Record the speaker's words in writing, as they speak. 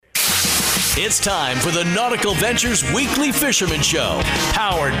It's time for the Nautical-Ventures Weekly Fisherman Show,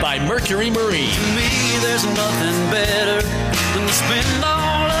 powered by Mercury Marine. To me, there's nothing better than to spend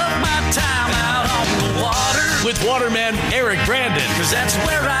all of my time out on the water. With waterman Eric Brandon. Cause that's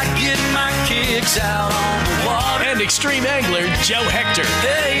where I get my kicks, out on the water. And extreme angler Joe Hector.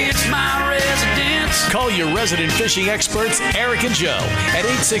 Hey, it's my residence. Call your resident fishing experts, Eric and Joe, at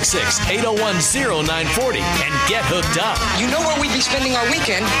 866-801-0940 and get hooked up. You know where we'd be spending our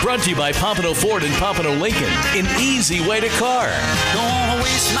weekend. Brought to you by Pompano Ford and Pompano Lincoln. An easy way to car. Don't want to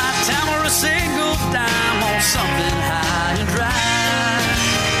waste my time or a single dime on something high and dry,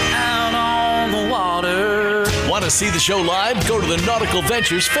 out on the water. Want to see the show live? Go to the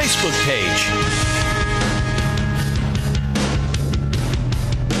Nautical-Ventures Facebook page.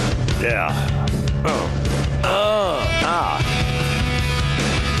 Yeah.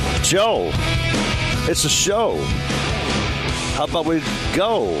 Joe, it's a show. How about we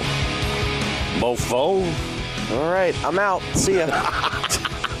go, mofo? All right, I'm out. See ya.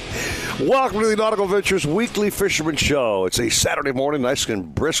 Welcome to the Nautical-Ventures Weekly Fisherman Show. It's a Saturday morning, nice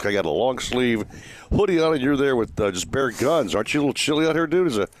and brisk. I got a long sleeve hoodie on, and you're there with just bare guns. Aren't you a little chilly out here, dude?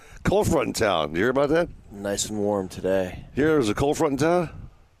 There's a cold front in town. You hear about that? Nice and warm today. There's a cold front in town?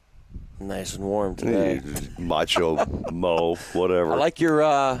 Nice and warm today. Macho, Mo, whatever. I like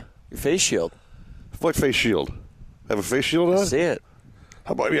your face shield. What face shield? Have a face shield on? I see it.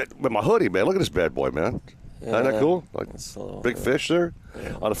 How about with my hoodie, man? Look at this bad boy, man. Yeah, Isn't that cool? Like big bit. fish there?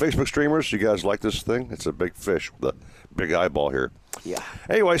 Yeah. On the Facebook streamers, you guys like this thing? It's a big fish with a big eyeball here. Yeah.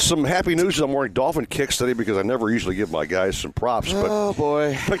 Anyway, some happy news. I'm wearing dolphin kicks today because I never usually give my guys some props. But Oh,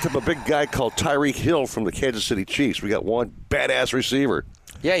 boy. picked up a big guy called Tyreek Hill from the Kansas City Chiefs. We got one badass receiver.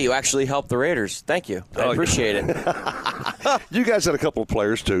 Yeah, you actually helped the Raiders. Thank you. I appreciate it. You guys had a couple of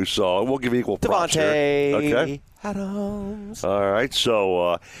players, too, so we'll give you equal props here. Devontae Okay. Adams. All right,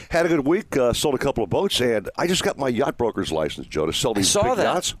 so had a good week, sold a couple of boats, and I just got my yacht broker's license, Joe, to sell these I saw big that.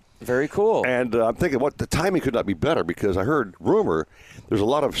 yachts. Very cool. And I'm thinking, the timing could not be better because I heard rumor there's a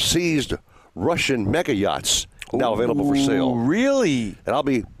lot of seized Russian mega yachts now available for sale. Really? And I'll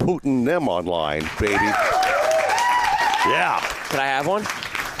be putting them online, baby. Yeah. Can I have one?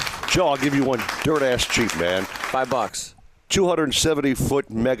 Joe, I'll give you one dirt-ass cheap, man. $5. 270-foot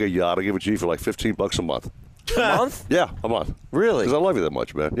mega yacht. I'll give it to you for like $15 a month. A month? Yeah, a month. Really? Because I love you that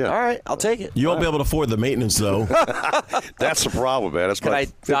much, man. Yeah. All right, I'll take it. You won't be able to afford the maintenance, though. That's the problem, man. That's Can I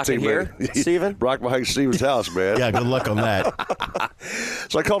dock it here, Steven? Rock behind Steven's house, man. Yeah, good luck on that.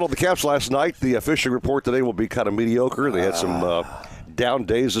 So I called all the caps last night. The fishing report today will be kind of mediocre. They had some down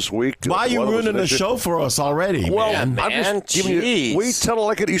days this week. Why are you One of ruining the us- show for us already, Well, man? I'm just giving you. jeez. We tell it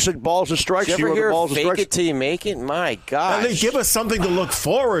like it. You said balls and strikes. Did you You ever were the hear balls and fake strikes. it till you make it? My At gosh. least give us something to look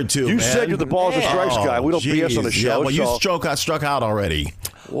forward to, You man. said you're the balls and strikes guy. We don't BS on the Jeez. show. Yeah, well, you so- got struck out already.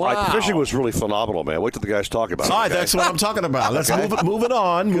 Wow. The fishing was really phenomenal, man. Wait till the guys talk about it. All right, okay? that's what I'm talking about. Let's move it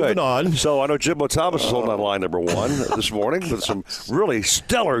on. Good. Moving on. So I know Jimbo Thomas is holding on line number one this morning with some really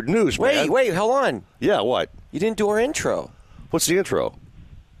stellar news, man. Wait, hold on. Yeah, what? You didn't do our intro. What's the intro?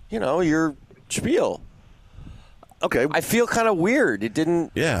 You know, your spiel. Okay. I feel kind of weird. It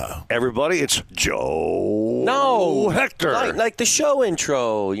didn't. Yeah. Everybody, it's Joe No. Hector. Like the show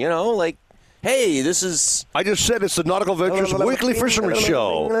intro, you know, like, hey, this is. I just said it's the Nautical-Ventures Weekly Fisherman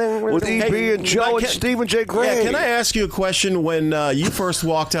Show with EB and Joe and Stephen J. Gray. Yeah, can I ask you a question? When you first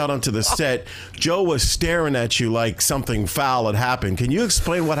walked out onto the set, Joe was staring at you like something foul had happened. Can you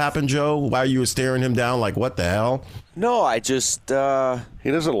explain what happened, Joe? Why you were staring him down? Like, what the hell? No, I just. He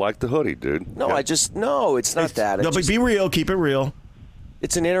doesn't like the hoodie, dude. No, Yeah. No, it's not that. No, but be real. Keep it real.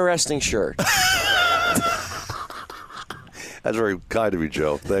 It's an interesting shirt. That's very kind of you,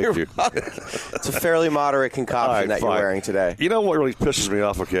 Joe. Thank you. It's a fairly moderate concoction All right, that you're fine. wearing today. You know what really pisses me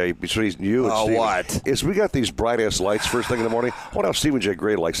off, okay, between you and Oh, Stephen? what? Is we got these bright-ass lights first thing in the morning. I wonder how Stephen J.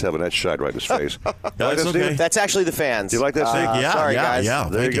 Gray likes having that shine right in his face. You like That's that, okay. Stephen? That's actually the fans. Do you like that, Steve? Yeah, sorry, yeah, guys. yeah.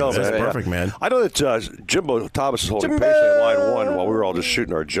 There Thank you go, That's man. perfect, man. I know that Jimbo Thomas is holding Jimbo! pace in line one while we were all just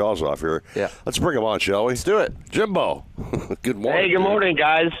shooting our jaws off here. Yeah. Let's bring him on, shall we? Let's do it. Jimbo. Good morning. Hey, good dude. morning,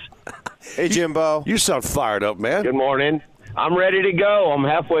 guys. Hey, Jimbo. You sound fired up, man. Good morning. I'm ready to go. I'm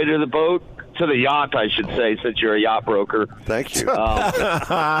halfway to the boat, to the yacht, I should say, since you're a yacht broker. Thank you.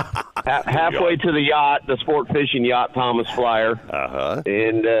 Halfway to the yacht, the sport fishing yacht, Thomas Flyer. Uh-huh.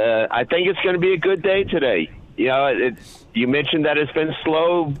 And I think it's going to be a good day today. You know, you mentioned that it's been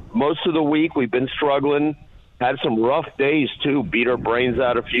slow most of the week. We've been struggling. Had some rough days, too. Beat our brains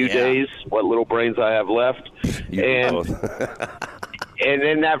out a few days, what little brains I have left. You And both. And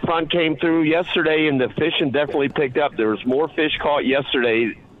then that front came through yesterday, and the fishing definitely picked up. There was more fish caught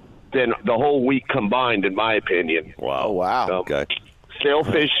yesterday than the whole week combined, in my opinion. Wow. Oh, wow. Okay.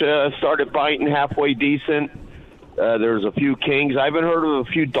 Sailfish started biting halfway decent. There's a few kings. I haven't heard of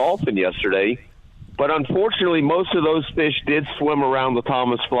a few dolphin yesterday. But unfortunately, most of those fish did swim around the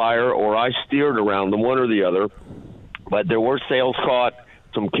Thomas Flyer, or I steered around them, one or the other. But there were sails caught,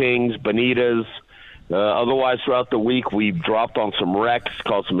 some kings, bonitas. Otherwise, throughout the week, we've dropped on some wrecks,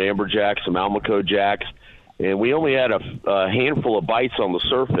 caught some amberjacks, some almaco jacks. And we only had a handful of bites on the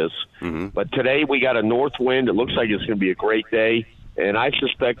surface. Mm-hmm. But today we got a north wind. It looks like it's going to be a great day. And I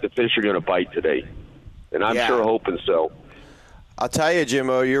suspect the fish are going to bite today. And I'm sure hoping so. I'll tell you,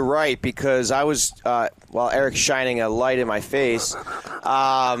 Jimbo, you're right, because I was, while Eric's shining a light in my face,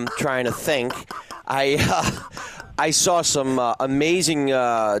 trying to think, I saw some amazing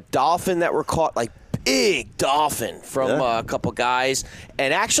dolphin that were caught, like big dolphin from a couple guys.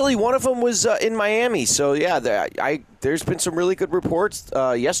 And actually one of them was in Miami. So, yeah, there's been some really good reports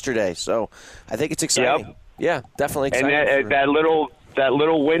yesterday. So I think it's exciting. Yep. Yeah, definitely exciting. And that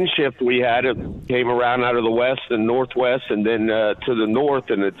little wind shift we had, it came around out of the west and northwest and then to the north,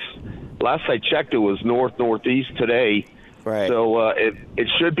 and it's last I checked it was northeast today. Right. So it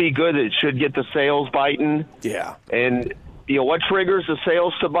should be good. It should get the sails biting. Yeah. And what triggers the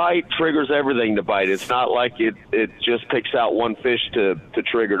sails to bite triggers everything to bite. It's not like it just picks out one fish to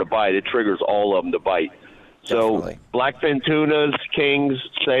trigger to bite. It triggers all of them to bite. Definitely. So blackfin tunas, kings,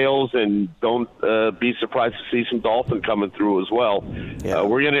 sails, and don't be surprised to see some dolphin coming through as well. Yeah.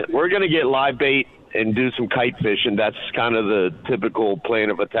 We're gonna get live bait and do some kite fishing. That's kind of the typical plan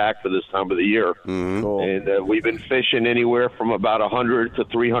of attack for this time of the year. Mm-hmm. Cool. And we've been fishing anywhere from about 100 to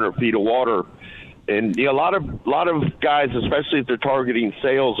 300 feet of water. And a lot of guys, especially if they're targeting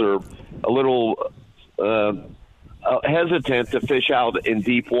sails, are a little hesitant to fish out in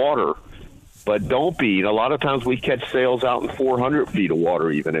deep water. But don't be. A lot of times we catch sails out in 400 feet of water,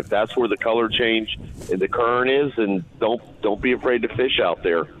 even if that's where the color change and the current is. And don't be afraid to fish out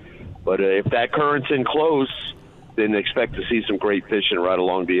there. But if that current's in close, then expect to see some great fishing right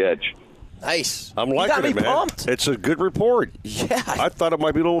along the edge. Nice. I'm liking it, man. Pumped. It's a good report. Yeah. I thought it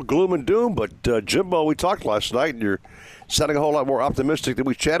might be a little gloom and doom, but Jimbo, we talked last night, and you're sounding a whole lot more optimistic than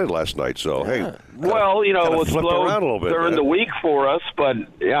we chatted last night. So, hey. Well, it was slow during the week for us, but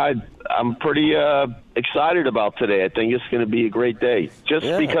I'm pretty excited about today. I think it's going to be a great day just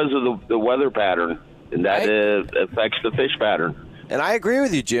because of the weather pattern, and that affects the fish pattern. And I agree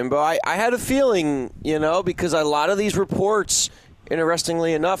with you, Jimbo. I had a feeling, because a lot of these reports,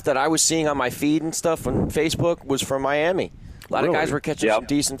 interestingly enough, that I was seeing on my feed and stuff on Facebook was from Miami. A lot of guys were catching some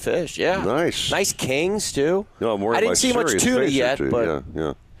decent fish. Yeah. Nice kings, too. No, I'm worried I didn't see much tuna yet, but...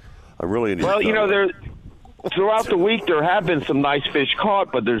 Yeah. I really need throughout the week there have been some nice fish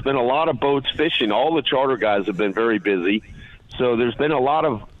caught, but there's been a lot of boats fishing. All the charter guys have been very busy. So there's been a lot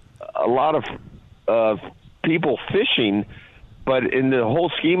of people fishing. But in the whole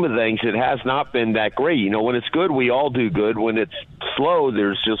scheme of things, it has not been that great. When it's good, we all do good. When it's slow,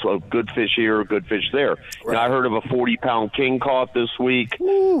 there's just a good fish here, a good fish there. Right. I heard of a 40-pound king caught this week.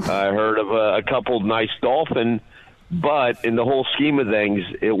 Ooh. I heard of a couple nice dolphin. But in the whole scheme of things,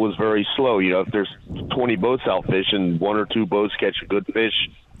 it was very slow. If there's 20 boats out fishing, one or two boats catch a good fish,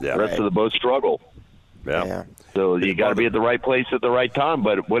 the rest of the boats struggle. Yeah. So you got to be at the right place at the right time.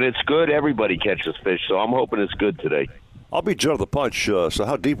 But when it's good, everybody catches fish. So I'm hoping it's good today. I'll be Joe the Punch. So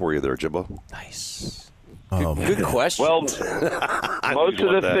how deep were you there, Jimbo? Nice. Good question. Well, most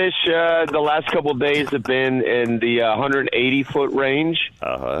of the fish the last couple of days have been in the 180-foot range.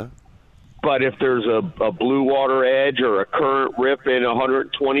 Uh-huh. But if there's a blue water edge or a current rip in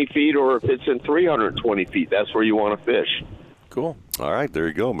 120 feet or if it's in 320 feet, that's where you want to fish. Cool. All right, there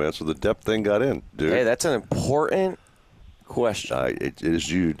you go, man. So the depth thing got in, dude. Hey, that's an important question. It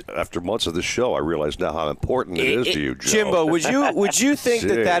is you. After months of this show, I realize now how important it is to you, Joe. Jimbo. Would you think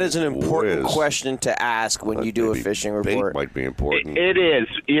that is an important question to ask when you do a fishing report? Bait might be important. It is.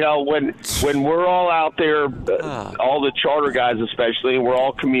 When we're all out there, all the charter guys especially, and we're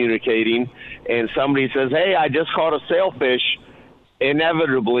all communicating, and somebody says, "Hey, I just caught a sailfish."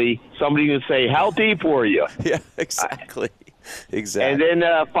 Inevitably, somebody will say, "How deep were you?" Yeah, exactly. And then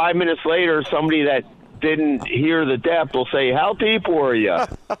 5 minutes later, somebody that didn't hear the depth will say, "How deep were you?"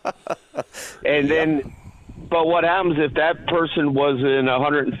 And then, but what happens if that person was in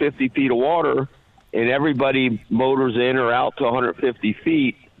 150 feet of water and everybody motors in or out to 150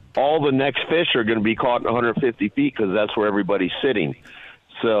 feet? All the next fish are going to be caught in 150 feet because that's where everybody's sitting.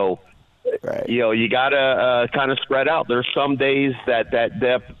 So, you got to kind of spread out. There's some days that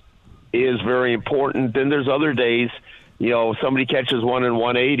depth is very important. Then there's other days somebody catches one in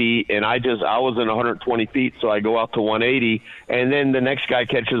 180, and I was in 120 feet, so I go out to 180, and then the next guy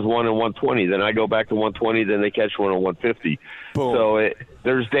catches one in 120. Then I go back to 120, then they catch one in 150. Boom. So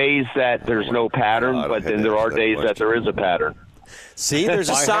there's days that there's no pattern, but then there are days that there is a pattern. See, there's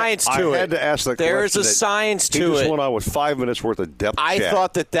a science to it. I had to ask that There's question. a science to it. He just went on with 5 minutes worth of depth I chat.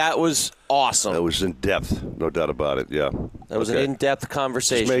 thought that was awesome. That was in depth, no doubt about it, yeah. That was an in-depth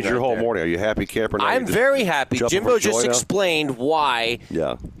conversation. Just made your whole there. morning. Are you happy, camper? I'm very happy. Jimbo just explained why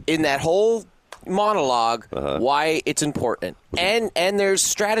in that whole monologue why it's important. And there's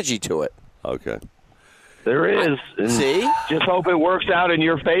strategy to it. Okay. There is. See? Just hope it works out in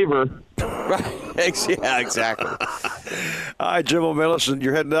your favor. Right. Yeah, exactly. All right, Jimbo, man, listen,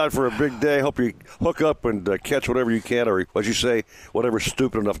 you're heading out for a big day. Hope you hook up and catch whatever you can, or, as you say, whatever's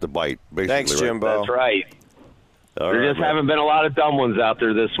stupid enough to bite. Thanks, Jimbo. That's right. There just haven't been a lot of dumb ones out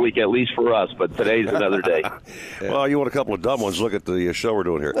there this week, at least for us, but today's another day. Well, you want a couple of dumb ones, look at the show we're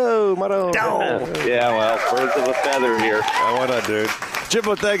doing here. Oh, my dog. Yeah, well, birds of a feather here. Why not, dude?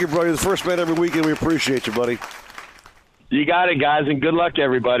 Jimbo, thank you, bro. You're the first man every weekend. We appreciate you, buddy. You got it, guys, and good luck to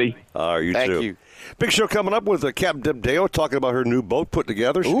everybody. All right, Thank too. you. Big show coming up with Captain Deb Deo talking about her new boat put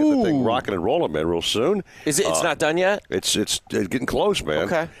together. She'll get the thing rocking and rolling, man, real soon. Is it? It's not done yet? It's getting close, man.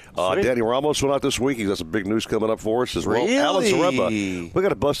 Okay. Danny Ramos went out this week. He's got some big news coming up for us as well. Really? Alan Zaremba, we got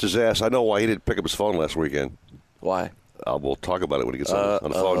to bust his ass. I know why he didn't pick up his phone last weekend. Why? We'll talk about it when he gets on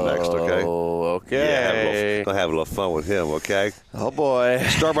the phone next, okay? Oh, okay. Yeah, have a little fun with him, okay? Oh, boy.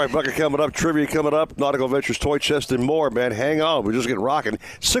 Star by Bucket coming up, trivia coming up, Nautical-Ventures toy chest and more, man. Hang on. We're just getting rocking.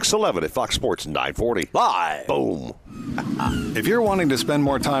 6:11 at Fox Sports 940. Live. Boom. If you're wanting to spend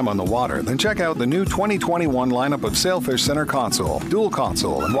more time on the water, then check out the new 2021 lineup of Sailfish Center Console, Dual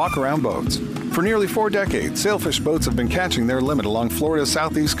Console, and Walk-Around boats. For nearly 4 decades, Sailfish boats have been catching their limit along Florida's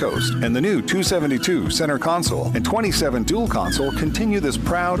southeast coast, and the new 272 Center Console and 27 Dual Console continue this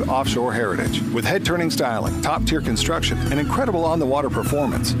proud offshore heritage. With head-turning styling, top-tier construction, and incredible on-the-water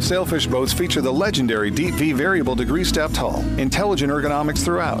performance, Sailfish boats feature the legendary Deep V variable degree stepped hull, intelligent ergonomics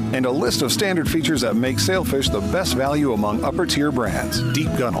throughout, and a list of standard features that make Sailfish the best value among upper-tier brands. Deep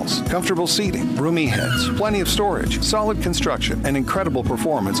gunnels, comfortable seating, roomy heads, plenty of storage, solid construction, and incredible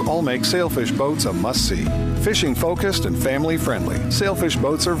performance all make Sailfish boats a must-see. Fishing focused and family-friendly, Sailfish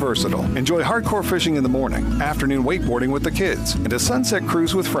boats are versatile. Enjoy hardcore fishing in the morning, afternoon wakeboarding with the kids, and a sunset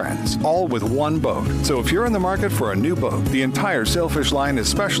cruise with friends, all with one boat. So if you're in the market for a new boat, the entire Sailfish line is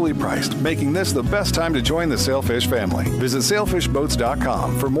specially priced, making this the best time to join the Sailfish family. Visit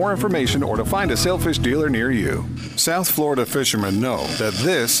sailfishboats.com for more information or to find a Sailfish dealer near you. South Florida fishermen know that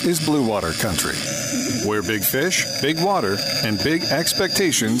this is blue water country, where big fish, big water, and big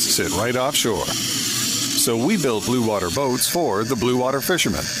expectations sit right offshore. So we build blue water boats for the blue water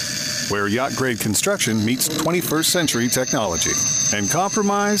fishermen, where yacht-grade construction meets 21st century technology. And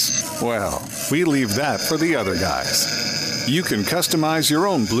compromise? Well, we leave that for the other guys. You can customize your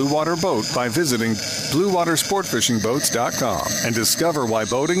own blue water boat by visiting bluewatersportfishingboats.com and discover why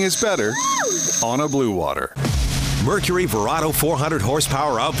boating is better on a blue water. Mercury Verado 400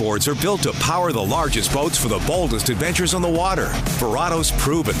 horsepower outboards are built to power the largest boats for the boldest adventures on the water. Verado's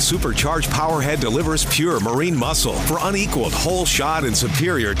proven supercharged powerhead delivers pure marine muscle for unequaled whole shot and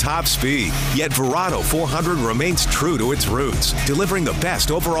superior top speed. Yet Verado 400 remains true to its roots, delivering the best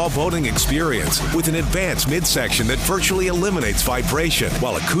overall boating experience with an advanced midsection that virtually eliminates vibration,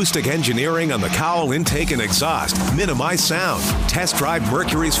 while acoustic engineering on the cowl intake and exhaust minimize sound. Test drive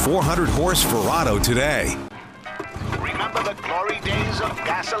Mercury's 400 horse Verado today. Remember the glory days of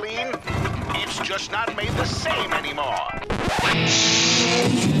gasoline? It's just not made the same anymore.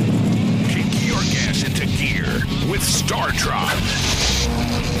 Kick your gas into gear with StarTron.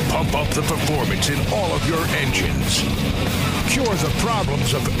 Pump up the performance in all of your engines. Cure the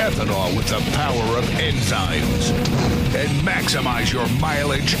problems of ethanol with the power of enzymes. And maximize your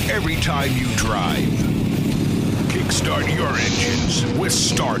mileage every time you drive. Kickstart your engines with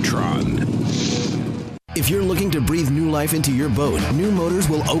StarTron. If you're looking to breathe new life into your boat, new motors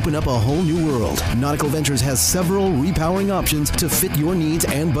will open up a whole new world. Nautical-Ventures has several repowering options to fit your needs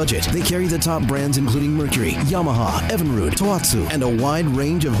and budget. They carry the top brands including Mercury, Yamaha, Evinrude, Tohatsu, and a wide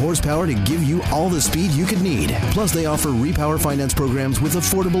range of horsepower to give you all the speed you could need. Plus, they offer repower finance programs with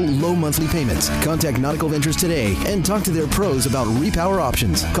affordable, low monthly payments. Contact Nautical-Ventures today and talk to their pros about repower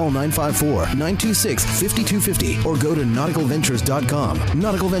options. Call 954-926-5250 or go to nauticalventures.com.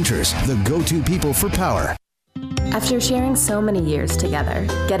 Nautical Ventures, the go-to people for power. After sharing so many years together,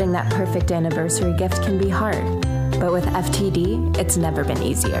 getting that perfect anniversary gift can be hard. But with FTD, it's never been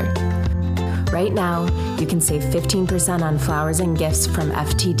easier. Right now, you can save 15% on flowers and gifts from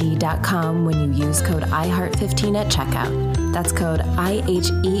FTD.com when you use code IHEART15 at checkout. That's code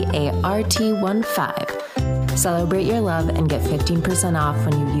IHEART15. Celebrate your love and get 15% off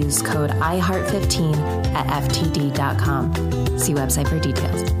when you use code IHEART15 at FTD.com. See website for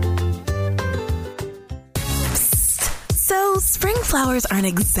details. So, spring flowers aren't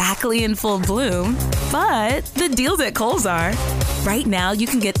exactly in full bloom, but the deals at Kohl's are. Right now, you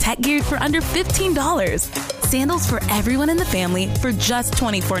can get tech geared for under $15, sandals for everyone in the family for just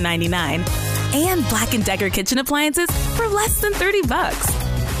 $24.99, and Black & Decker kitchen appliances for less than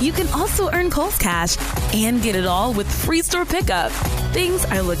 $30. You can also earn Kohl's Cash and get it all with free store pickup. Things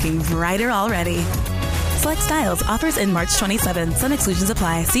are looking brighter already. Select styles, offers in March 27. Some exclusions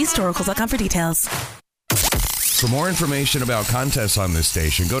apply. See StoreKohl's.com for details. For more information about contests on this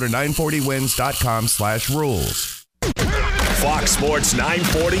station, go to 940wins.com/rules. Fox Sports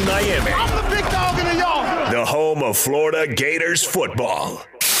 940 Miami. I'm the big dog in the yard. The home of Florida Gators football.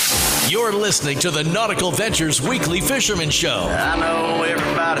 You're listening to the Nautical-Ventures Weekly Fisherman Show. I know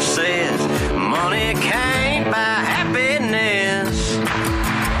everybody says money can't buy happiness,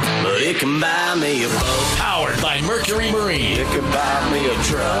 but it can buy me a boat. Powered by Mercury Marine. It can buy me a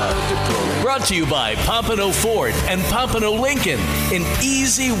truck. Brought to you by Pompano Ford and Pompano Lincoln. An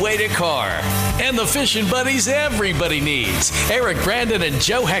easy way to car. And the fishing buddies everybody needs. Eric Brandon and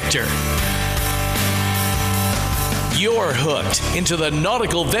Joe Hector. You're hooked into the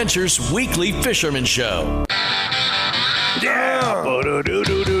Nautical-Ventures Weekly Fisherman Show. Yeah.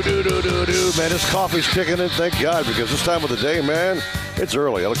 Man, this coffee's kicking in, thank God, because this time of the day, man, it's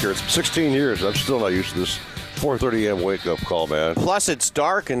early. I look here, it's 16 years. I'm still not used to this 4:30 a.m. wake-up call, man. Plus, it's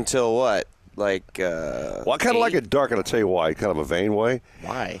dark until what? Like, well, I kind of like it dark, and I'll tell you why. Kind of a vain way.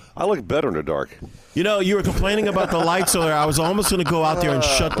 Why? I look better in the dark. You know, you were complaining about the lights earlier. I was almost going to go out there and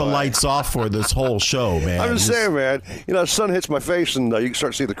shut the lights off for this whole show, man. I'm just saying, man. You know, the sun hits my face, and you can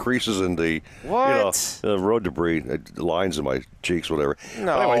start to see the creases and the road debris, lines in my cheeks, whatever.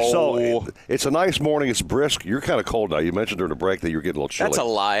 No. Anyway, so it's a nice morning. It's brisk. You're kind of cold now. You mentioned during the break that you were getting a little chilly. That's a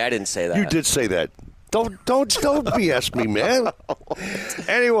lie. I didn't say that. You did say that. Don't BS me, man.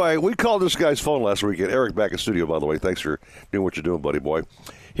 Anyway, we called this guy's phone last weekend. Eric back in studio, by the way. Thanks for doing what you're doing, buddy boy.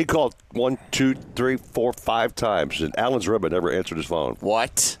 He called 1, 2, 3, 4, 5 times, and Alan's Ribbon never answered his phone.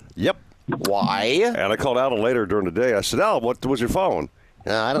 What? Yep. Why? And I called Alan later during the day. I said, Alan, what was your phone?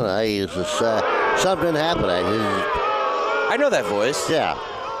 No, I don't know. It's just, something happened. I know that voice. Yeah.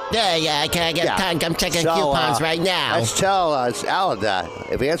 Yeah, can I get time? I'm checking coupons right now. Let's tell Alan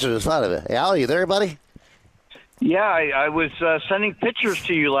if he answers his phone of it. Hey, Alan, you there, buddy? Yeah, I was sending pictures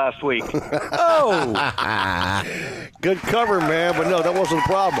to you last week. Oh! Good cover, man, but no, that wasn't the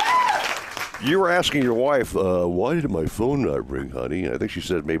problem. You were asking your wife, why did my phone not ring, honey? And I think she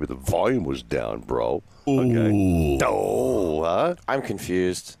said maybe the volume was down, bro. Okay. Oh, huh? I'm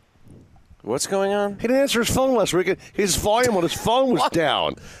confused. What's going on? He didn't answer his phone last week. His volume on his phone was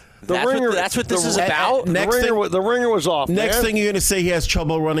down. That's what this is about? The ringer was off, Next man. thing you're going to say he has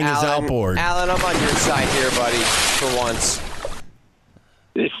trouble running his outboard. Alan, I'm on your side here, buddy, for once.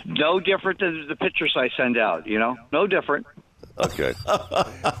 It's no different than the pictures I send out, you know? No different. Okay.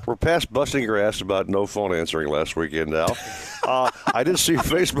 We're past busting your ass about no phone answering last weekend now. I did see your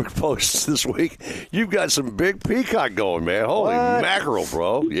Facebook posts this week. You've got some big peacock going, man. Holy mackerel,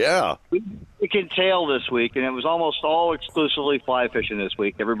 bro. Yeah. We can tail this week, and it was almost all exclusively fly fishing this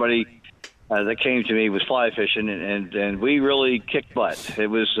week. Everybody that came to me was fly fishing, and we really kicked butt. It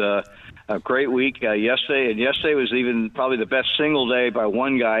was a great week yesterday, and yesterday was even probably the best single day by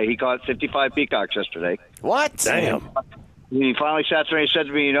one guy. He caught 55 peacocks yesterday. What? Damn. He finally sat there and he said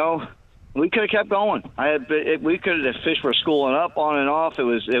to me, you know, we could have kept going. We could have fish were schooling up on and off. It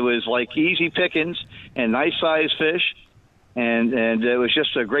was like easy pickings and nice sized fish, and it was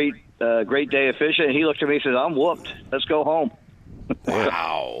just a great day of fishing. And he looked at me and said, I'm whooped. Let's go home.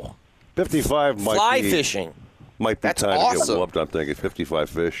 Wow. 55 might Fly be fishing. Might be That's time to awesome. get whooped. I'm thinking 55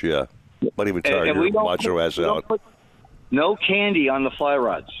 fish. Yeah. Might even tire And we your don't macho ass out. put no candy on the fly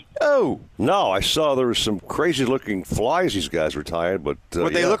rods. Oh. No, I saw there was some crazy-looking flies these guys were tying, but...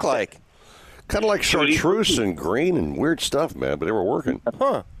 What'd they look like? Kind of like chartreuse and green and weird stuff, man, but they were working.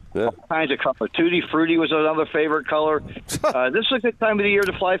 Huh. Yeah. All kinds of color. Tutti Frutti was another favorite color. This is a good time of the year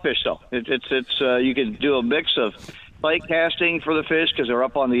to fly fish, though. It's you can do a mix of bite casting for the fish because they're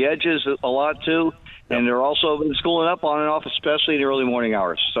up on the edges a lot, too, and they're also been schooling up on and off, especially in the early morning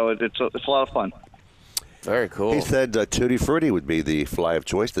hours. So it's a lot of fun. Very cool. He said Tutti Frutti would be the fly of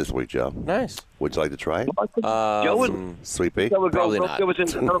choice this week, Joe. Nice. Would you like to try it? Joe would, Sweet pea? Joe would Probably go not. with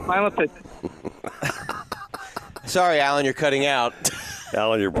his pilot fish. Sorry, Alan, you're cutting out.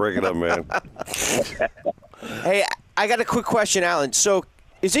 Alan, you're breaking up, man. Hey, I got a quick question, Alan. So,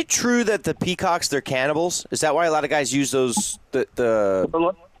 is it true that the peacocks, they're cannibals? Is that why a lot of guys use those?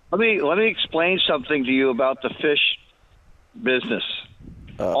 Let me explain something to you about the fish business.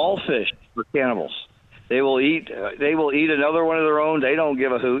 All fish are cannibals. They will eat another one of their own. They don't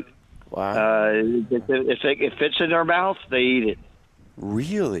give a hoot. Wow. If it fits in their mouth, they eat it.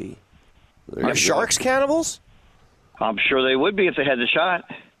 Really? Are sharks cannibals? I'm sure they would be if they had the shot.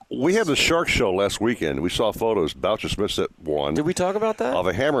 We had the shark show last weekend. We saw photos. Boucher Smith set one. Did we talk about that? Of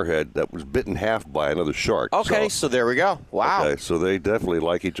a hammerhead that was bitten in half by another shark. Okay, so there we go. Wow. Okay, so they definitely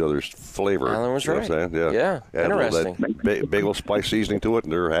like each other's flavor. Alan was right. You know what I'm saying? Yeah. Add a little Interesting. that big old spice seasoning to it,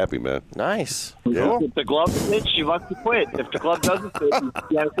 and they're happy, man. Nice. Yeah. If the glove fits, you must quit. If the glove doesn't fit,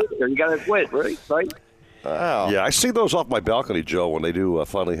 you got to quit, right? Wow. Yeah, I see those off my balcony, Joe, when they do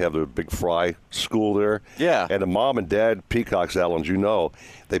finally have their big fry school there. Yeah. And the mom and dad peacocks, Alan, you know,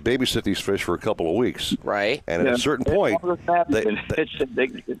 they babysit these fish for a couple of weeks. Right. And at a certain point, until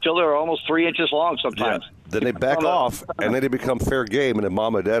they're almost 3 inches long sometimes. Yeah, then they back off, and then they become fair game, and then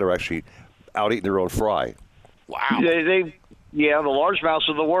mom and dad are actually out eating their own fry. Wow. The largemouths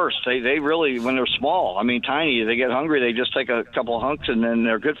are the worst. They really, when they're small, I mean tiny, they get hungry, they just take a couple of hunks, and then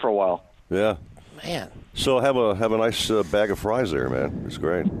they're good for a while. Yeah. Man. So have a nice bag of fries there, man. It's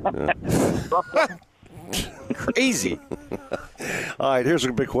great. Yeah. Crazy. All right, here's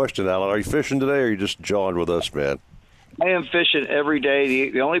a big question, Alan. Are you fishing today, or are you just jawing with us, man? I am fishing every day.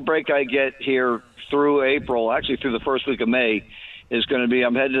 The only break I get here through April, actually through the first week of May, is going to be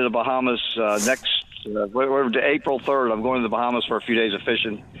I'm heading to the Bahamas April 3rd. I'm going to the Bahamas for a few days of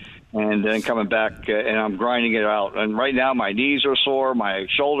fishing. And then coming back, and I'm grinding it out. And right now, my knees are sore, my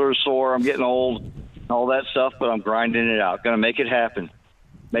shoulders sore. I'm getting old, all that stuff, but I'm grinding it out. Going to make it happen.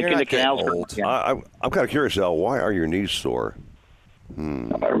 Making the canals old. I'm kind of curious, Al. Why are your knees sore?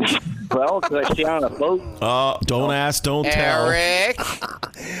 Well, because I stay on a boat. Don't ask, don't tell. Eric.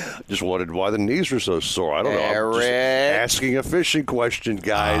 Just wondered why the knees were so sore. I don't know. I'm just asking a fishing question,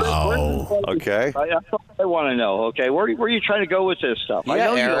 guys. Oh. Okay. I want to know. Okay, where are you trying to go with this stuff? Yeah, I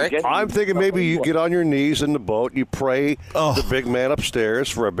know Eric. I'm thinking maybe you get on your knees in the boat and you pray the big man upstairs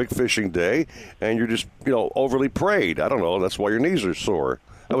for a big fishing day, and you're just overly prayed. I don't know. That's why your knees are sore.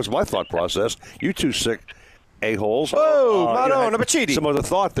 That was my thought process. You two sick a-holes. Some other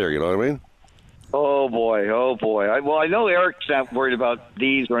thought there, you know what I mean? Oh, boy. I know Eric's not worried about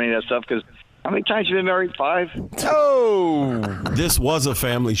these or any of that stuff, because how many times have you been married? 5? Oh! This was a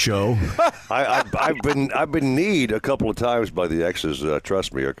family show. I've been kneed a couple of times by the exes,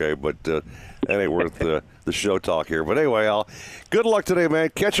 trust me, okay? But that ain't worth the show talk here. But anyway, Al, good luck today, man.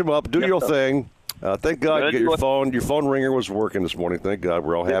 Catch them up. Do your thing. Thank God you get your phone. Your phone ringer was working this morning. Thank God.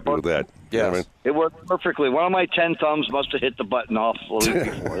 We're all happy with that. Yes. You know what I mean? It worked perfectly. One of my 10 thumbs must have hit the button off a week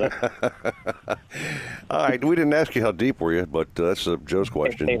before that. All right. We didn't ask you how deep were you, but that's Joe's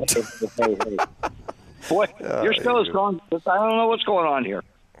question. Hey. Boy, your show is going. I don't know what's going on here.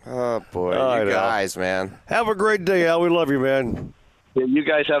 Oh, boy. All you right, guys, man. Have a great day, Al. We love you, man. Yeah, you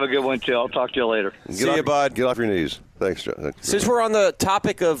guys have a good one, too. I'll talk to you later. See you, bud. Get off your knees. Thanks, Joe. Since we're on the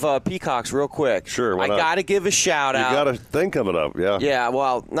topic of peacocks, real quick. Sure, why I not? got to give a shout out. You got a thing coming up, yeah. Yeah,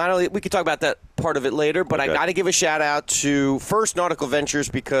 well, not only we could talk about that part of it later, but Okay. I got to give a shout out to first Nautical-Ventures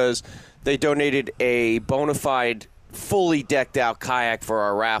because they donated a bona fide, fully decked out kayak for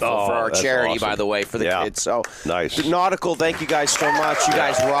our raffle for our that's charity, awesome. by the way, for the kids. So nice. Nautical, thank you guys so much. You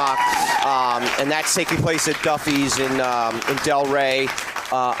guys rock. And that's taking place at Duffy's in Delray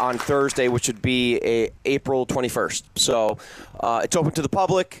on Thursday, which would be April 21st. So it's open to the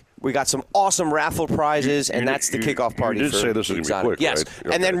public. We got some awesome raffle prizes, and that's the kickoff party. You did say this was going to be quick, yes.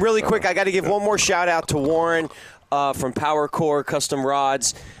 right? And then really quick, I got to give one more shout out to Warren from Power Core Custom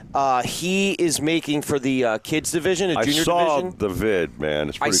Rods. He is making for the kids division, a junior I saw division. the vid, man.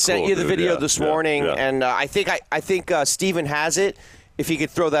 It's pretty I sent cool, you the dude. video Yeah, this yeah, morning, yeah. and I think Steven has it. If he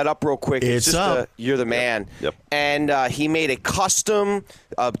could throw that up real quick, It's just up. You're the man. Yep. And he made a custom,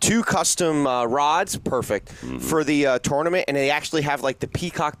 2 custom rods, perfect for the tournament, and they actually have like the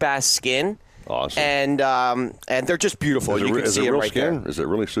peacock bass skin. Awesome. And they're just beautiful. Is it, you can is see it it real right skin? there. Is it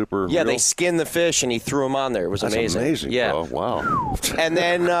really super Yeah, real? they skinned the fish and he threw them on there. It was That's amazing. amazing, yeah. bro. Wow. And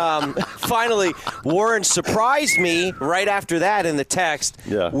then finally, Warren surprised me right after that in the text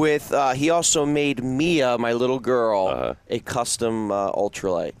with he also made Mia, my little girl, a custom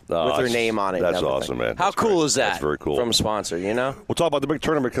ultralight with her name on it. That's awesome, man. How cool is that? That's very cool. From a sponsor, you know? We'll talk about the big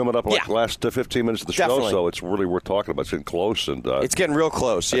tournament coming up in the last 15 minutes of the show, so it's really worth talking about. It's getting close. And it's getting real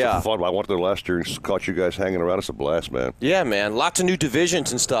close, fun. I went there last year and caught you guys hanging around. It's a blast, man. Yeah, man. Lots of new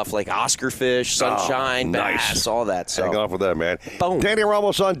divisions and stuff like Oscar fish, Sunshine, Bass, all that. So. Hang off with that, man. Boom. Danny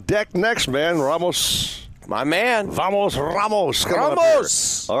Ramos on deck next, man. Ramos. My man. Vamos Ramos.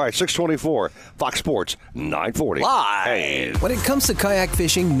 Ramos. All right, 624, Fox Sports, 940. Live. When it comes to kayak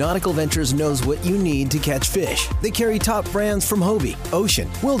fishing, Nautical Ventures knows what you need to catch fish. They carry top brands from Hobie, Ocean,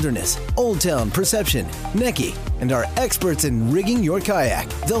 Wilderness, Old Town, Perception, Necky, and are experts in rigging your kayak.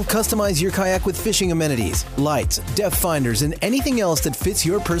 They'll customize your kayak with fishing amenities, lights, depth finders, and anything else that fits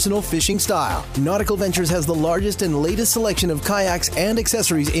your personal fishing style. Nautical Ventures has the largest and latest selection of kayaks and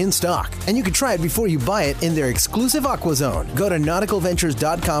accessories in stock, and you can try it before you buy it in their exclusive Aqua Zone. Go to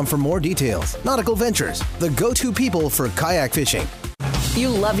nauticalventures.com for more details. Nautical Ventures, the go-to people for kayak fishing. You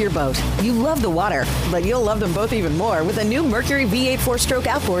love your boat. You love the water. But you'll love them both even more with a new Mercury V8 4-stroke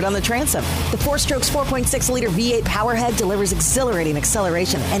outboard on the transom. The 4-stroke's 4.6-liter V8 powerhead delivers exhilarating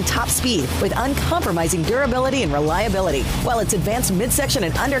acceleration and top speed with uncompromising durability and reliability, while its advanced midsection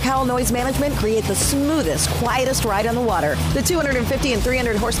and undercowl noise management create the smoothest, quietest ride on the water. The 250 and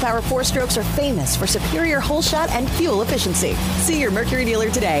 300 horsepower 4-strokes are famous for superior hole shot and fuel efficiency. See your Mercury dealer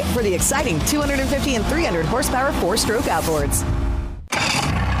today for the exciting 250 and 300 horsepower 4-stroke outboards.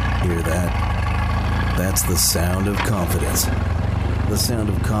 Hear that? That's the sound of confidence. The sound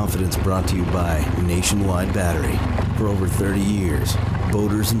of confidence brought to you by Nationwide Battery. For over 30 years,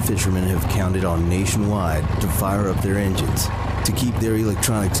 boaters and fishermen have counted on Nationwide to fire up their engines, to keep their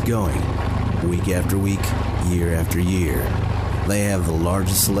electronics going, week after week, year after year. They have the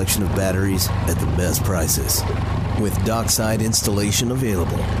largest selection of batteries at the best prices, with dockside installation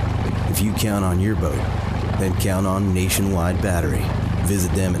available. If you count on your boat, then count on Nationwide Battery.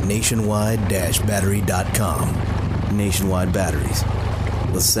 Visit them at nationwide-battery.com. Nationwide Batteries,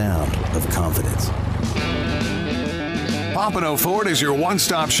 the sound of confidence. Pompano Ford is your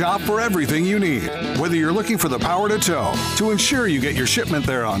one-stop shop for everything you need. Whether you're looking for the power to tow, to ensure you get your shipment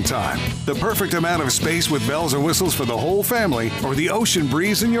there on time, the perfect amount of space with bells and whistles for the whole family, or the ocean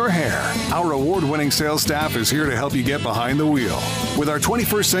breeze in your hair, our award-winning sales staff is here to help you get behind the wheel. With our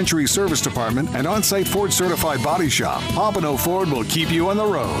 21st century service department and on-site Ford-certified body shop, Pompano Ford will keep you on the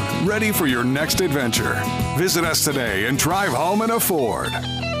road, ready for your next adventure. Visit us today and drive home in a Ford.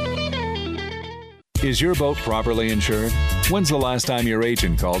 Is your boat properly insured? When's the last time your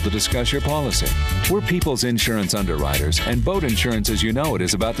agent called to discuss your policy? We're People's Insurance Underwriters, and boat insurance as you know it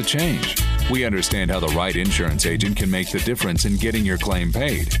is about to change. We understand how the right insurance agent can make the difference in getting your claim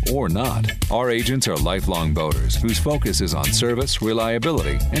paid, or not. Our agents are lifelong boaters whose focus is on service,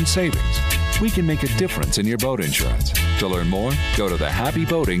 reliability, and savings. We can make a difference in your boat insurance. To learn more, go to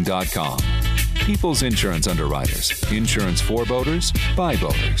thehappyboating.com. People's Insurance Underwriters. Insurance for boaters, by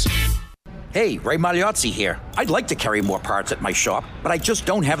boaters. Hey, Ray Magliozzi here. I'd like to carry more parts at my shop, but I just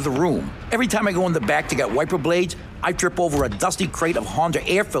don't have the room. Every time I go in the back to get wiper blades, I trip over a dusty crate of Honda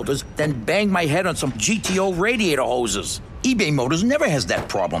air filters, then bang my head on some GTO radiator hoses. eBay Motors never has that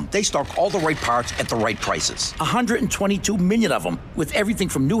problem. They stock all the right parts at the right prices. 122 million of them, with everything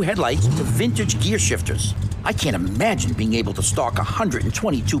from new headlights to vintage gear shifters. I can't imagine being able to stock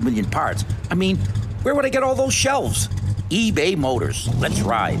 122 million parts. I mean, where would I get all those shelves? eBay Motors. Let's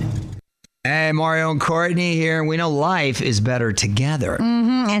ride. Hey, Mario and Courtney here, and we know life is better together.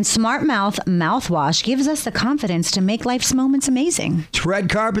 And Smart Mouth mouthwash gives us the confidence to make life's moments amazing. It's red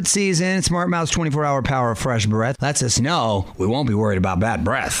carpet season. Smart Mouth's 24-hour power of fresh breath lets us know we won't be worried about bad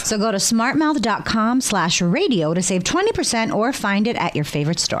breath. So go to smartmouth.com/radio to save 20% or find it at your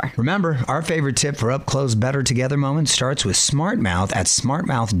favorite store. Remember, our favorite tip for up-close, better together moments starts with Smart Mouth at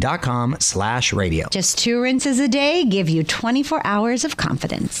smartmouth.com/radio. Just 2 rinses a day give you 24 hours of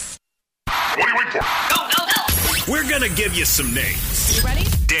confidence. What are you waiting for? Go, go, go! We're gonna give you some names. You ready?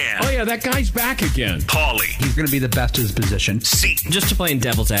 Dan. Oh yeah, that guy's back again. Paulie. He's gonna be the best of his position. C. Just to play in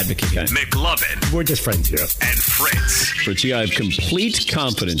devil's advocate. Okay. McLovin. We're just friends here. And Fritz. Fritzy, I have complete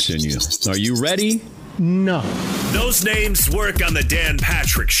confidence in you. Are you ready? No. Those names work on the Dan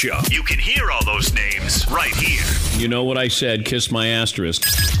Patrick Show. You can hear all those names right here. You know what I said, kiss my asterisk.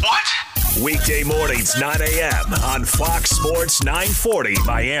 What? Weekday mornings, 9 a.m. on Fox Sports 940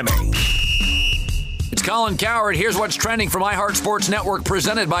 Miami. It's Colin Coward. Here's what's trending from iHeart Sports Network,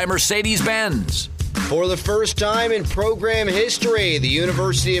 presented by Mercedes-Benz. For the first time in program history, the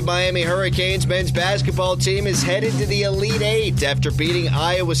University of Miami Hurricanes men's basketball team is headed to the Elite Eight after beating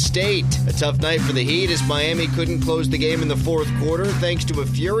Iowa State. A tough night for the Heat as Miami couldn't close the game in the fourth quarter thanks to a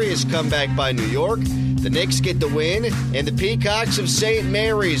furious comeback by New York. The Knicks get the win, and the Peacocks of St.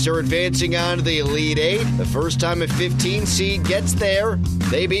 Mary's are advancing on to the Elite Eight. The first time a 15 seed gets there,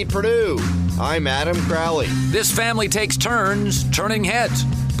 they beat Purdue. I'm Adam Crowley. This family takes turns turning heads.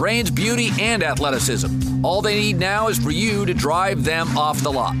 Brains, beauty, and athleticism. All they need now is for you to drive them off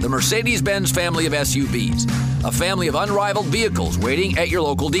the lot. The Mercedes-Benz family of SUVs. A family of unrivaled vehicles waiting at your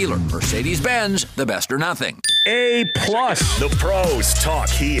local dealer. Mercedes-Benz, the best or nothing. A+. The pros talk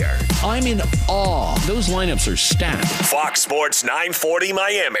here. I'm in awe. Those lineups are stacked. Fox Sports 940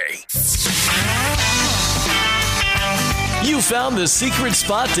 Miami. You found the secret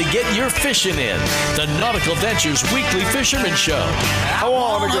spot to get your fishing in. The Nautical-Ventures Weekly Fisherman Show. I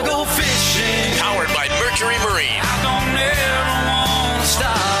wanna go fishing. Powered by Mercury Marine. I don't ever wanna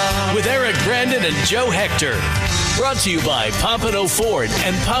stop. With Eric Brandon and Joe Hector. Brought to you by Pompano Ford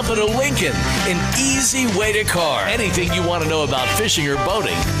and Pompano Lincoln. An easy way to car. Anything you want to know about fishing or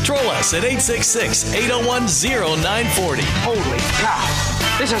boating, troll us at 866-801-0940. Holy cow.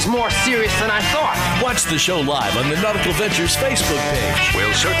 This is more serious than I thought. Watch the show live on the Nautical Ventures Facebook page.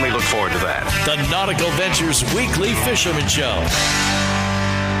 We'll certainly look forward to that. The Nautical Ventures Weekly Fisherman Show.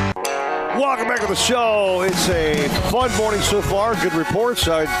 Welcome back to the show. It's a fun morning so far. Good reports.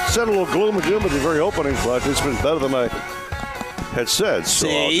 I said a little gloom and doom at the very opening, but it's been better than I had said. So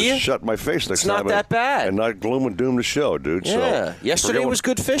I'll just shut my face next time. It's not that bad. And not gloom and doom the show, dude. Yeah. So yesterday was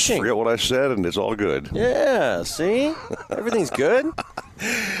good fishing. Forget what I said, and it's all good. Yeah, see? Everything's good.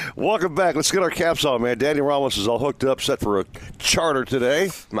 Welcome back. Let's get our caps on, man. Danny Ramos is all hooked up, set for a charter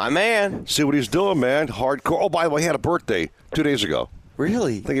today. My man. See what he's doing, man. Hardcore. Oh, by the way, he had a birthday 2 days ago.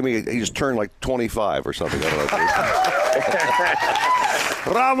 Really? I think he just turned like 25 or something. I don't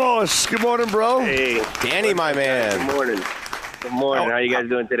know. Ramos, good morning, bro. Hey. Danny, my man. Good morning. Good morning. How you guys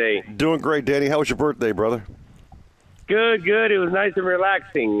doing today? Doing great, Danny. How was your birthday, brother? Good. It was nice and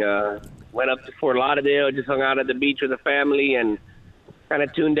relaxing. Went up to Fort Lauderdale, just hung out at the beach with the family, and kind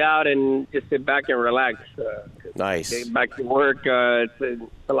of tuned out and just sit back and relax. Nice. Get back to work. It's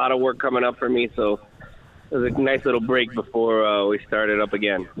a lot of work coming up for me, so it was a nice little break before we started up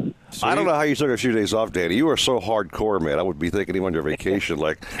again. I don't know how you took a few days off, Danny. You are so hardcore, man. I would be thinking even on your vacation,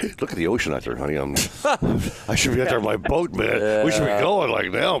 like, look at the ocean out there, honey. I should be out there in my boat, man. Yeah. We should be going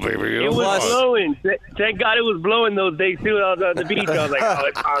like now, baby. You know? It was blowing. Thank God it was blowing those days, too. I was on the beach. I was like, oh,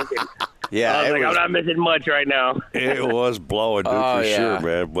 it's honking. Yeah, I was like, I'm not missing much right now. It was blowing, dude, for sure,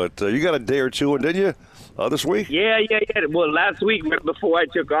 man. But you got a day or two, didn't you, this week? Yeah. Well, last week, before I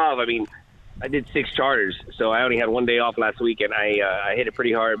took off, I did 6 charters, so I only had 1 day off last week, and I hit it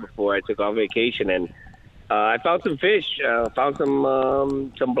pretty hard before I took off vacation, and I found some fish. Found some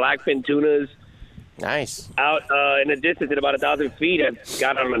blackfin tunas. Nice. Out in the distance at about 1,000 feet. I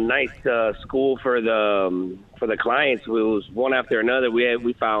got on a nice school for the clients. It was one after another.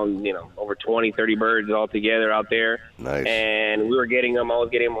 We found over 20, 30 birds all together out there. Nice. And we were getting them. I was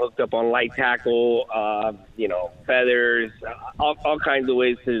getting them hooked up on light tackle, feathers, all kinds of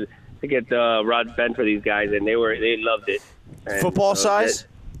ways to get the rods bent for these guys, and they loved it. And football size?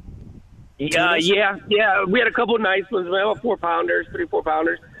 Yeah. We had a couple of nice ones, about 4-pounders, 3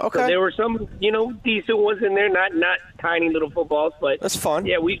 4-pounders. Okay. So there were some, decent ones in there, not tiny little footballs, but that's fun.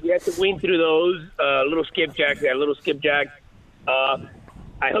 Yeah, we had to wean through those little skipjacks. Yeah, little skipjack.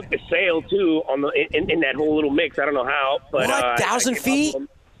 I hooked a sail too on in that whole little mix. I don't know how, but 1,000 feet?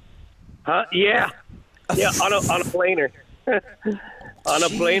 Huh? Yeah. on a planer. On a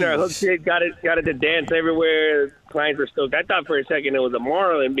planer, I hooked it, got it to dance everywhere. Clients were stoked. I thought for a second it was a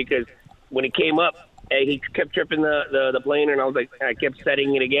marlin because when it came up, he kept tripping the planer, and I kept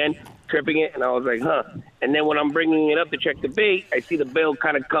setting it again, tripping it, and I was like, huh. And then when I'm bringing it up to check the bait, I see the bill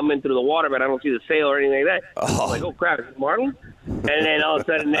kind of come into the water, but I don't see the sail or anything like that. I was like, oh crap, is it marlin? And then all of a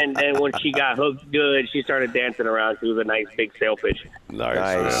sudden, then when she got hooked good, she started dancing around. She was a nice big sailfish.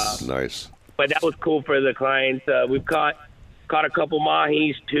 Nice. But that was cool for the clients. We've caught a couple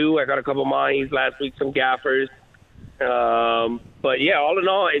mahis too. I got a couple mahis last week, some gaffers. But yeah, all in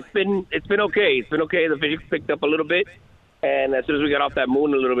all, it's been okay. It's been okay. The fish picked up a little bit, and as soon as we got off that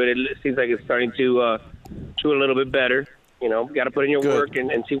moon a little bit, it seems like it's starting to chew a little bit better. Got to put in your work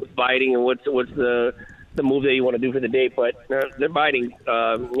and see what's biting and what's the move that you want to do for the day. But they're biting,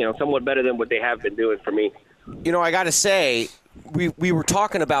 somewhat better than what they have been doing for me. I got to say, we were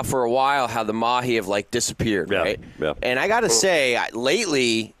talking about for a while how the mahi have like disappeared, right? Yeah. And I got to say,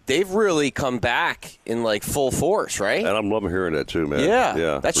 lately they've really come back in like full force, right? And I'm loving hearing that too, man.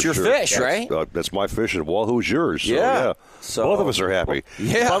 Yeah. That's for your sure. fish, right? That's my fish, and wahoo's yours. So, Yeah. So both of us are happy.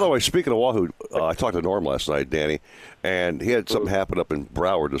 Yeah. By the way, speaking of wahoo, I talked to Norm last night, Danny, and he had something happen up in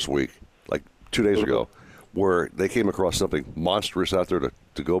Broward this week, like 2 days ago, where they came across something monstrous out there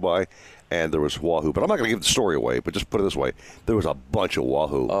to go by, and there was wahoo. But I'm not going to give the story away, but just put it this way. There was a bunch of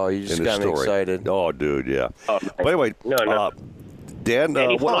wahoo you just in got this me story. excited. Oh, dude, yeah. But anyway, Dan,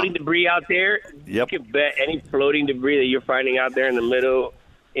 any floating debris out there, you can bet any floating debris that you're finding out there in the middle,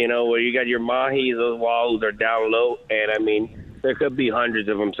 where you got your mahis, those wahoos are down low, and I mean, there could be hundreds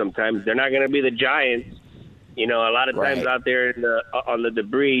of them sometimes. They're not going to be the giants. A lot of times out there on the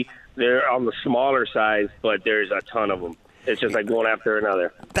debris, they're on the smaller size, but there's a ton of them. It's just like going after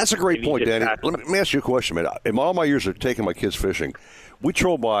another. That's a great point, Danny. Let me ask you a question, man. In all my years of taking my kids fishing, we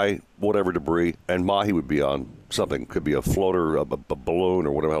troll by whatever debris, and mahi would be on something. Could be a floater, a balloon,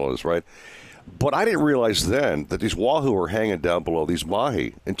 or whatever the hell it is, right? But I didn't realize then that these wahoo are hanging down below these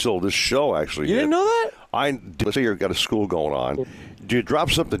mahi until this show actually You didn't know that? Let's say you've got a school going on. Do you drop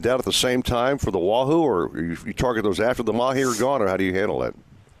something down at the same time for the wahoo, or you target those after the mahi are gone, or how do you handle that?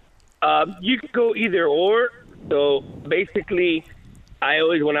 You can go either or. So basically, I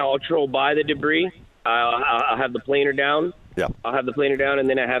always, when I'll troll by the debris, I'll have the planer down. Yeah. I'll have the planer down, and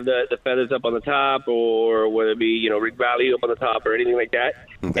then I have the feathers up on the top, or whether it be rig value up on the top or anything like that.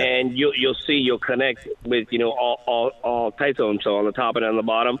 Okay. And you'll connect with all types of them, so on the top and on the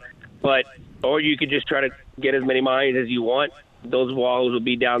bottom. Or you could just try to get as many mines as you want. Those wahoos will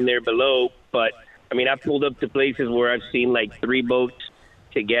be down there below. But I mean, I've pulled up to places where I've seen like 3 boats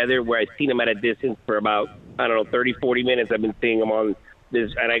together, where I've seen them at a distance for about 30, 40 minutes. I've been seeing them on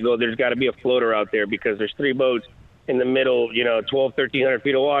this, and I go, there's got to be a floater out there because there's 3 boats in the middle, 1,300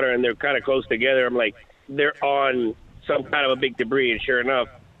 feet of water, and they're kind of close together. I'm like, they're on some kind of a big debris, and sure enough,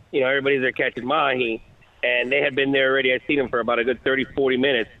 everybody's there catching mahi, and they had been there already. I've seen them for about a good 30, 40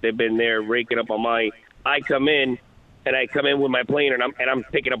 minutes. They've been there raking up on mahi. I come in with my planer, and I'm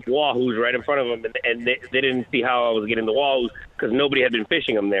picking up wahoos right in front of them, and they didn't see how I was getting the wahoos because nobody had been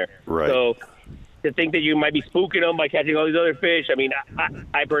fishing them there. Right. So to think that you might be spooking them by catching all these other fish, I mean,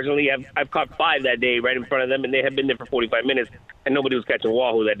 I personally I've caught 5 that day right in front of them, and they had been there for 45 minutes, and nobody was catching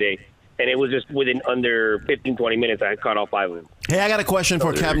wahoo that day. And it was just within under 15, 20 minutes, I caught all 5 of them. Hey, I got a question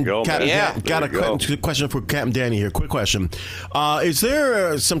for Captain. Question for Captain Danny here. Quick question: is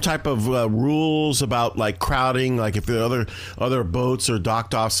there some type of rules about like crowding? Like if there are other boats are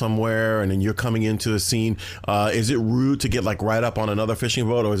docked off somewhere, and then you're coming into the scene, is it rude to get like right up on another fishing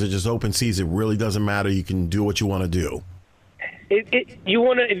boat, or is it just open seas? It really doesn't matter. You can do what you want to do. If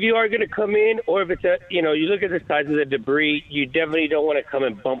you are going to come in, or if it's you look at the size of the debris, you definitely don't want to come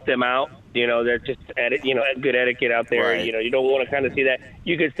and bump them out. They're just good etiquette out there. Right. You don't want to kind of see that.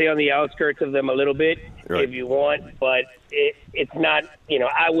 You could stay on the outskirts of them a little bit if you want, but it's not.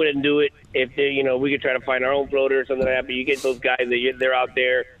 I wouldn't do it if we could try to find our own floater or something like that. But you get those guys they're out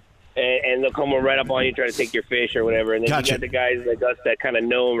there. And they'll come right up on you and try to take your fish or whatever. And then you got the guys like us that kind of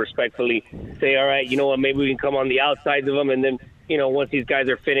know and respectfully say, all right, you know what, maybe we can come on the outsides of them. And then, once these guys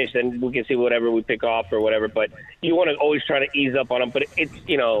are finished, then we can see whatever we pick off or whatever. But you want to always try to ease up on them. But it's,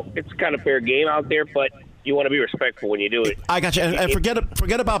 it's kind of fair game out there, but you want to be respectful when you do it. I got you. And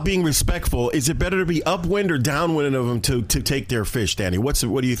forget about being respectful. Is it better to be upwind or downwind of them to take their fish, Danny? What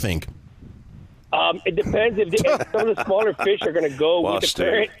do you think? It depends. If some of the smaller fish are going to go with the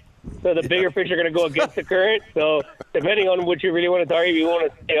current. So the bigger fish are going to go against the current. So depending on what you really want to target, you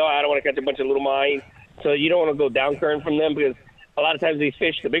want to say, I don't want to catch a bunch of little mines. So you don't want to go down current from them because a lot of times these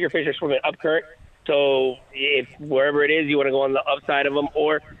fish, the bigger fish are swimming up current. So if wherever it is, you want to go on the upside of them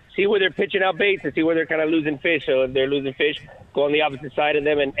or see where they're pitching out baits and see where they're kind of losing fish. So if they're losing fish, go on the opposite side of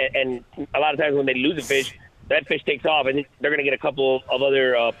them. And a lot of times when they lose a fish, that fish takes off and they're going to get a couple of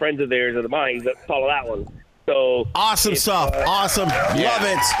other friends of theirs of the mines that follow that one. So awesome stuff. Awesome. Love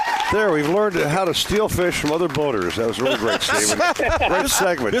it. There, we've learned how to steal fish from other boaters. That was really great, Stephen. Great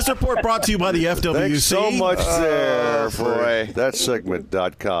segment. This report brought to you by the FWC. Thanks so much there for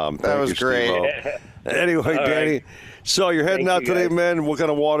thatsegment.com. That was great. Anyway, Danny, so you're heading out today, man. What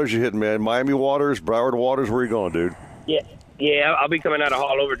kind of waters you hitting, man? Miami waters, Broward waters? Where are you going, dude? Yeah, I'll be coming out of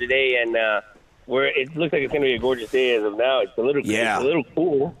Hall over today, and it looks like it's going to be a gorgeous day as of now. It's a little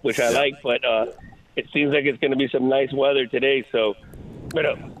cool, which I like, but it seems like it's going to be some nice weather today. So I'm going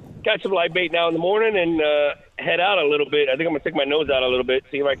to catch some light bait now in the morning and head out a little bit. I think I'm going to stick my nose out a little bit,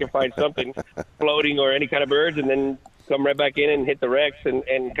 see if I can find something floating or any kind of birds, and then come right back in and hit the wrecks and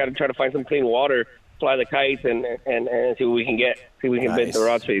kind of try to find some clean water fly the kites and see what we can get. See if we can bend the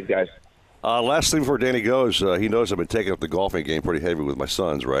rods for these guys. Last thing before Danny goes, he knows I've been taking up the golfing game pretty heavy with my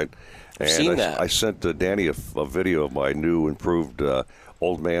sons, right? And I've seen that. I sent Danny a video of my new improved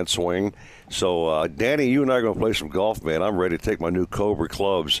old man swing. So, Danny, you and I are going to play some golf, man. I'm ready to take my new Cobra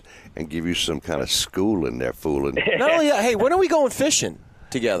clubs and give you some kind of schooling there, fooling. No, yeah. Hey, when are we going fishing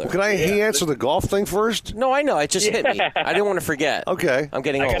together? Well, can he answer the golf thing first? No, I know. It just hit me. I didn't want to forget. Okay. I'm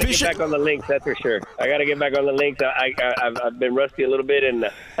getting I old. got to get back on the links, that's for sure. I got to get back on the links. I've been rusty a little bit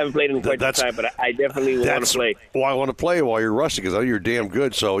and haven't played in quite some time, but I definitely want to play. Well, I want to play while you're rusty because I know you're damn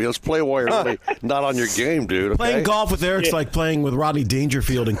good. So let's play while you're really not on your game, dude. Okay? Playing golf with Eric's like playing with Rodney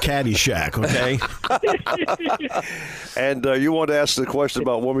Dangerfield in Caddyshack, okay? And you want to ask the question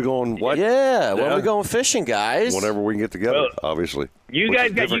about when we going what? Yeah, when we going fishing, guys? Whenever we can get together, obviously. You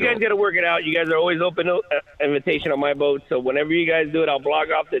guys got to work it out. You guys are always open invitation on my boat. So whenever you guys do it, I'll block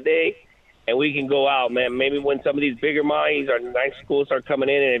off the day, and we can go out, man. Maybe when some of these bigger mahis or nice schools start coming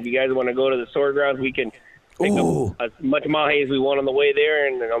in, and if you guys want to go to the sword grounds, we can pick up as much mahi as we want on the way there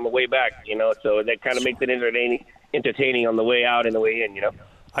and on the way back. So that kind of makes it entertaining on the way out and the way in.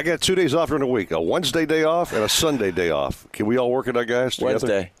 I got 2 days off during the week: a Wednesday day off and a Sunday day off. Can we all work it out, guys? Together?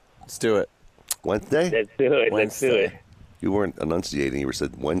 Wednesday. Let's do it. Wednesday. Let's do it. Wednesday. Let's do it. You weren't enunciating. You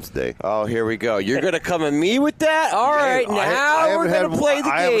said Wednesday. Oh, here we go. You're going to come at me with that? All right, now we're going to play the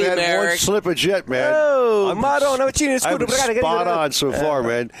game, I haven't had Eric. one slippage yet, man. Oh, Mado, no chino I'm spot on so far,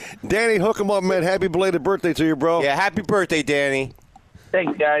 man. Danny, hook him up, man. Happy belated birthday to you, bro. Yeah, happy birthday, Danny.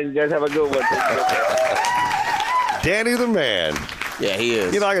 Thanks, guys. You guys have a good one. Danny the man. Yeah, he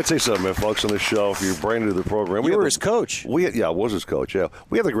is. I got to say something, man, folks, on this show. If you're brand new to the program. You were his coach. I was his coach, yeah.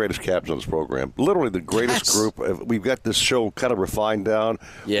 We have the greatest captains on this program. Literally the greatest group. We've got this show kind of refined down.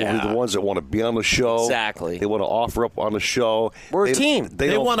 Yeah. We're the ones that want to be on the show. Exactly. They want to offer up on the show. We're a team.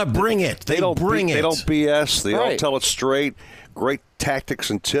 They want to bring it. They don't bring it. They don't BS. They don't tell it straight. Great tactics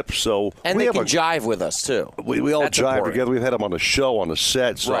and tips. So and they can jive with us, too. We all That's jive important. together. We've had them on the show, on the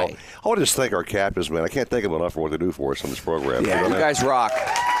set. So Right. I want to just thank our captains, man. I can't thank them enough for what they do for us on this program. Yeah, you guys rock.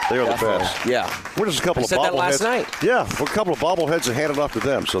 They are Definitely. the best. Yeah. We're just a couple I of said that bobbleheads. last night. Yeah, we're a couple of bobbleheads and handed off to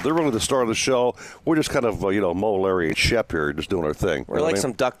them. So they're really the star of the show. We're just kind of, Mo, Larry, and Shep here just doing our thing. We're like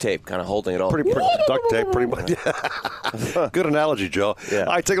some duct tape kind of holding it all. Pretty duct tape, pretty much. Good analogy, Joe. Yeah.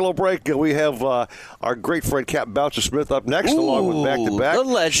 All right, take a little break. We have our great friend Captain Boucher Smith up next, along with back-to-back the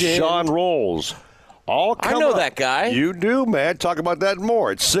legend. Sean Rolls. All I know that guy. You do, man. Talk about that and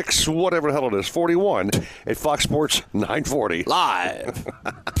more. It's 41 at Fox Sports 940. Live.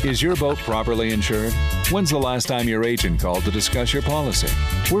 Is your boat properly insured? When's the last time your agent called to discuss your policy?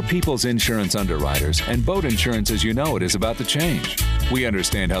 We're People's Insurance Underwriters, and boat insurance as you know it is about to change. We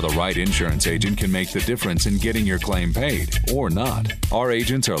understand how the right insurance agent can make the difference in getting your claim paid, or not. Our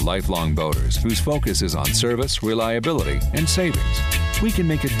agents are lifelong boaters whose focus is on service, reliability, and savings. We can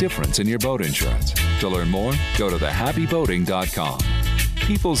make a difference in your boat insurance. To learn more, go to thehappyboating.com.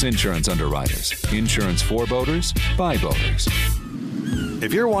 People's Insurance Underwriters. Insurance for boaters, by boaters.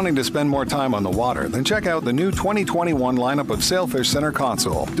 If you're wanting to spend more time on the water, then check out the new 2021 lineup of Sailfish Center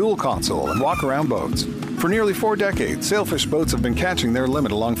Console, Dual Console, and Walk-Around boats. For nearly 4 decades, Sailfish boats have been catching their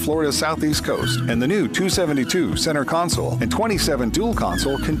limit along Florida's southeast coast, and the new 272 Center Console and 27 Dual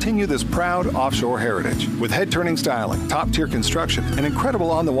Console continue this proud offshore heritage. With head-turning styling, top-tier construction, and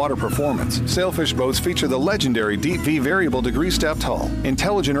incredible on-the-water performance, Sailfish boats feature the legendary Deep V variable degree stepped hull,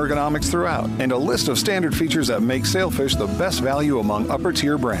 intelligent ergonomics throughout, and a list of standard features that make Sailfish the best value among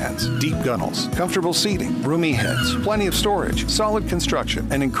upper-tier brands. Deep gunnels, comfortable seating, roomy heads, plenty of storage, solid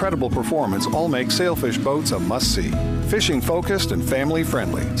construction, and incredible performance all make Sailfish boats a must-see. Fishing focused and family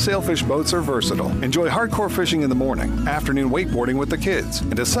friendly, Sailfish boats are versatile. Enjoy hardcore fishing in the morning, afternoon wakeboarding with the kids,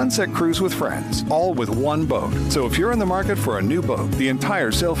 and a sunset cruise with friends, all with one boat. So if you're in the market for a new boat, the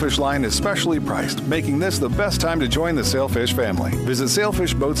entire Sailfish line is specially priced, making this the best time to join the Sailfish family. Visit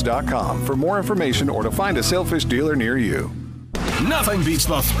sailfishboats.com for more information or to find a Sailfish dealer near you. Nothing beats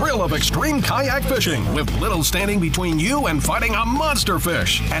the thrill of extreme kayak fishing, with little standing between you and fighting a monster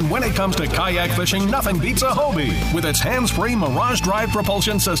fish. And when it comes to kayak fishing, nothing beats a Hobie with its hands-free Mirage Drive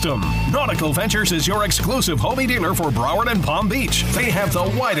propulsion system. Nautical-Ventures is your exclusive Hobie dealer for Broward and Palm Beach. They have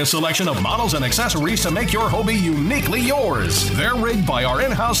the widest selection of models and accessories to make your Hobie uniquely yours. They're rigged by our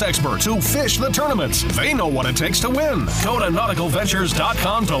in-house experts who fish the tournaments. They know what it takes to win. Go to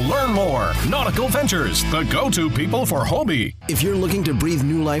Nautical-Ventures.com to learn more. Nautical Ventures, the go-to people for Hobie. If you're you're looking to breathe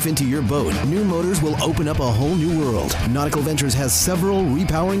new life into your boat, new motors will open up a whole new world. Nautical-Ventures has several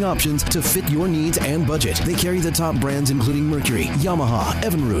repowering options to fit your needs and budget. They carry the top brands including Mercury, Yamaha,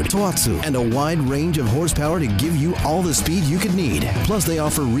 Evinrude, Tohatsu, and a wide range of horsepower to give you all the speed you could need. Plus, they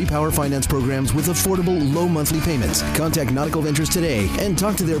offer repower finance programs with affordable, low monthly payments. Contact Nautical-Ventures today and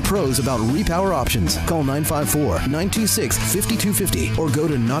talk to their pros about repower options. Call 954-926-5250 or go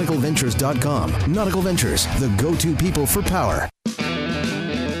to nauticalventures.com. Nautical Ventures, the go-to people for power.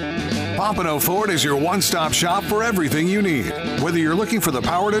 Pompano Ford is your one-stop shop for everything you need. Whether you're looking for the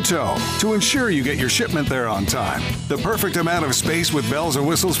power to tow, to ensure you get your shipment there on time, the perfect amount of space with bells and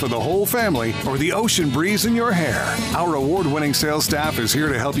whistles for the whole family, or the ocean breeze in your hair, our award-winning sales staff is here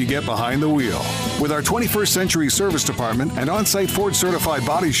to help you get behind the wheel. With our 21st century service department and on-site Ford certified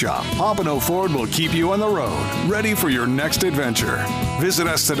body shop, Pompano Ford will keep you on the road, ready for your next adventure. Visit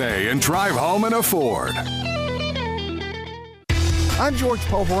us today and drive home in a Ford. I'm George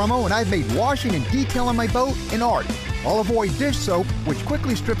Poveromo, and I've made washing and detailing my boat an art. I'll avoid dish soap, which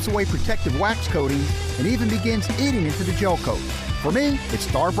quickly strips away protective wax coatings and even begins eating into the gel coat. For me, it's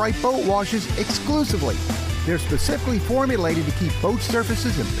Starbright Boat Washes exclusively. They're specifically formulated to keep boat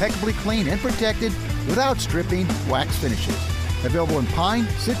surfaces impeccably clean and protected without stripping wax finishes. Available in pine,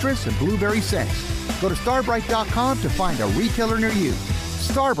 citrus, and blueberry scents. Go to starbright.com to find a retailer near you.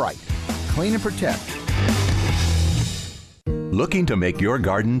 Starbright. Clean and protect. Looking to make your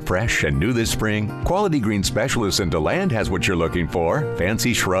garden fresh and new this spring? Quality Green Specialist in DeLand has what you're looking for.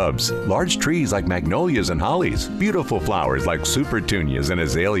 Fancy shrubs, large trees like magnolias and hollies, beautiful flowers like supertunias and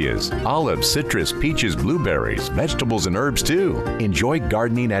azaleas, olives, citrus, peaches, blueberries, vegetables and herbs too. Enjoy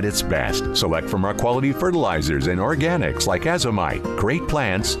gardening at its best. Select from our quality fertilizers and organics like azomite. Great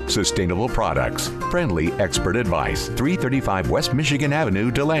plants, sustainable products. Friendly expert advice. 335 West Michigan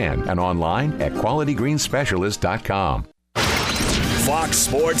Avenue, DeLand, and online at qualitygreensspecialist.com. Fox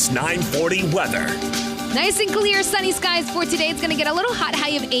Sports 940 weather. Nice and clear, sunny skies for today. It's going to get a little hot,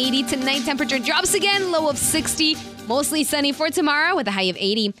 high of 80. Tonight, temperature drops again, low of 60. Mostly sunny for tomorrow with a high of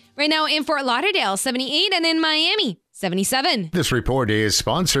 80. Right now in Fort Lauderdale, 78, and in Miami, 77. This report is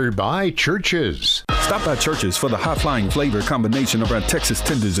sponsored by Church's. Stop by Church's for the high-flying flavor combination of our Texas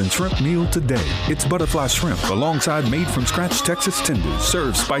tenders and shrimp meal today. It's butterfly shrimp alongside made-from-scratch Texas tenders,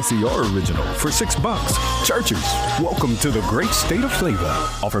 served spicy or original for $6. Church's, welcome to the great state of flavor.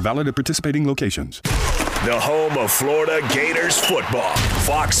 Offer valid at participating locations. The home of Florida Gators football.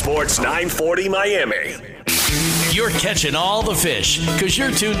 Fox Sports 940 Miami. You're catching all the fish because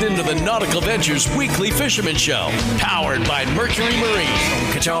you're tuned into the Nautical-Ventures Weekly Fisherman Show, powered by Mercury Marine.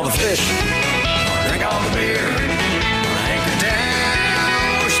 Catch all the fish. Drink all the beer. Anchor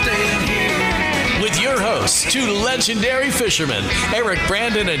down, we're staying here. With your hosts, two legendary fishermen, Eric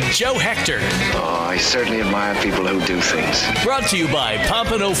Brandon and Joe Hector. Oh, I certainly admire people who do things. Brought to you by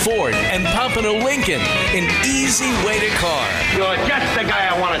Pompano Ford and Pompano Lincoln, an easy way to car. You're just the guy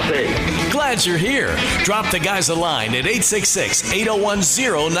I want to see. Glad you're here. Drop the guys a line at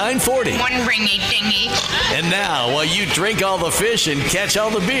 866-801-0940. One ringy dingy. And now, while you drink all the fish and catch all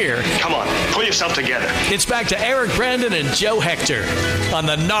the beer, come on, pull yourself together. It's back to Eric Brandon and Joe Hector on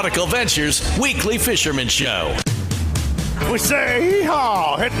the Nautical-Ventures Weekly Fisherman Show. We say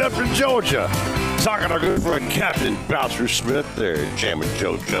hee-haw, heading up to Georgia. Talking to our good friend Captain Bouncer Smith there, jamming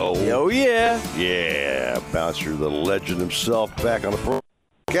JoJo. Oh, yeah. Yeah, Bouncer, the legend himself, back on the program.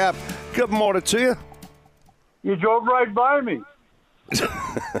 Cap, good morning to you. You drove right by me.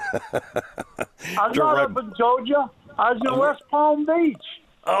 I'm not up in Georgia. I was in West Palm Beach.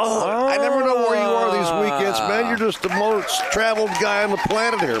 Oh, I never know where you are these weekends, man. You're just the most traveled guy on the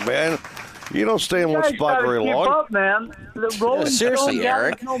planet here, man. You don't stay in one spot very long. Keep up, man. The Rolling seriously,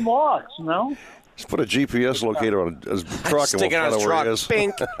 Eric. No moss, you know? Just put a GPS locator on his truck and we'll find out where he is.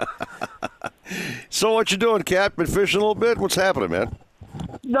 Pink. So what you doing, Cap? Been fishing a little bit? What's happening, man?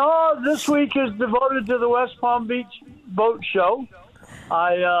 No, this week is devoted to the West Palm Beach Boat Show.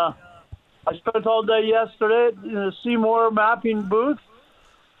 I spent all day yesterday in the Seymour mapping booth,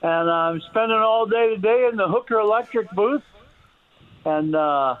 and I'm spending all day today in the Hooker Electric booth, and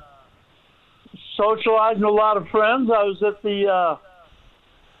socializing with a lot of friends. I was at the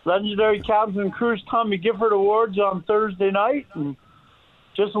legendary Captain and Cruise Tommy Gifford Awards on Thursday night, and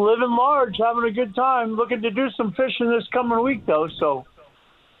just living large, having a good time. Looking to do some fishing this coming week, though, so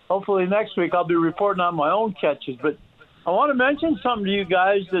hopefully next week I'll be reporting on my own catches. But I want to mention something to you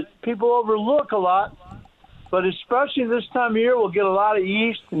guys that people overlook a lot, but especially this time of year, we'll get a lot of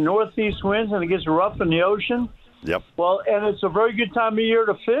east and northeast winds, and it gets rough in the ocean. Yep. Well, and it's a very good time of year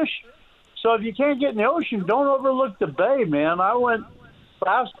to fish. So if you can't get in the ocean, don't overlook the bay, man. I went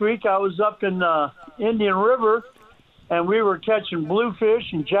last week. I was up in Indian River, and we were catching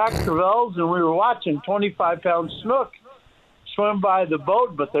bluefish and jack crevalles, and we were watching 25-pound snook swim by the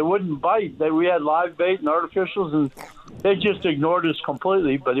boat, but they wouldn't bite. We had live bait and artificials, and they just ignored us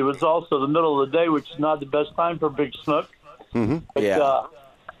completely. But it was also the middle of the day, which is not the best time for big snook. Mm-hmm. But,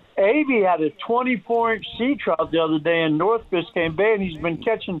 Avey had a 24-inch sea trout the other day in North Biscayne Bay, and he's been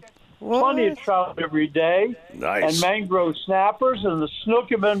catching plenty of trout every day. Nice. And mangrove snappers, and the snook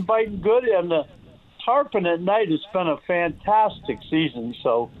have been biting good, and the tarpon at night has been a fantastic season.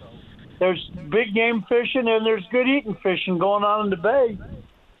 So there's big game fishing, and there's good eating fishing going on in the bay.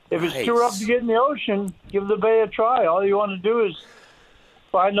 If it's too rough to get in the ocean, give the bay a try. All you want to do is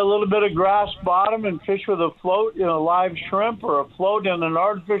find a little bit of grass bottom and fish with a float in a live shrimp or a float in an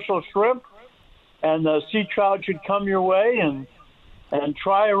artificial shrimp, and the sea trout should come your way. And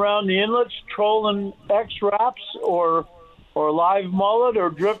try around the inlets, trolling X-wraps or live mullet or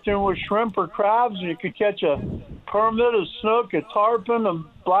drifting with shrimp or crabs, and you could catch a permit, a snook, a tarpon, a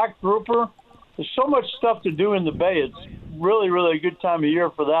black grouper. There's so much stuff to do in the bay. It's really, really a good time of year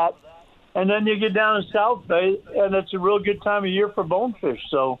for that. And then you get down to South Bay, and it's a real good time of year for bonefish.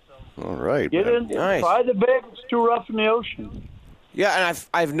 So, all right, get in, try the bay. It's too rough in the ocean. Yeah, and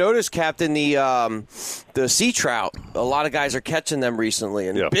I've noticed, Captain, the sea trout. A lot of guys are catching them recently,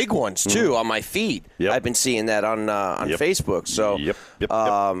 and big ones too on my feed. I've been seeing that on Facebook. So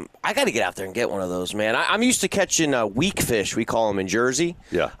I got to get out there and get one of those, man. I'm used to catching weak fish. We call them in Jersey.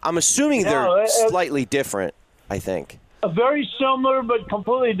 Yeah, I'm assuming they're slightly different. I think very similar, but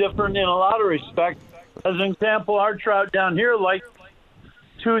completely different in a lot of respects. As an example, our trout down here like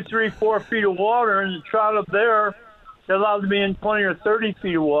 2, 3, 4 feet of water, and the trout up there, they're allowed to be in 20 or 30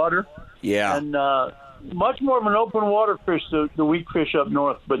 feet of water. Yeah. And much more of an open water fish, the weak fish up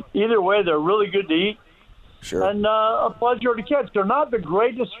north. But either way, they're really good to eat. Sure. And a pleasure to catch. They're not the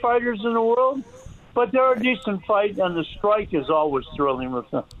greatest fighters in the world, but they're a decent fight, and the strike is always thrilling with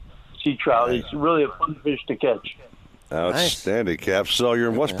the sea trout. It's really a fun fish to catch. Outstanding, Cap. So you're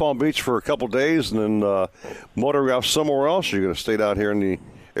in West Palm Beach for a couple days, and then motoring off somewhere else? You're going to stay down here in the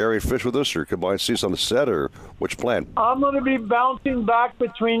area fish with us, or come by and see us on the set, or which plan? I'm going to be bouncing back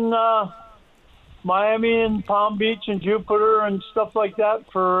between Miami and Palm Beach and Jupiter and stuff like that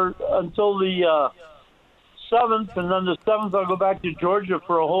until the 7th, and then the 7th I'll go back to Georgia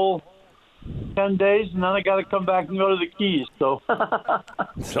for a whole 10 days, and then I got to come back and go to the Keys. So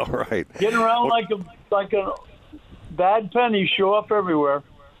it's all right. Getting around like a bad penny, show up everywhere.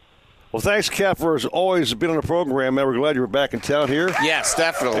 Well, thanks, Cap, for as always being on the program, man. We're glad you were back in town here. Yes,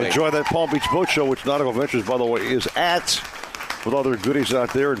 definitely. Enjoy that Palm Beach Boat Show, which Nautical-Ventures, by the way, is at, with all their goodies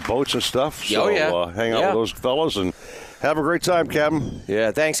out there and boats and stuff. So hang out with those fellas and have a great time, Captain.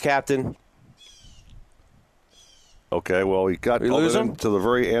 Yeah, thanks, Captain. Okay, well, we got him to the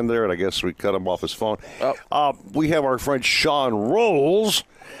very end there, and I guess we cut him off his phone. We have our friend Sean Rolls.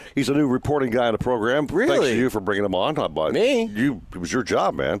 He's a new reporting guy on the program. Really? Thanks to you for bringing him on. Me? It was your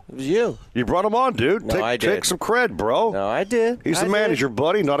job, man. It was you. You brought him on, dude. No, I did. Take some cred, bro. No, I did. He's the man. He's your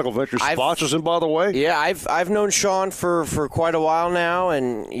buddy. Nautical-Ventures sponsors him, by the way. Yeah, I've known Sean for quite a while now,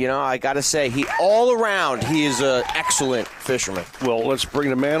 and, I got to say, all around, he is an excellent fisherman. Well, let's bring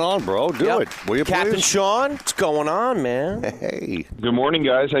the man on, bro. Do it. Will you Captain please? Sean, what's going on, man? Hey. Good morning,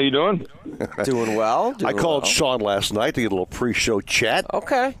 guys. How you doing? Doing well. I called Sean last night to get a little pre-show chat.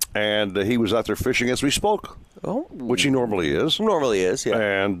 Okay. And he was out there fishing as we spoke. Oh. Which he normally is. Normally is, yeah.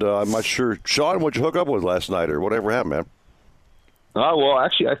 And I'm not sure. Sean, what'd you hook up with last night or whatever happened, man? Well,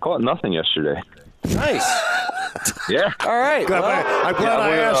 actually, I caught nothing yesterday. Nice. Yeah. All right. I'm glad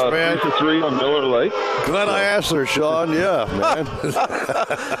I asked, man. 3 on Miller Lake. Glad I asked there, Sean. Yeah, man.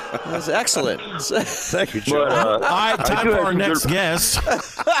 That's excellent. Thank you, Sean. All right, time for our next guest.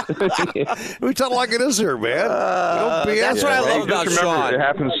 We talk like it is here, man. That's what I love about Sean. It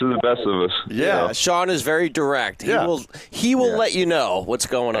happens to the best of us. Yeah, Sean is very direct. He will let you know what's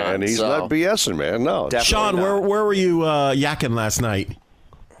going on. And he's not BSing, man. No. Sean, where were you yakking last night?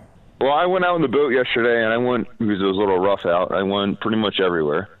 Well, I went out on the boat yesterday, and I went, because it was a little rough out, I went pretty much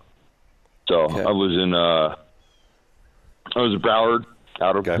everywhere. So I was in Broward,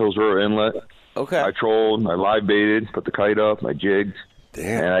 out of Hillsborough Inlet. Okay. I trolled, I live baited, put the kite up, I jigged,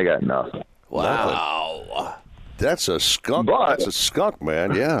 and I got nothing. Wow. That's a skunk. That's a skunk,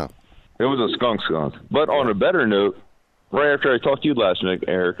 man. Yeah. It was a skunk. But on a better note, right after I talked to you last night,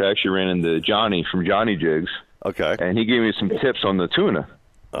 Eric, I actually ran into Johnny from Johnny Jigs. Okay. And he gave me some tips on the tuna.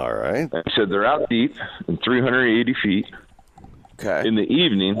 All right. And he said they're out deep in 380 feet. Okay. In the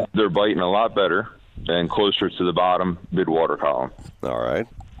evening, they're biting a lot better and closer to the bottom mid-water column. All right.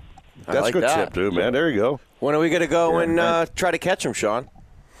 That's like a good tip, dude, man. There you go. When are we going to go and try to catch them, Sean?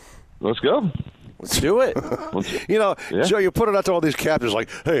 Let's go. Let's do it. You know, Joe, you put it out to all these captains like,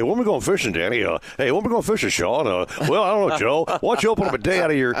 hey, when we going fishing, Danny? Hey, when we going fishing, Sean? Well, I don't know, Joe. Why don't you open up a day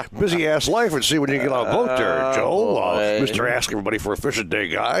out of your busy-ass life and see when you get on a boat there, Joe? Mr. Ask Everybody for a fishing day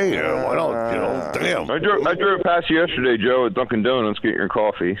guy. Why don't, damn. I drove past you yesterday, Joe, at Dunkin' Donuts getting your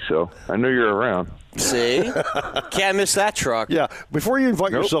coffee, so I know you're around. See? Can't miss that truck. Yeah. Before you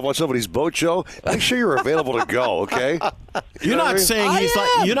invite yourself on somebody's boat, Joe, make sure you're available to go, okay? You're not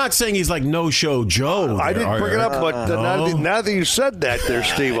saying he's like no-show Joe. I didn't bring it up, but now that you said that there,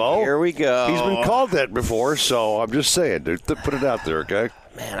 Steve-O. Here we go. He's been called that before, so I'm just saying. Put it out there, okay?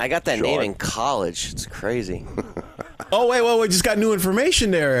 Man, I got that name in college. It's crazy. Oh, wait, we just got new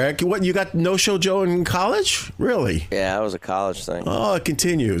information there, Eric. What, you got no-show Joe in college? Really? Yeah, that was a college thing. Oh, it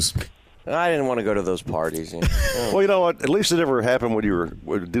continues. I didn't want to go to those parties. Well, you know what? At least it never happened when you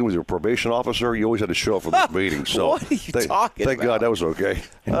were dealing with your probation officer. You always had to show up for those meetings. So what are you talking Thank God that was okay.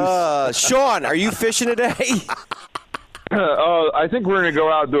 Sean, are you fishing today? I think we're going to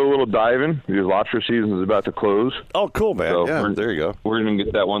go out and do a little diving because lobster season is about to close. Oh, cool, man. So there you go. We're going to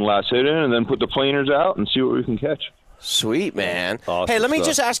get that one last hit in and then put the planers out and see what we can catch. Sweet, man. Awesome hey, let me stuff.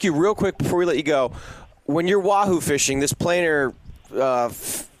 just ask you real quick before we let you go. When you're wahoo fishing, this planer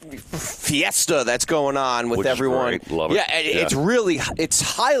fiesta that's going on with everyone. Love it. Yeah, it's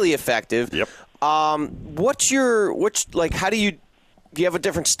highly effective. Yep. How do you have a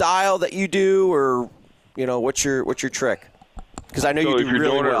different style that you do, or what's your trick? Because I know you do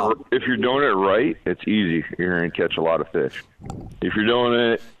really well. If you're doing it right, it's easy. You're going to catch a lot of fish. If you're doing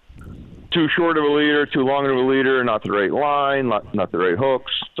it too short of a leader, too long of a leader, not the right line, not the right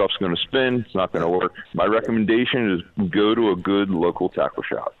hooks, stuff's going to spin. It's not going to work. My recommendation is go to a good local tackle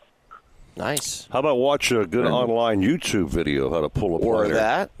shop. Nice. How about watch a good online YouTube video of how to pull a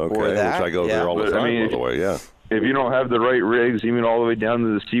planer? Okay, which I go there all the time, by the way, yeah. If you don't have the right rigs, even all the way down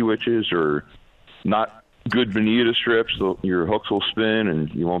to the sea witches or not good bonita strips, your hooks will spin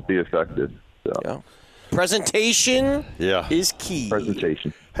and you won't be effective. So. Yeah. Presentation is key.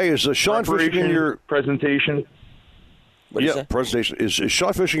 Presentation. Hey, is Sean fishing your presentation? Presentation. Is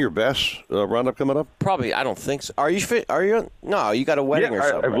Sean fishing your bass roundup coming up? Probably. I don't think so. Are you? No, you got a wedding or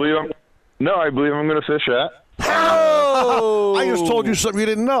something. I believe I'm going to fish that. Oh! I just told you something you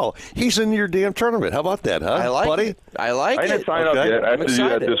didn't know. He's in your damn tournament. How about that, huh, I like buddy? it. I didn't sign up yet. I have to do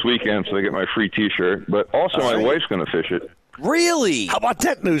that this weekend so I get my free T-shirt. But also, my wife's going to fish it. Really? How about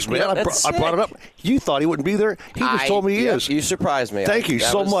that news, man? I brought it up. You thought he wouldn't be there. He just told me he is. You surprised me. Thank you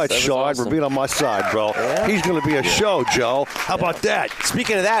so much, Sean, for being on my side, bro. Yeah. He's going to be a show, Joe. How about that?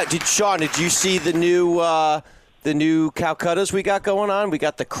 Speaking of that, Sean, did you see the new Calcuttas we got going on? We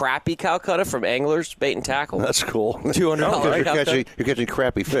got the crappie Calcutta from Anglers Bait and Tackle. That's cool. $200. You're catching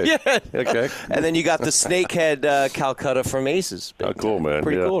crappy fish. Yeah. Okay. And then you got the snakehead Calcutta from Aces. Oh, cool, man.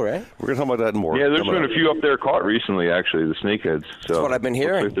 Pretty cool, right? We're going to talk about that more. Yeah, there's been a few up there caught recently, actually, the snakeheads. So that's what I've been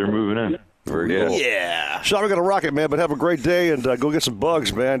hearing. Looks like they're moving in. Very cool. Yeah. Sean, we're going to rock it, man, but have a great day and go get some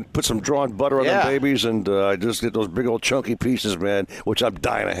bugs, man. Put some drawn butter on them babies and just get those big old chunky pieces, man, which I'm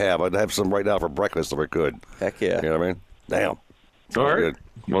dying to have. I'd have some right now for breakfast if I could. Heck yeah. You know what I mean? Damn. All right. Good.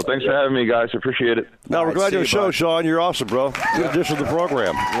 Well, thanks for having me, guys. I appreciate it. No, we're glad you're on the show, Sean. You're awesome, bro. Good addition to the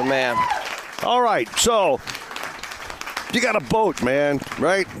program. Good man. All right, so you got a boat, man,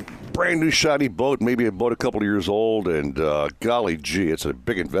 right? Brand new shiny boat, maybe a boat a couple of years old, and golly gee, it's a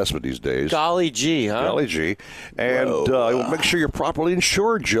big investment these days. Golly gee, huh? Golly gee. And make sure you're properly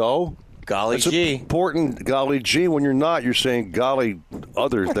insured, Joe. Golly It's gee. important, golly gee. When you're not, you're saying golly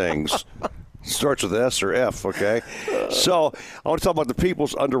other things. Starts with S or F, okay? So I want to talk about the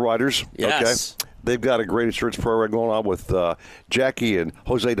People's Underwriters. Yes. Okay? They've got a great insurance program going on with Jackie and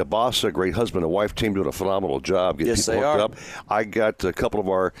Jose DeBassa, a great husband and wife team doing a phenomenal job. Get Yes, people they hooked are. up. I got a couple of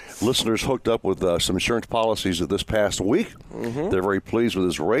our listeners hooked up with some insurance policies this past week. Mm-hmm. They're very pleased with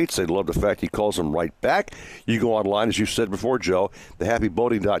his rates. They love the fact he calls them right back. You go online, as you said before, Joe,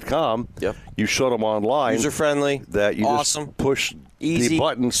 thehappyboating.com. Yep. You show them online. User-friendly. That you Awesome. just push Easy. the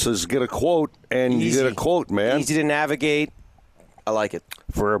button, says get a quote, and you get a quote, man. Easy to navigate. I like it.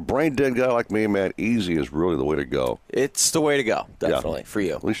 For a brain-dead guy like me, man, easy is really the way to go. It's the way to go, definitely, for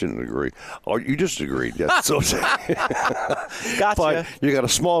you. At least you didn't agree. Oh, you just agreed. Yeah. So, gotcha. But you got a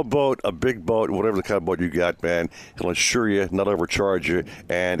small boat, a big boat, whatever the kind of boat you got, man. He'll insure you, not overcharge you,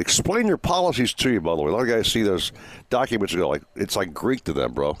 and explain your policies to you, by the way. A lot of guys see those documents and go, like, it's like Greek to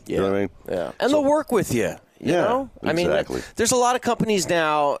them, bro. Yeah. You know what I mean? Yeah. And they'll work with you. You know? Exactly. I mean, there's a lot of companies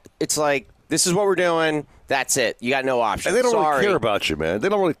now, it's like, this is what we're doing. That's it. You got no options. And they don't really care about you, man. They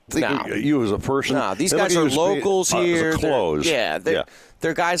don't really think of you as a person. No, these They look guys at are you as locals being, here. As a close.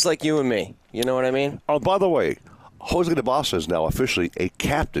 They're guys like you and me. You know what I mean? Oh, by the way, Jose DeBasa is now officially a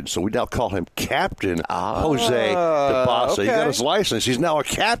captain, so we now call him Captain Jose DeBasa. Okay. He got his license. He's now a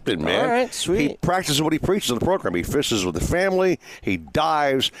captain, man. All right, sweet. He practices what he preaches on the program. He fishes with the family. He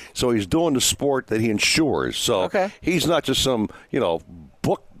dives. So he's doing the sport that he insures. So he's not just some,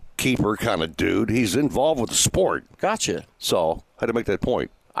 bookkeeper kind of dude. He's involved with the sport. Gotcha. So I had to make that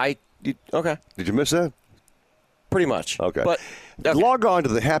point. Okay. Did you miss that? Pretty much. Okay. But log on to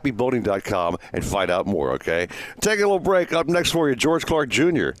thehappyboating.com and find out more, okay? Take a little break. Up next for you, George Clark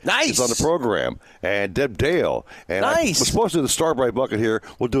Jr. Nice. is on the program. And Deb Dale. And I was supposed to do the Starbright Bucket here.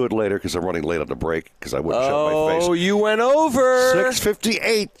 We'll do it later because I'm running late on the break because I wouldn't show my face. Oh, you went over.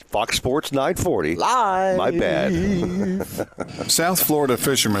 6:58, Fox Sports 940. Live. My bad. South Florida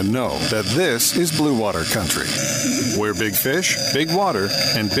fishermen know that this is blue water country, where big fish, big water,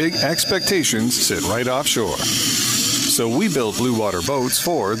 and big expectations sit right offshore. So we build blue water boats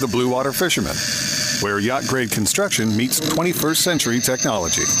for the blue water fishermen, where yacht-grade construction meets 21st century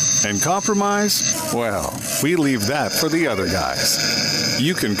technology. And compromise? Well, we leave that for the other guys.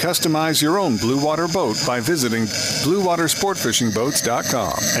 You can customize your own blue water boat by visiting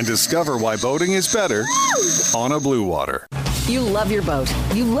bluewatersportfishingboats.com and discover why boating is better on a blue water. You love your boat.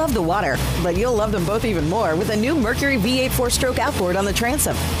 You love the water. But you'll love them both even more with a new Mercury V8 4-stroke outboard on the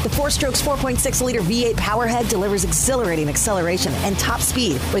transom. The 4-stroke's 4.6-liter V8 powerhead delivers exhilarating acceleration and top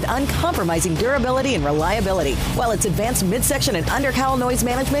speed with uncompromising durability and reliability, while its advanced midsection and undercowl noise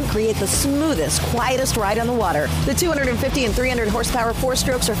management create the smoothest, quietest ride on the water. The 250 and 300 horsepower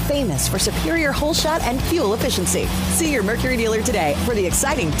 4-strokes are famous for superior hole shot and fuel efficiency. See your Mercury dealer today for the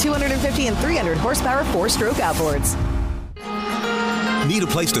exciting 250 and 300 horsepower 4-stroke outboards. Need a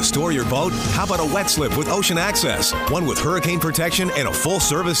place to store your boat? How about a wet slip with ocean access? One with hurricane protection and a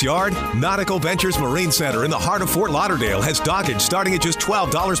full-service yard? Nautical-Ventures Marine Center in the heart of Fort Lauderdale has dockage starting at just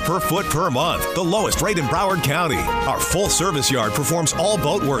 $12 per foot per month, the lowest rate in Broward County. Our full-service yard performs all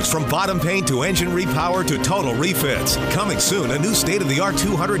boat works from bottom paint to engine repower to total refits. Coming soon, a new state-of-the-art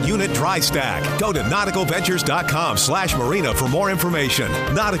 200-unit dry stack. Go to nauticalventures.com/marina for more information.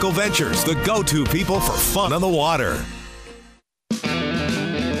 Nautical Ventures, the go-to people for fun on the water.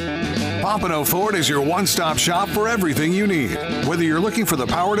 Pompano Ford is your one-stop shop for everything you need. Whether you're looking for the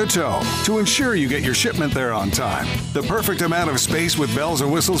power to tow, to ensure you get your shipment there on time, the perfect amount of space with bells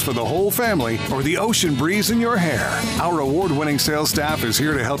and whistles for the whole family, or the ocean breeze in your hair, our award-winning sales staff is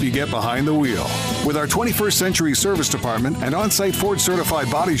here to help you get behind the wheel. With our 21st century service department and on-site Ford-certified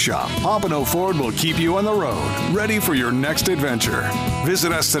body shop, Pompano Ford will keep you on the road, ready for your next adventure.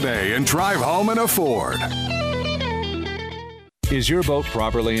 Visit us today and drive home in a Ford. Is your boat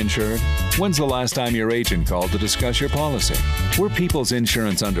properly insured? When's the last time your agent called to discuss your policy? We're People's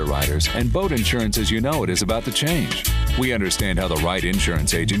Insurance Underwriters, and boat insurance as you know it is about to change. We understand how the right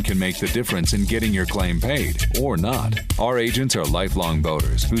insurance agent can make the difference in getting your claim paid, or not. Our agents are lifelong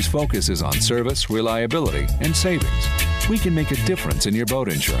boaters whose focus is on service, reliability, and savings. We can make a difference in your boat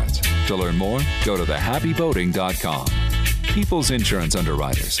insurance. To learn more, go to thehappyboating.com. People's Insurance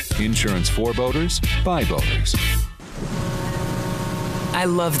Underwriters. Insurance for boaters, by boaters. I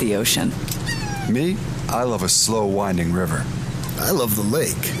love the ocean. Me? I love a slow winding river. I love the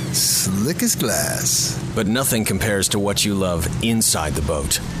lake. Slick as glass. But nothing compares to what you love inside the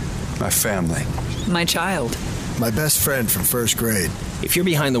boat. My family. My child. My best friend from first grade. If you're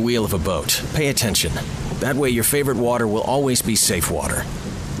behind the wheel of a boat, pay attention. That way your favorite water will always be safe water.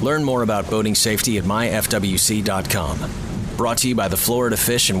 Learn more about boating safety at myfwc.com. Brought to you by the Florida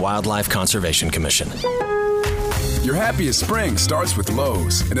Fish and Wildlife Conservation Commission. Your happiest spring starts with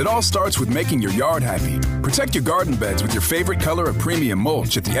Lowe's, and it all starts with making your yard happy. Protect your garden beds with your favorite color of premium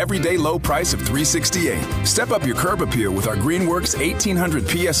mulch at the everyday low price of $368. Step up your curb appeal with our Greenworks 1800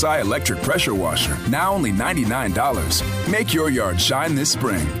 PSI electric pressure washer, now only $99. Make your yard shine this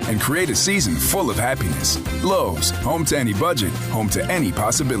spring and create a season full of happiness. Lowe's, home to any budget, home to any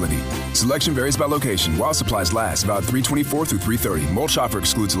possibility. Selection varies by location. While supplies last, about 3/24 through 3/30. Mulch offer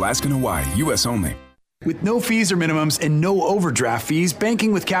excludes Alaska and Hawaii, U.S. only. With no fees or minimums and no overdraft fees,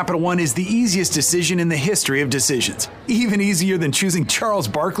 banking with Capital One is the easiest decision in the history of decisions. Even easier than choosing Charles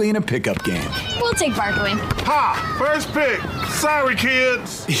Barkley in a pickup game. We'll take Barkley. Ha! First pick. Sorry,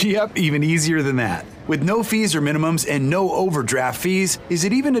 kids. Yep, even easier than that. With no fees or minimums and no overdraft fees, is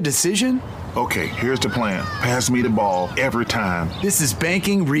it even a decision? Okay, here's the plan. Pass me the ball every time. This is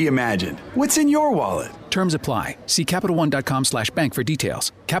banking reimagined. What's in your wallet? Terms apply. See CapitalOne.com/bank for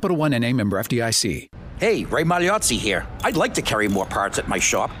details. Capital One NA member FDIC. Hey, Ray Magliozzi here. I'd like to carry more parts at my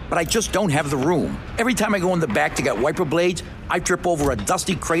shop, but I just don't have the room. Every time I go in the back to get wiper blades, I trip over a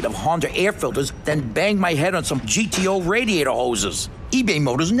dusty crate of Honda air filters, then bang my head on some GTO radiator hoses. eBay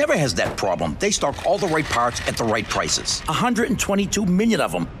Motors never has that problem. They stock all the right parts at the right prices. 122 million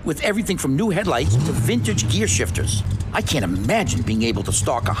of them, with everything from new headlights to vintage gear shifters. I can't imagine being able to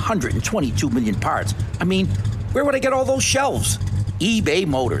stock 122 million parts. I mean, where would I get all those shelves? eBay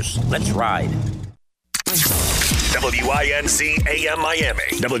Motors. Let's ride. WINZ AM Miami,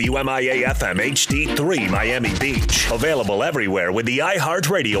 WMIA FM HD3 Miami Beach. Available everywhere with the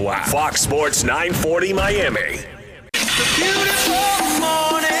iHeartRadio app. Fox Sports 940 Miami. Beautiful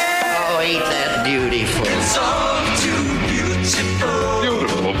morning. Oh, ain't that beautiful? It's all too beautiful.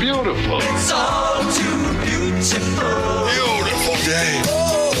 Beautiful, beautiful. It's all too beautiful. Beautiful day.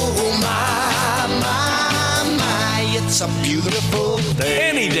 Oh, my, it's a beautiful day.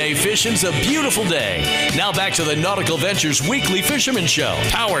 Any day fishing's a beautiful day. Now back to the Nautical-Ventures Weekly Fisherman Show,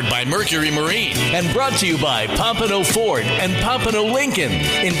 powered by Mercury Marine and brought to you by Pompano Ford and Pompano Lincoln,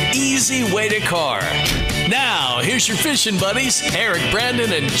 an easy way to car. Now, here's your fishing buddies, Eric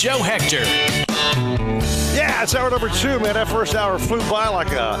Brandon and Joe Hector. Yeah, it's hour number 2, man. That first hour flew by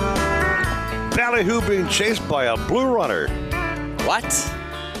like a ballyhoo being chased by a blue runner. What?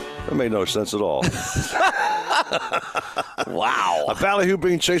 That made no sense at all. Wow. A ballyhoo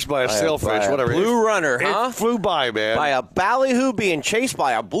being chased by a sailfish, whatever. Blue runner, huh? It flew by, man. By a ballyhoo being chased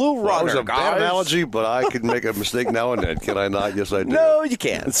by a blue runner. That was a bad analogy, but I can make a mistake now and then. Can I not? Yes, I do. No, you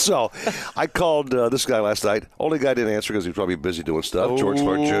can't. So, I called this guy last night. Only guy didn't answer because he was probably busy doing stuff. George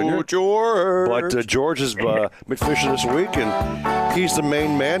Clark Jr. George. But George has been fishing this week, and he's the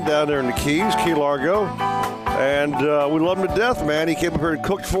main man down there in the Keys, Key Largo. And we love him to death, man. He came up here and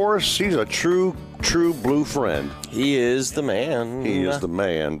cooked for us. He's a true blue friend. He is the man. He is the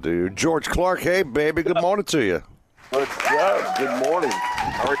man, dude. George Clark, hey, baby, good morning to you. What's up? Good morning.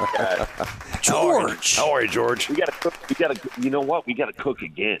 How are you guys? George. How are you, George? We gotta cook. You know what? We gotta cook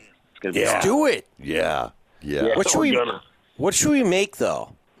again. It's gonna be Let's do it. Yeah. What should we make,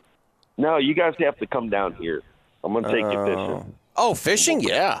 though? No, you guys have to come down here. I'm gonna take you fishing. Oh, fishing?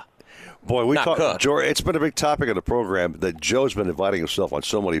 Yeah. Boy, we talked, George. It's been a big topic of the program that Joe's been inviting himself on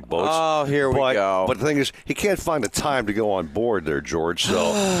so many boats. Oh, here we go. But the thing is, he can't find the time to go on board there, George.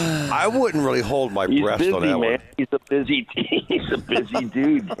 So I wouldn't really hold my breath busy, on that man. one. He's a busy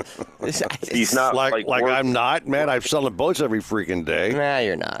dude. He's not like I'm not, man. I'm selling boats every freaking day. Nah,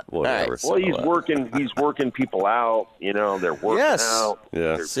 you're not. Whatever. Well, he's working. He's working people out. You know, they're working out.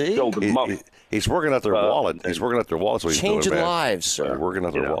 Yeah. See, building them up. He's working out their wallet. He's working out their wallet. So he's changing doing, lives, sir. He's working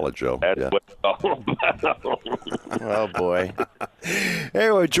out their wallet, Joe. That's what it's all about. Oh boy.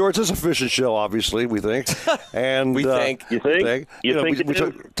 Anyway, George, this is a fishing show, obviously. We think, and You think?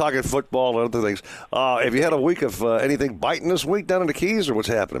 we're talking football and other things. Have you had a week of anything biting this week down in the Keys, or what's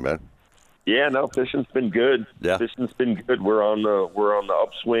happening, man? Yeah, no, fishing's been good. Yeah. Fishing's been good. We're on the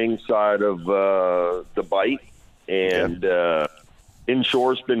upswing side of the bite, and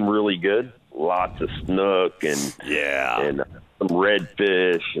inshore's been really good. Lots of snook and some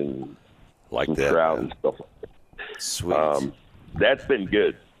redfish and some trout and stuff like that. Sweet. That's been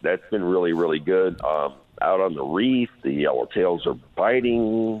good. That's been really, really good. Out on the reef, the yellowtails are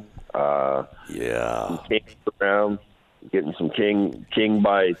biting. Some kings around, getting some king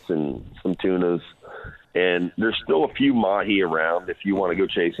bites and some tunas. And there's still a few mahi around if you want to go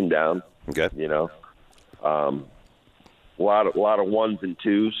chase them down. Okay. You know, a lot of ones and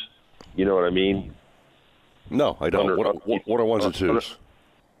twos. You know what I mean? No, I don't. What are ones and twos?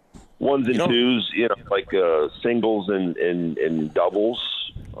 Ones and twos, you know, like singles and doubles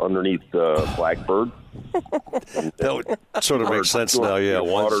underneath Blackbird. That sort of makes sense now, yeah.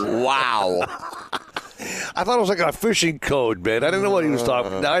 Wow. I thought it was like a fishing code, man. I didn't know what he was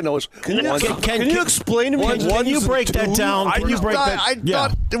talking about. Now I know it's... Can you explain to me? Can you break that down? I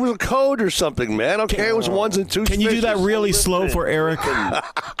thought it was a code or something, man. Okay, it was ones and twos. Can you do that really slow for Eric?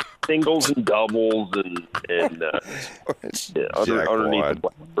 Singles and doubles and underneath the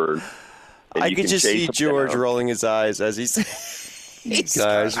Blackbird. And I could just see George rolling his eyes as he said...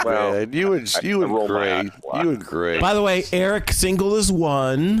 Guys, man, you and Gray. You and Gray. By the way, Eric, single is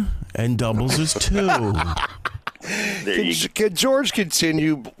 1 and doubles is 2. Can George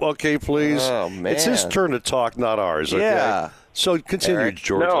continue? Okay, please. Oh, man. It's his turn to talk, not ours. Okay? Yeah. So continue, Eric.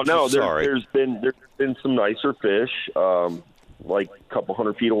 George. There's been some nicer fish, like a couple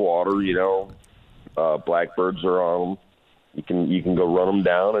 100 feet of water. You know, blackbirds are on them. You can go run them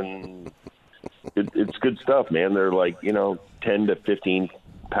down, and it's good stuff, man. They're like 10 to 15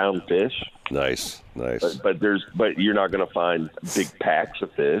 pound fish. Nice. But you're not going to find big packs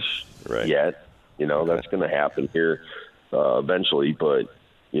of fish yet. You know, that's going to happen here eventually. But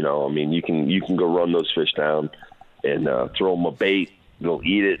you can go run those fish down and throw them a bait. They'll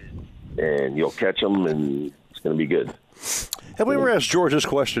eat it, and you'll catch them, and it's going to be good. Have we ever asked George this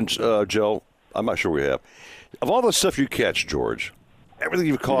question, Joe? I'm not sure we have. Of all the stuff you catch, George, everything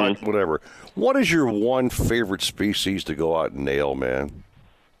you've caught, whatever, what is your one favorite species to go out and nail, man?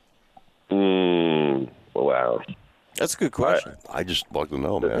 Wow. That's a good question. I just like to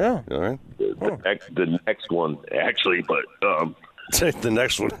know, man. Yeah. All right. The next one, actually, but the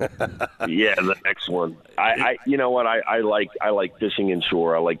next one. Yeah, the next one. I you know what? I like fishing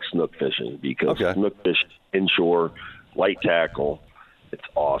inshore. I like snook fishing because snook fishing inshore, light tackle. It's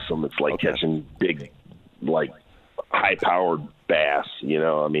awesome. It's like catching big, like high-powered bass. You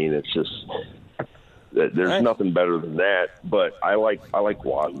know, I mean, it's just there's nothing better than that. But I like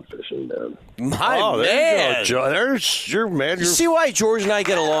wahoo fishing, man. My there man, you go, Joe. There's your man. You see why George and I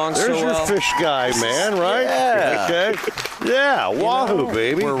get along so well? There's your fish guy, man. Right? Yeah. Okay. Yeah, wahoo,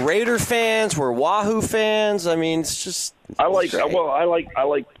 baby. We're Raider fans. We're wahoo fans. I mean, it's just. I like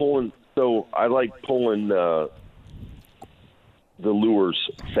pulling. So I like pulling the lures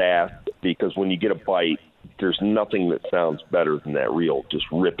fast because when you get a bite, there's nothing that sounds better than that reel just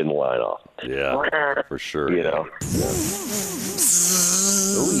ripping the line off. Yeah, for sure. You know.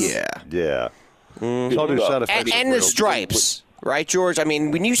 Oh yeah. Yeah. And the stripes, right, George? I mean,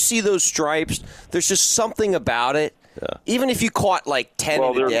 when you see those stripes, there's just something about it. Yeah. Even if you caught like 10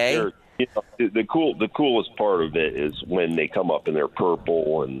 in a day. You know, the coolest part of it is when they come up and they're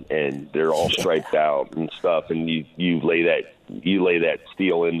purple and they're all striped out and stuff, and you lay that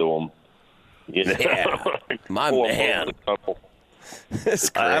steel into them. You know? Yeah. My man.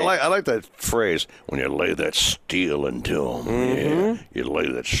 I like that phrase, when you lay that steel into them. Mm-hmm. Yeah, you lay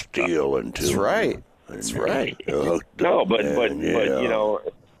that steel into them. That's right. That's right. No, but you know,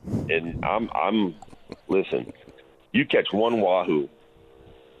 and I'm listen. You catch one wahoo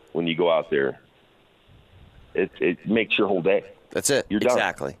when you go out there, it makes your whole day. That's it. You're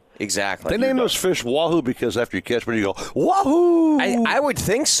done. Exactly. They name those fish wahoo because after you catch one, you go wahoo. I would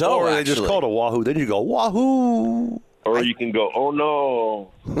think so. Or actually. they just call it a wahoo. Then you go wahoo. Or you can go, oh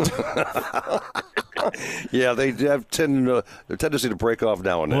no. Yeah, they have tendency to break off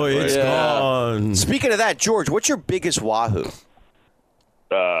now and then. Boy, it's gone. Speaking of that, George, what's your biggest wahoo?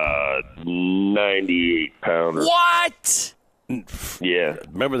 98 pounder. What? Yeah.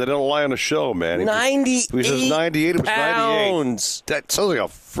 Remember, they don't lie on the show, man. 98 He says 98, it was pounds. 98. That sounds like a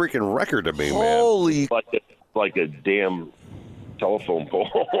freaking record to me, Holy. man. Like a damn telephone pole.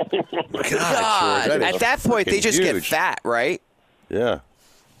 God. At that point, they just get fat, right? Yeah.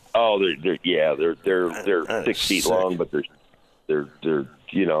 Oh, they're 6 feet long, but they're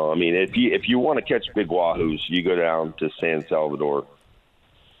you know, I mean, if you want to catch big wahoos, you go down to San Salvador.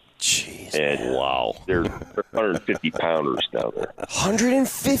 Jeez. And wow, they're 150 pounders down there.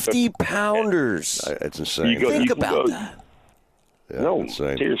 150 pounders. It's insane. Think about that. Yeah, no,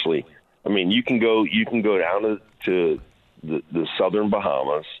 insane. Seriously. I mean, you can go down to the southern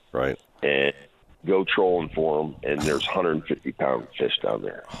Bahamas, right, and go trolling for them, and there's 150 pound fish down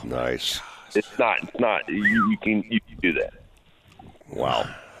there. Nice. It's not. You can do that. Wow.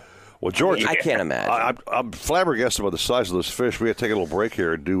 Well, George, I can't imagine. I'm flabbergasted about the size of those fish. We got to take a little break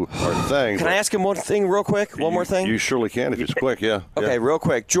here and do our thing. Can I ask him one thing real quick? One more thing? You surely can if it's quick, yeah. Okay, real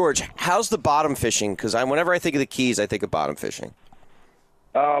quick. George, how's the bottom fishing? Because whenever I think of the Keys, I think of bottom fishing.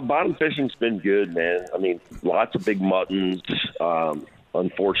 Bottom fishing's been good, man. I mean, lots of big muttons.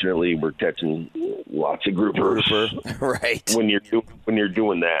 Unfortunately, we're catching lots of groupers. Right. When you're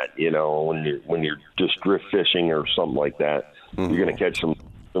doing that, you know, when you're just drift fishing or something like that, you're going to catch some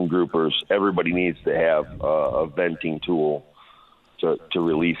groupers. Everybody needs to have a venting tool to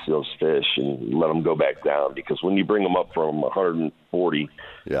release those fish and let them go back down, because when you bring them up from 140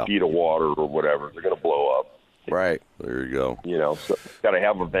 feet of water or whatever, they're going to blow up. Right. There you go. You know, so got to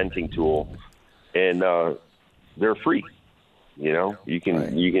have a venting tool, and they're free. You know, you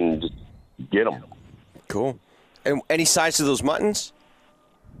can just get them. Cool. And any size to those muttons?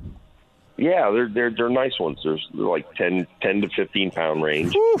 Yeah, they're nice ones. They're like 10 to 15 pound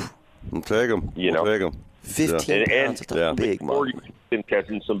range. We'll take them. You know, take them. 15 pounds. That's a big mutton. Been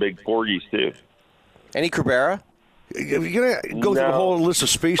catching some big porgies too. Any crabera? You're going to go through the whole list of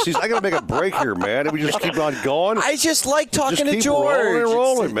species. I got to make a break here, man. We just keep on going. I just like talking to keep George.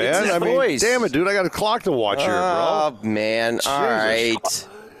 Rolling, man. It's I mean, voice. damn it, dude. I got a clock to watch here, bro. Oh, man. Jesus. All right.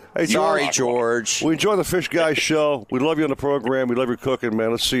 Hey, sorry, George. We enjoy the Fish Guy show. We love you on the program. We love your cooking,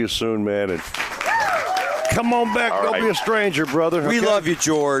 man. Let's see you soon, man. And come on back. Don't be a stranger, brother. We love you,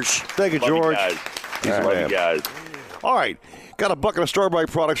 George. Thank you, George. Love you guys. All right. Got a bucket of Starbright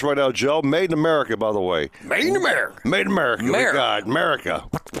products right now, Joe. Made in America, by the way. Made in America. Made in America. We got America.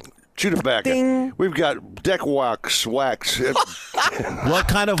 Shoot it back. Ding. We've got deck wax. What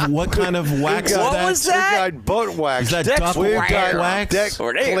kind of wax is that? What was that? We got boat wax. Is that duck wax? Deck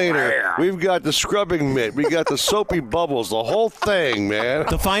cleaner. We've got the scrubbing mitt. We got the soapy bubbles. The whole thing, man.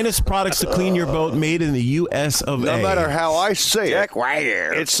 The finest products to clean your boat made in the U.S. of A. No matter how I say Deck it,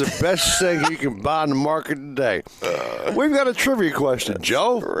 wire. it's the best thing you can buy in the market today. We've got a trivia question,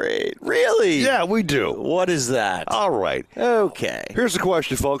 Joe. Great. Really? Yeah, we do. What is that? All right. Okay. Here's the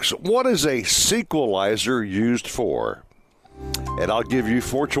question, folks. What is a sequelizer used for? And I'll give you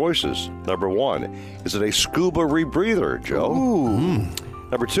 4 choices. Number 1, is it a scuba rebreather, Joe? Ooh.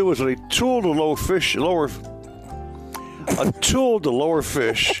 Number 2, is it a tool to lower fish? A tool to lower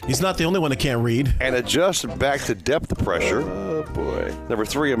fish. He's not the only one that can't read. And adjust back to depth pressure. Oh, boy. Number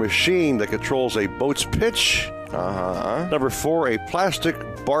 3, a machine that controls a boat's pitch. Number 4, a plastic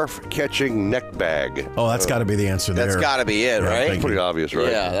barf-catching neck bag. Oh, that's got to be the answer there. That's got to be it, right? Pretty obvious,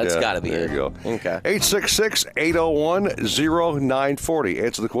 right? Yeah, that's got to be it. There you go. Okay. 866-801-0940.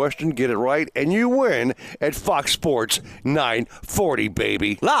 Answer the question, get it right, and you win at Fox Sports 940,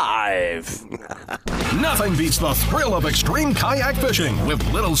 baby. Live. Nothing beats the thrill of extreme kayak fishing, with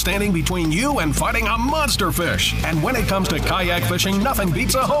little standing between you and fighting a monster fish. And when it comes to kayak fishing, nothing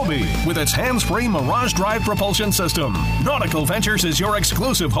beats a Hobie with its hands-free Mirage Drive propulsion system. Nautical-Ventures is your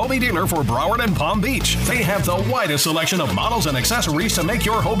exclusive Hobie dealer for Broward and Palm Beach. They have the widest selection of models and accessories to make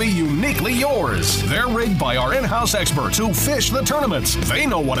your Hobie uniquely yours. They're rigged by our in-house experts who fish the tournaments. They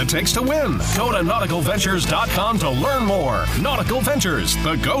know what it takes to win. Go to Nautical-Ventures.com to learn more. Nautical Ventures,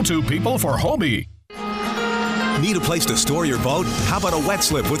 the go-to people for Hobie. Need a place to store your boat? How about a wet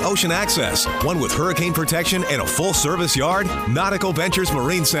slip with ocean access? One with hurricane protection and a full-service yard? Nautical-Ventures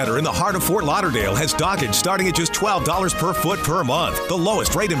Marine Center in the heart of Fort Lauderdale has dockage starting at just $12 per foot per month, the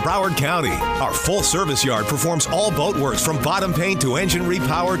lowest rate in Broward County. Our full-service yard performs all boat works from bottom paint to engine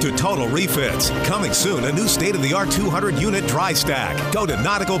repower to total refits. Coming soon, a new state-of-the-art 200-unit dry stack. Go to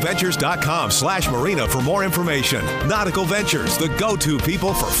nauticalventures.com/marina for more information. Nautical Ventures, the go-to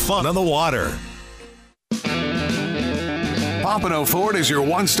people for fun on the water. Pompano Ford is your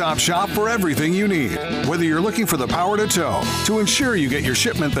one-stop shop for everything you need. Whether you're looking for the power to tow, to ensure you get your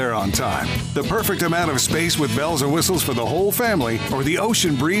shipment there on time, the perfect amount of space with bells and whistles for the whole family, or the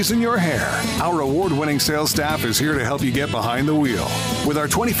ocean breeze in your hair, our award-winning sales staff is here to help you get behind the wheel. With our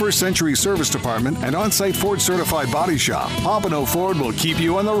 21st century service department and on-site Ford-certified body shop, Pompano Ford will keep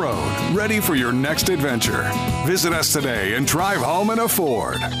you on the road, ready for your next adventure. Visit us today and drive home in a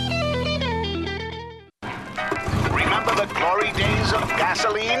Ford. Remember the glory days of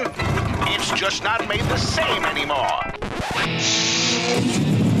gasoline? It's just not made the same anymore.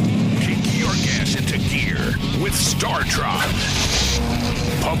 Kick your gas into gear with StarTron.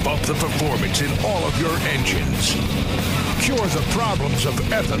 Pump up the performance in all of your engines. Cure the problems of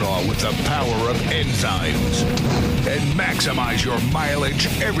ethanol with the power of enzymes. And maximize your mileage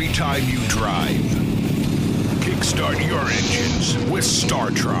every time you drive. Kickstart your engines with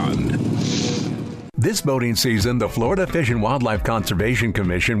StarTron. This boating season, the Florida Fish and Wildlife Conservation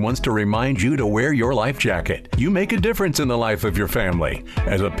Commission wants to remind you to wear your life jacket. You make a difference in the life of your family.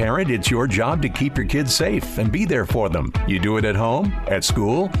 As a parent, it's your job to keep your kids safe and be there for them. You do it at home, at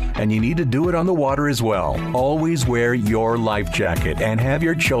school, and you need to do it on the water as well. Always wear your life jacket and have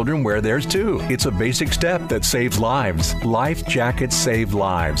your children wear theirs too. It's a basic step that saves lives. Life jackets save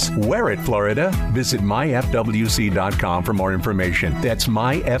lives. Wear it, Florida. Visit myfwc.com for more information. That's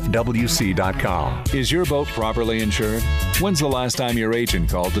myfwc.com. Is your boat properly insured? When's the last time your agent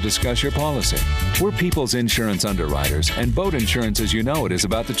called to discuss your policy? We're people's insurance underwriters, and boat insurance as you know it is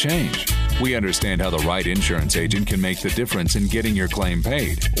about to change. We understand how the right insurance agent can make the difference in getting your claim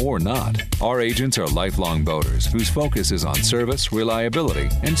paid, or not. Our agents are lifelong boaters whose focus is on service, reliability,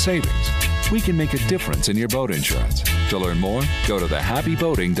 and savings. We can make a difference in your boat insurance. To learn more, go to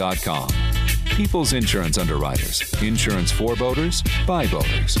thehappyboating.com. People's Insurance Underwriters. Insurance for boaters, by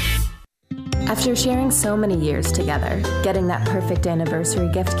boaters. After sharing so many years together, getting that perfect anniversary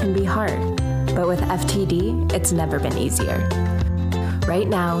gift can be hard. But with FTD, it's never been easier. Right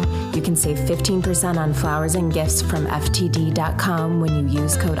now, you can save 15% on flowers and gifts from FTD.com when you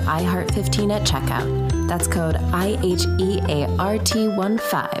use code IHEART15 at checkout. That's code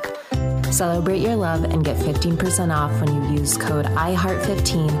IHEART15. Celebrate your love and get 15% off when you use code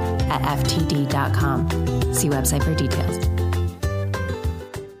IHEART15 at FTD.com. See website for details.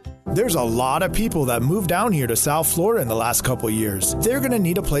 There's a lot of people that moved down here to South Florida in the last couple years. They're going to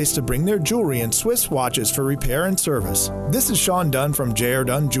need a place to bring their jewelry and Swiss watches for repair and service. This is Sean Dunn from J.R.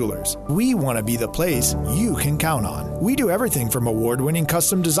 Dunn Jewelers. We want to be the place you can count on. We do everything from award-winning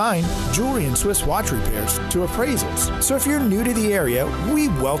custom design, jewelry and Swiss watch repairs, to appraisals. So if you're new to the area, we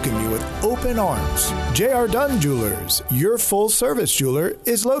welcome you with open arms. J.R. Dunn Jewelers, your full-service jeweler,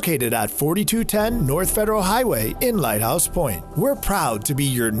 is located at 4210 North Federal Highway in Lighthouse Point. We're proud to be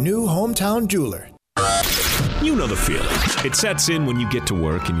your new hometown jeweler. You know the feeling. It sets in when you get to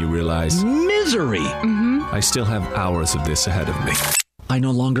work and you realize, misery. I still have hours of this ahead of me. I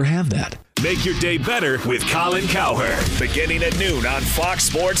no longer have that. Make your day better with Colin Cowherd. Beginning at noon on Fox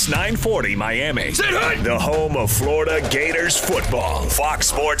Sports 940 Miami. The home of Florida Gators football. Fox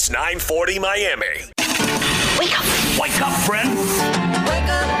Sports 940 Miami. Wake up. Wake up, friend. Wake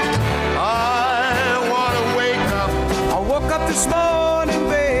up. I want to wake up. I woke up this morning,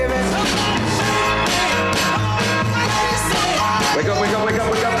 baby. Wake up, wake up, wake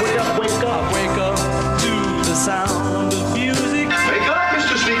up, wake up, wake up, wake up. Wake up to the sound of music. Wake up,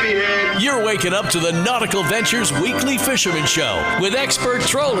 Mr. Sleepyhead. You're waking up to the Nautical-Ventures Weekly Fisherman Show with expert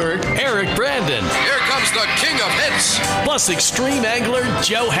troller Eric Brandon. Here comes the king of hits. Plus extreme angler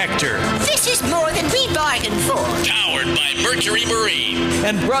Joe Hector. This is more than we bargained for. Powered by Mercury Marine.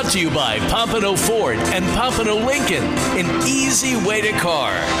 And brought to you by Pompano Ford and Pompano Lincoln. An easy way to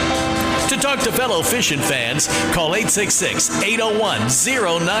car. To talk to fellow fishing fans, call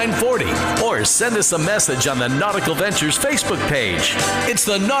 866-801-0940 or send us a message on the Nautical Ventures Facebook page. It's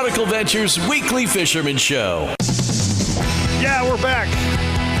the Nautical Ventures Weekly Fisherman Show. Yeah, we're back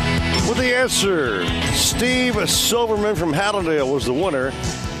with the answer. Steve Silverman from Hallandale was the winner.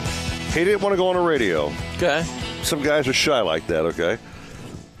 He didn't want to go on the radio. Okay. Some guys are shy like that, okay?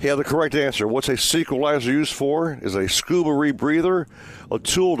 He had the correct answer. What's a sequelizer used for? Is a scuba rebreather, a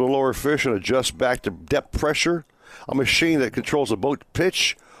tool to lower fish and adjust back to depth pressure, a machine that controls a boat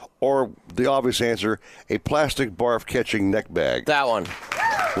pitch, or the obvious answer, a plastic barf catching neck bag. That one.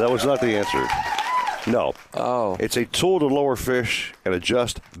 That was not the answer. No. Oh. It's a tool to lower fish and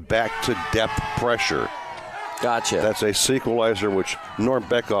adjust back to depth pressure. Gotcha. That's a sequelizer, which Norm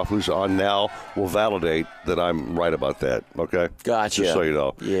Beckoff, who's on now, will validate that I'm right about that. Okay? Gotcha. Just so you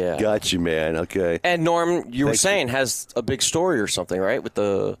know. Yeah. Gotcha, man. Okay. And Norm, you were saying, has a big story or something, right? With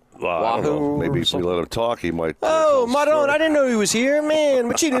the I don't know. Maybe if we let him talk, he might. Oh, Maron, I didn't know he was here, man.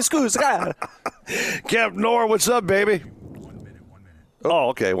 Machine schools. Cap Norm, what's up, baby? Oh,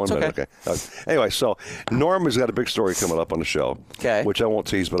 okay. One minute. Okay. Anyway, so Norm has got a big story coming up on the show. Okay. Which I won't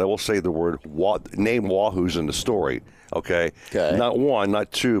tease, but I will say the word name wahoos in the story. Okay. Not one,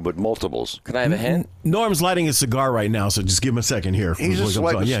 not two, but multiples. Can I have a hint? Norm's lighting a cigar right now, so just give him a second here. He's just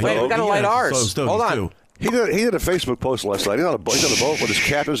lighting Wait, we got to light ours. Hold on. He did a Facebook post last night. He's on a boat with his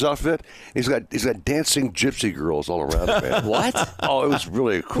captain's outfit. He's got dancing gypsy girls all around him, man. What? Oh, it was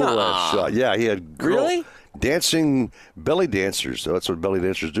really a cool shot. Yeah, he had Really? Dancing belly dancers. So that's what belly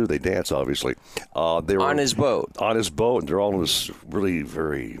dancers do. They dance, obviously. They were on his boat. On his boat, and they're all in this really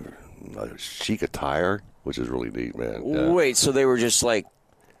very chic attire, which is really neat, man. Yeah. Wait, so they were just like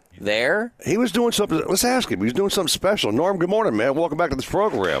there? He was doing something. Let's ask him. He was doing something special. Norm, good morning, man. Welcome back to this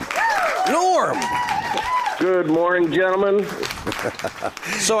program. Norm! Good morning, gentlemen.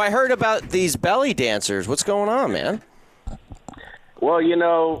 So I heard about these belly dancers. What's going on, man? Well, you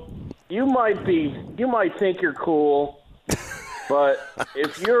know, you might think you're cool, but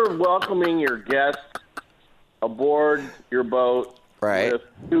if you're welcoming your guests aboard your boat with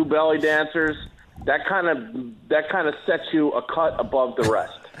two belly dancers, that kind of sets you a cut above the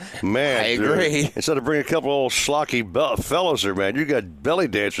rest. Man, I agree. Dude, instead of bringing a couple old schlocky fellows here, man, you got belly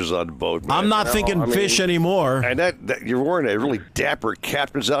dancers on the boat, man. I'm not thinking fish anymore. And that you're wearing a really dapper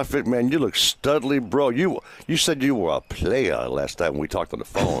captain's outfit, man. You look studly, bro. You said you were a player last time we talked on the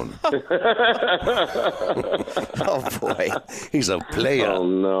phone. Oh, boy. He's a player. Oh,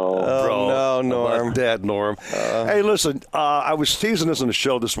 no. Bro. No, Norm. About that, Norm. Hey, listen, I was teasing this on the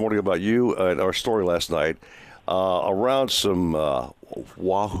show this morning about you and our story last night around some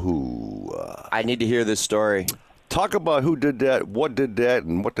wahoo. I need to hear this story. Talk about who did that, what did that,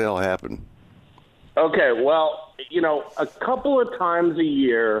 and what the hell happened. Okay, well, you know, a couple of times a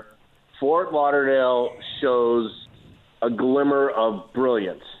year, Fort Lauderdale shows a glimmer of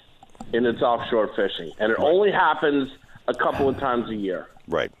brilliance in its offshore fishing, and it only happens a couple of times a year.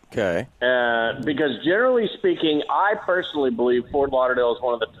 Right. Okay. Because generally speaking, I personally believe Fort Lauderdale is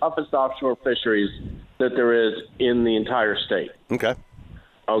one of the toughest offshore fisheries that there is in the entire state. Okay.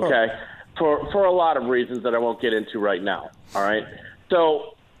 Okay. For a lot of reasons that I won't get into right now. All right.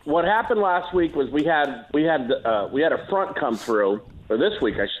 So what happened last week was we had a front come through, or this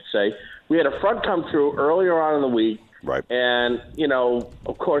week, I should say, we had a front come through earlier on in the week. Right. And,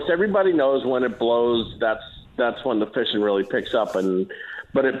 of course, everybody knows when it blows, that's when the fishing really picks up.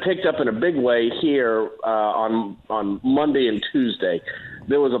 But it picked up in a big way here on Monday and Tuesday.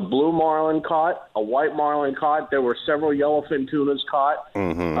 There was a blue marlin caught, a white marlin caught. There were several yellowfin tunas caught.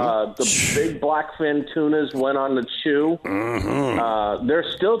 Mm-hmm. The big blackfin tunas went on the chew. Mm-hmm. They're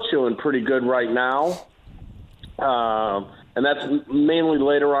still chewing pretty good right now. And that's mainly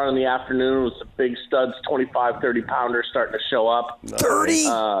later on in the afternoon with some big studs, 25, 30-pounders starting to show up. 30?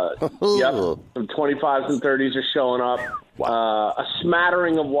 Yep, some 25s and 30s are showing up. Wow. A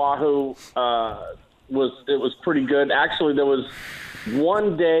smattering of wahoo was pretty good. Actually, there was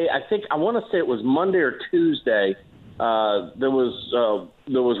one day, I want to say it was Monday or Tuesday, there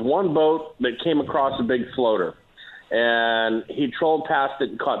was one boat that came across a big floater. And he trolled past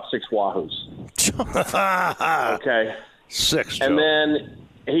it and caught 6 wahoos. Okay. 6, Joe. And then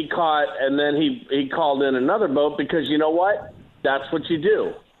he called in another boat because you know what? That's what you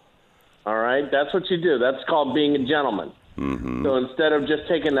do. All right? That's what you do. That's called being a gentleman. Mm-hmm. So instead of just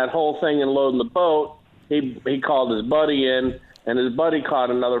taking that whole thing and loading the boat, he called his buddy in, and his buddy caught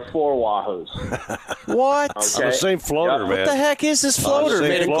another 4 wahoos. What? Okay. On the same floater, man. What the heck is this floater?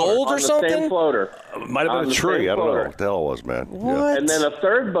 Made of gold or something? On the same floater. Might have been a tree. I don't know what the hell it was, man. What? Yeah. And then a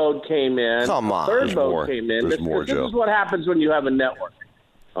third boat came in. Come on. Third There's boat more. came in. There's more, this Joe. is what happens when you have a network.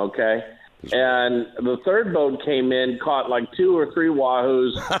 Okay? And the third boat came in, caught like 2 or 3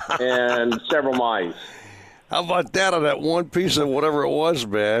 wahoos and several mahis. How about that on that one piece of whatever it was,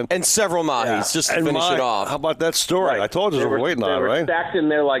 man? And several mahis, just to finish it off. How about that story? Right. I told you they were waiting on, They were right? stacked in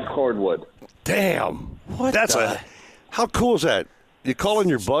there like cordwood. Damn. What How cool is that? You call in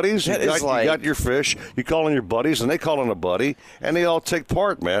your buddies, you That is like- got your fish, you call in your buddies, and they call in a buddy, and they all take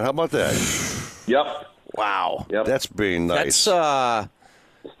part, man. How about that? Yep. Wow. Yep. That's being nice.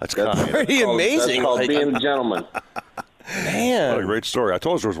 That's kind. pretty amazing. That's called Like, being a gentleman. Man. What a great story. I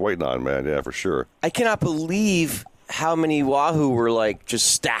told you I was waiting on, man. Yeah, for sure. I cannot believe how many wahoo were like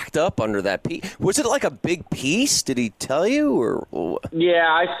just stacked up under that piece. Was it like a big piece? Did he tell you? Or Yeah,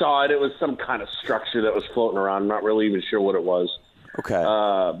 I saw it. It was some kind of structure that was floating around. I'm not really even sure what it was. Okay.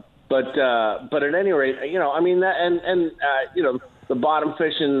 But at any rate, I mean, that, and the bottom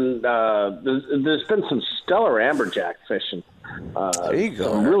fishing, there's been some stellar amberjack fishing. There you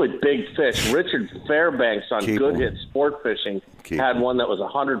go. Some really big fish. Richard Fairbanks on Keep Good 'em. Hit Sport Fishing had one that was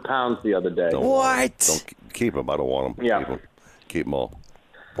 100 pounds the other day. Don't keep them. I don't want them. Yeah. Keep them all.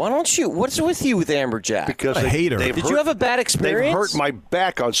 Why don't you? What's with you with amberjack? Because I hate her. Did you have a bad experience? They've hurt my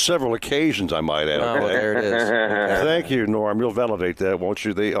back on several occasions, I might add. Oh, okay? there it is. Okay. Thank you, Norm. You'll validate that, won't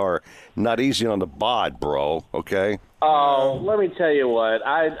you? They are not easy on the bod, bro. Okay? Oh, let me tell you what.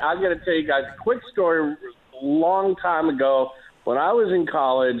 I'm going to tell you guys a quick story. Long time ago, when I was in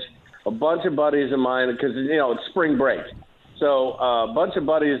college, a bunch of buddies of mine, because, it's spring break. So a bunch of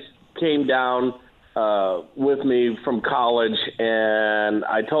buddies came down with me from college, and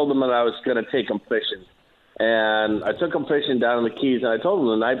I told them that I was going to take them fishing. And I took them fishing down in the Keys, and I told them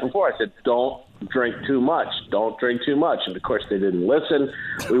the night before, I said, don't drink too much. Don't drink too much. And, of course, they didn't listen.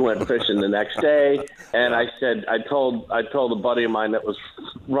 We went fishing the next day, and I told a buddy of mine that was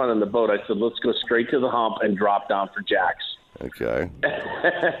running the boat, I said, let's go straight to the hump and drop down for jacks. Okay.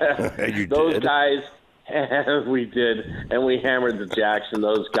 You Those did? guys, we did, and we hammered the jacks, and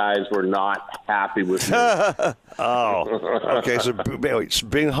those guys were not happy with me. Oh, okay. So wait,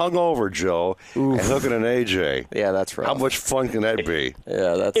 being hungover, Joe, and hooking an AJ. Yeah, that's right. How much fun can that be?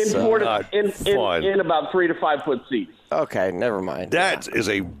 Yeah, that's in about 3 to 5 foot seats. Okay, never mind. That is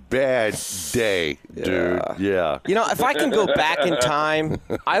a bad day, dude. Yeah. If I can go back in time,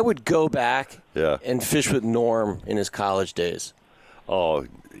 I would go back Yeah. and fish with Norm in his college days. Oh,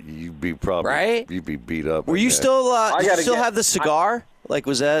 you'd be probably Right? You'd be beat up. Were you man. still gotta have the cigar? Like,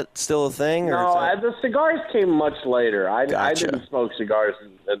 was that still a thing? Or No, the cigars came much later. I didn't smoke cigars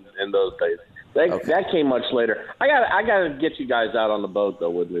in those days. That came much later. I got to get you guys out on the boat though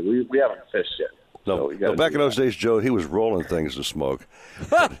with me. We haven't fished yet. No, back in those days, Joe, he was rolling things to smoke.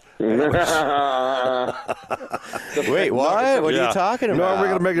 Wait, what? What are you talking about? No, we're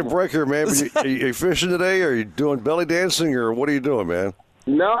going to make a break here, man. Are you fishing today? Or are you doing belly dancing? Or what are you doing, man?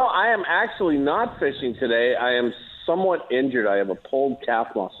 No, I am actually not fishing today. I am somewhat injured. I have a pulled calf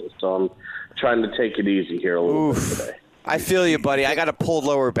muscle, so I'm trying to take it easy here a little bit today. I feel you, buddy. I got a pulled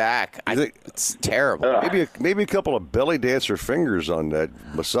lower back. It's terrible. Maybe a couple of belly dancer fingers on that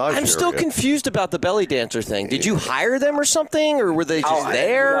massage I'm still confused about the belly dancer thing. Did you hire them or something, or were they just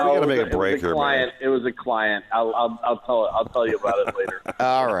there? We got to make a break here, man. It was a client. I'll tell you about it later.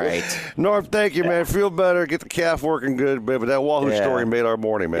 All right. Norm, thank you, man. Feel better. Get the calf working good, baby. That Wahoo story made our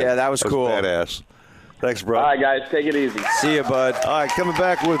morning, man. Yeah, that was cool. Badass. Thanks, bro. All right, guys. Take it easy. See you, bud. All right, coming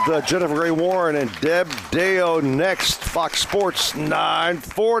back with Jennifer Gray Warren and Deb Deo next. Fox Sports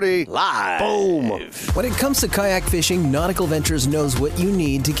 940. Live. Boom. When it comes to kayak fishing, Nautical Ventures knows what you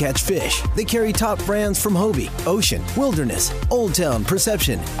need to catch fish. They carry top brands from Hobie, Ocean, Wilderness, Old Town,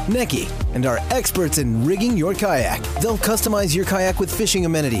 Perception, Necky, and are experts in rigging your kayak. They'll customize your kayak with fishing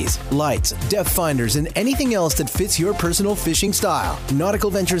amenities, lights, depth finders, and anything else that fits your personal fishing style.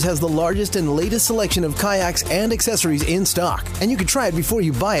 Nautical Ventures has the largest and latest selection of kayaks and accessories in stock, and you can try it before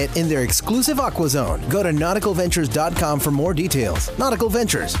you buy it in their exclusive Aqua Zone. Go to nauticalventures.com for more details. Nautical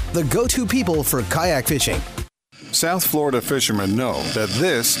Ventures, the go-to people for kayak fishing. South Florida fishermen know that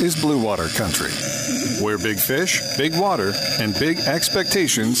this is blue water country, where big fish, big water, and big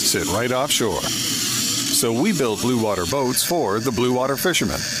expectations sit right offshore. So we build blue water boats for the blue water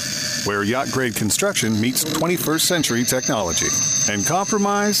fishermen, where yacht-grade construction meets 21st century technology. And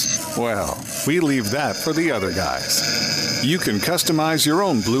compromise? Well, we leave that for the other guys. You can customize your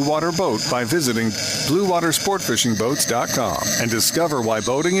own blue water boat by visiting bluewatersportfishingboats.com and discover why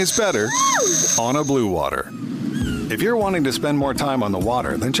boating is better on a blue water. If you're wanting to spend more time on the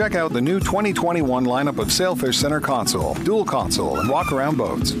water, then check out the new 2021 lineup of Sailfish Center Console, Dual Console, and Walk-Around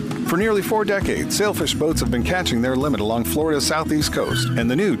boats. For nearly 4 decades, Sailfish boats have been catching their limit along Florida's southeast coast, and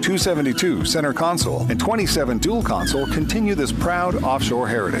the new 272 Center Console and 27 Dual Console continue this proud offshore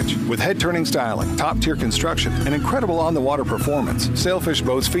heritage. With head-turning styling, top-tier construction, and incredible on-the-water performance, Sailfish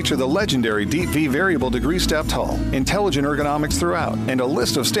boats feature the legendary Deep V variable degree stepped hull, intelligent ergonomics throughout, and a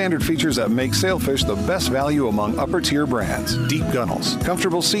list of standard features that make Sailfish the best value among upper-tier brands. Deep gunnels,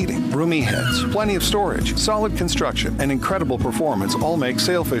 comfortable seating, roomy heads, plenty of storage, solid construction, and incredible performance all make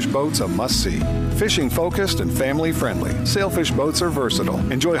Sailfish boats a must-see. Fishing-focused and family-friendly, Sailfish boats are versatile.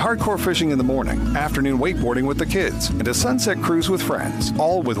 Enjoy hardcore fishing in the morning, afternoon wakeboarding with the kids, and a sunset cruise with friends,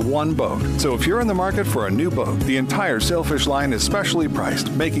 all with one boat. So if you're in the market for a new boat, the entire Sailfish line is specially priced,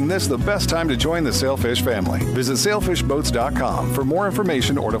 making this the best time to join the Sailfish family. Visit sailfishboats.com for more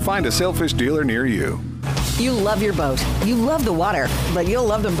information or to find a Sailfish dealer near you. You love your boat. You love the water. But you'll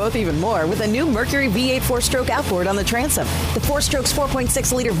love them both even more with a new Mercury V8 4-stroke outboard on the transom. The 4-stroke's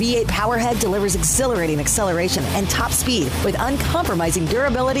 4.6-liter V8 powerhead delivers exhilarating acceleration and top speed with uncompromising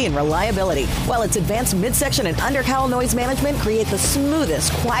durability and reliability, while its advanced midsection and undercowl noise management create the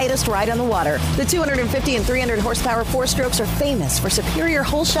smoothest, quietest ride on the water. The 250 and 300 horsepower 4-strokes are famous for superior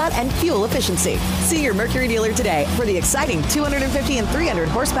hole shot and fuel efficiency. See your Mercury dealer today for the exciting 250 and 300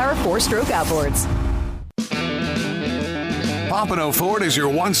 horsepower 4-stroke outboards. Pompano Ford is your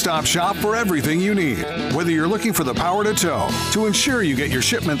one-stop shop for everything you need. Whether you're looking for the power to tow, to ensure you get your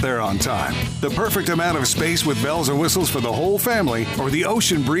shipment there on time, the perfect amount of space with bells and whistles for the whole family, or the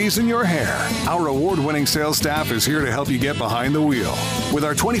ocean breeze in your hair, our award-winning sales staff is here to help you get behind the wheel. With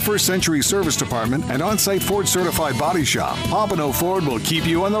our 21st century service department and on-site Ford certified body shop, Pompano Ford will keep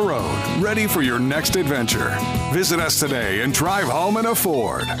you on the road, ready for your next adventure. Visit us today and drive home in a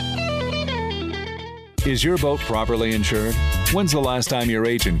Ford. Is your boat properly insured? When's the last time your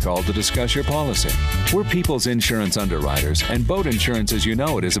agent called to discuss your policy? We're People's Insurance Underwriters, and boat insurance as you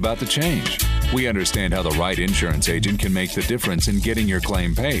know it is about to change. We understand how the right insurance agent can make the difference in getting your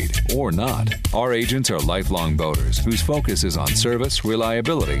claim paid, or not. Our agents are lifelong boaters whose focus is on service,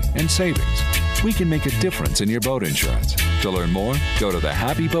 reliability, and savings. We can make a difference in your boat insurance. To learn more, go to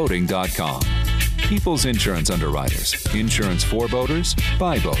thehappyboating.com. People's Insurance Underwriters. Insurance for boaters,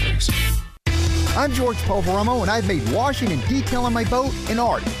 by boaters. I'm George Poveromo, and I've made washing and detailing my boat an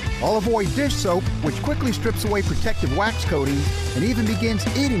art. I'll avoid dish soap, which quickly strips away protective wax coatings and even begins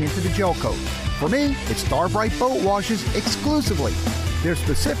eating into the gel coat. For me, it's Starbright Boat Washes exclusively. They're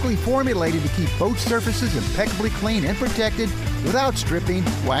specifically formulated to keep boat surfaces impeccably clean and protected without stripping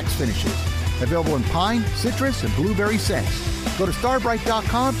wax finishes. Available in pine, citrus, and blueberry scents. Go to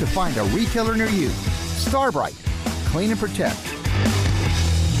starbright.com to find a retailer near you. Starbright. Clean and protect.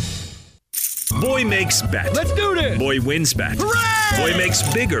 Boy makes bet. Let's do this. Boy wins bet. Hooray! Boy makes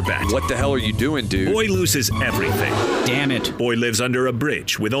bigger bet. What the hell are you doing, dude? Boy loses everything. Damn it. Boy lives under a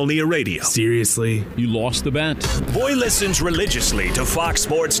bridge with only a radio. Seriously? You lost the bet? Boy listens religiously to Fox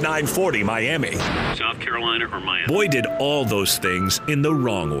Sports 940 Miami. South Carolina or Miami. Boy did all those things in the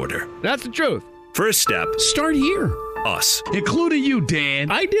wrong order. That's the truth. First step, start here. us. Including you,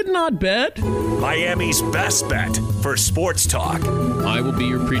 Dan. I did not bet. Miami's best bet for sports talk. I will be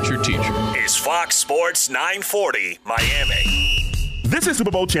your preacher teacher. Is Fox Sports 940 Miami. This is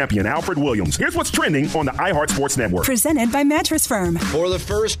Super Bowl champion Alfred Williams. Here's what's trending on the iHeart Sports Network. Presented by Mattress Firm. For the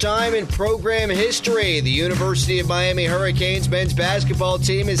first time in program history, the University of Miami Hurricanes men's basketball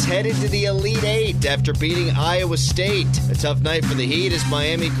team is headed to the Elite Eight after beating Iowa State. A tough night for the Heat as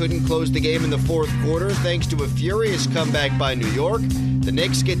Miami couldn't close the game in the fourth quarter thanks to a furious comeback by New York. The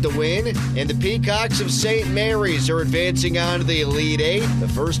Knicks get the win, and the Peacocks of St. Mary's are advancing on to the Elite Eight. The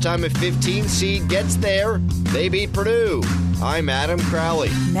first time a 15 seed gets there, they beat Purdue. I'm Adam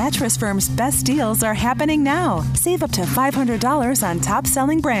Crowley. Mattress Firm's best deals are happening now. Save up to $500 on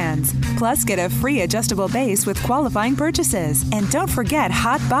top-selling brands. Plus, get a free adjustable base with qualifying purchases. And don't forget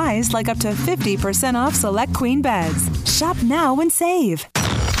hot buys like up to 50% off select queen beds. Shop now and save.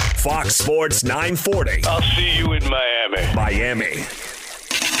 Fox Sports 940. I'll see you in Miami. Miami.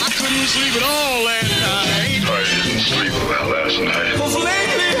 I couldn't sleep at all last night. I didn't sleep well last night. 'Cause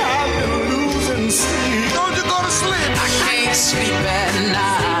lately I've been losing sleep. Don't you go to sleep? I can't sleep at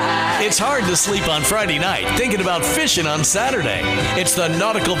night. It's hard to sleep on Friday night thinking about fishing on Saturday. It's the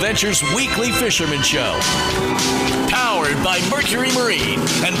Nautical-Ventures Weekly Fisherman Show. Powered by Mercury Marine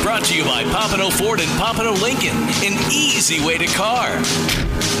and brought to you by Pompano Ford and Pompano Lincoln. An easy way to car.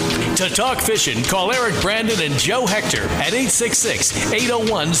 To talk fishing, call Eric Brandon and Joe Hector at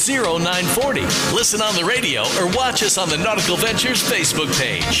 866-801-0940. Listen on the radio or watch us on the Nautical Ventures Facebook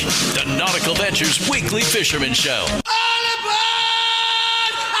page. The Nautical Ventures Weekly Fisherman Show.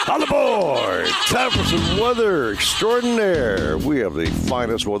 On aboard! Time for some weather extraordinaire. We have the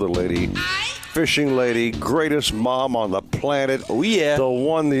finest weather lady, fishing lady, greatest mom on the planet. Oh, yeah. The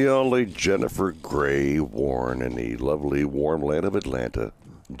one, the only Jennifer Gray Warren in the lovely warm land of Atlanta,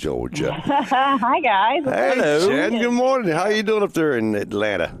 Georgia. Hi, guys. Hey, Jen. Good morning. How you doing up there in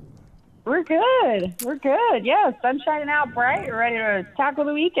Atlanta? We're good. We're good. Yeah, sun's shining out bright. We're ready to tackle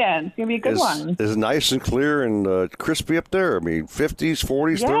the weekend. It's going to be a good one. Is it nice and clear and crispy up there? I mean, 50s,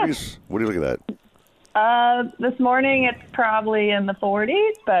 40s, Yes. 30s? What are you looking at? This morning it's probably in the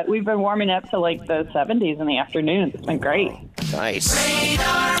 40s, but we've been warming up to like the 70s in the afternoon. It's been great. Nice.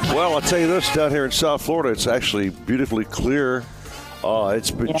 Well, I'll tell you this, down here in South Florida, it's actually beautifully clear. It's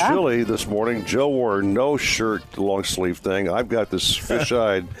been chilly this morning. Joe wore a no-shirt long-sleeve thing. I've got this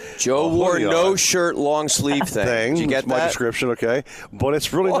fish-eyed Joe wore no-shirt long-sleeve thing. Did you get That's my description, okay? But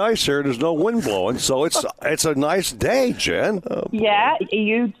it's really nice here. There's no wind blowing, so it's a nice day, Jen. Yeah,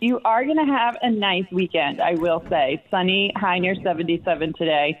 you are going to have a nice weekend, I will say. Sunny, high near 77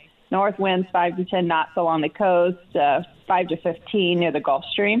 today. North winds 5 to 10 knots along the coast, 5 to 15 near the Gulf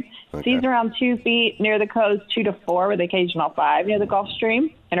Stream. Seas around 2 feet near the coast, 2 to 4 with occasional 5 near the Gulf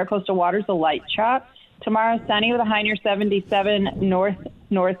Stream. Intercoastal waters a light chop. Tomorrow sunny with a high near 77,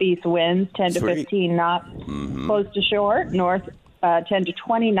 northeast winds 10 to 15 knots. Close to shore, north 10 to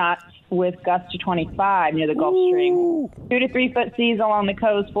 20 knots with gusts to 25 near the Gulf Stream. 2 to 3 foot seas along the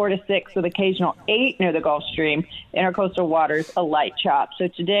coast, 4 to 6 with occasional 8 near the Gulf Stream. Intercoastal waters a light chop. So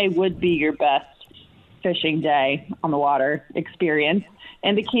today would be your best fishing day on the water experience.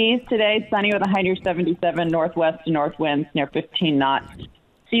 And the Keys today, sunny with a high near 77, northwest to north winds near 15 knots.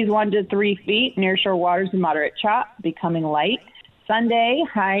 Seas 1 to 3 feet, near shore waters a moderate chop, becoming light. Sunday,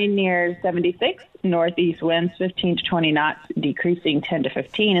 high near 76, northeast winds 15 to 20 knots, decreasing 10 to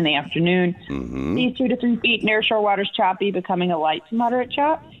 15 in the afternoon. Seas 2 to 3 feet, near shore waters choppy, becoming a light to moderate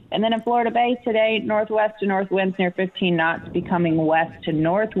chop. And then in Florida Bay today, northwest to north winds near 15 knots, becoming west to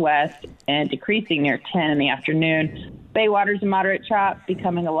northwest and decreasing near 10 in the afternoon. Bay waters a moderate chop,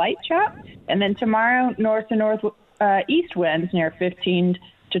 becoming a light chop. And then tomorrow, north to northeast winds near 15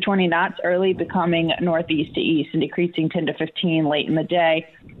 to 20 knots early, becoming northeast to east and decreasing 10 to 15 late in the day.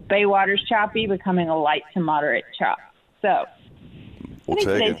 Bay waters choppy, becoming a light to moderate chop. So I think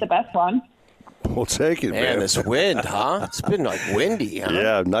today's the best one. We'll take it, man. Man, this wind, huh? It's been like windy, huh?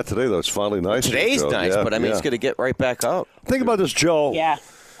 Yeah, not today, though. It's finally nice. Today's nice, yeah, but I mean, it's going to get right back up. Think about this, Joe. Yeah.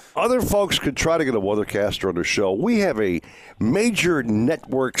 Other folks could try to get a weathercaster on the show. We have a major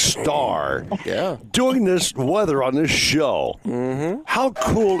network star doing this weather on this show. How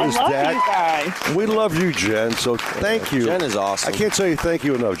cool is that? You guys. We love you, Jen. So thank you. Jen is awesome. I can't tell you thank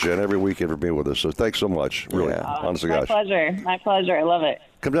you enough, Jen, every weekend for being with us. So thanks so much. Really, honest to My gosh. pleasure. My pleasure. I love it.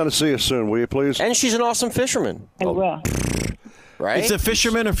 Come down to see us soon, will you, please? And she's an awesome fisherman. I will. Right? It's a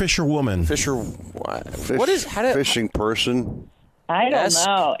fisherman or fisherwoman? What is fishing person? I don't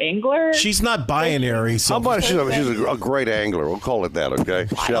know. Angler? She's not binary. So How about she's a great angler? We'll call it that, okay?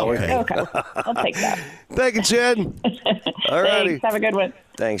 Shall we? Okay. I'll take that. Thank you, Jen. All righty. Thanks. Have a good one.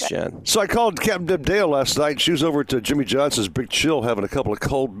 Thanks, Jen. So I called Captain Deb Dale last night. She was over at Jimmy Johnson's Big Chill having a couple of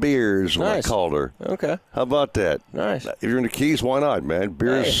cold beers when I called her. Okay. How about that? Nice. If you're in the Keys, why not, man?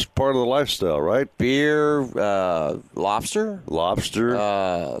 Beer's part of the lifestyle, right? Beer, lobster?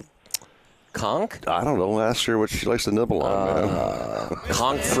 Conch? I don't know. Ask her what she likes to nibble on, man.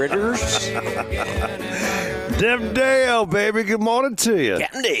 Conch fritters? Deb Dale, baby. Good morning to you.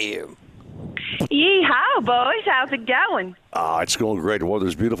 Captain Dale. Yeehaw, boys. How's it going? It's going great. The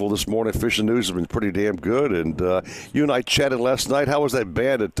weather's beautiful this morning. Fishing news has been pretty damn good. And you and I chatted last night. How was that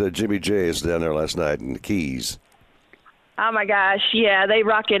band at Jimmy J's down there last night in the Keys? Oh, my gosh. Yeah, they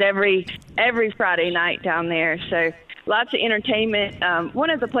rock it every Friday night down there. So lots of entertainment. One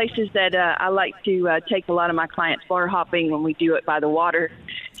of the places that I like to take a lot of my clients bar hopping when we do it by the water.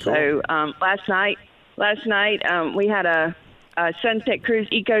 Cool. So last night we had a Sunset Cruise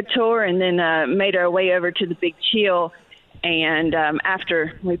Eco Tour, and then made our way over to the Big Chill. And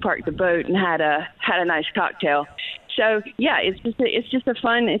after we parked the boat and had a nice cocktail. So yeah, it's just a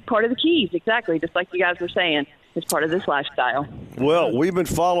fun. It's part of the Keys, exactly, just like you guys were saying. It's part of this lifestyle. Well, we've been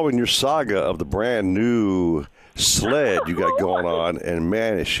following your saga of the brand new sled you got going on, and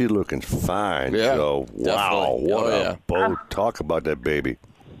man, is she looking fine, Joe. Wow, what a boat. Talk about that baby.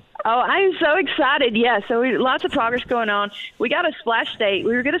 Oh, I'm so excited. Yeah, so lots of progress going on. We got a splash date.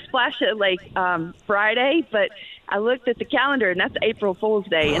 We were going to splash at Friday, but I looked at the calendar, and that's April Fool's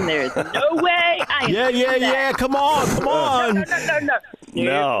Day, and there's no way I am doing that. Yeah. Come on.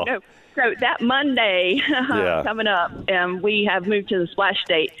 No. So that Monday coming up, we have moved to the splash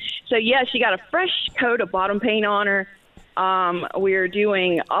date. So, yeah, she got a fresh coat of bottom paint on her. We're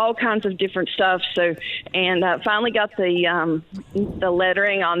doing all kinds of different stuff. So, and finally got the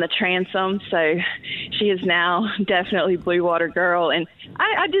lettering on the transom. So she is now definitely Blue Water Girl. And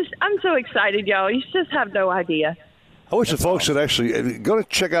I'm so excited, y'all. You just have no idea. I wish the folks would actually go to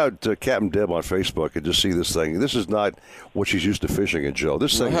check out Captain Deb on Facebook and just see this thing. This is not what she's used to fishing in, Joe.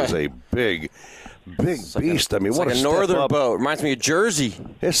 This thing is a big beast. I mean, what like a northern boat. Reminds me of Jersey.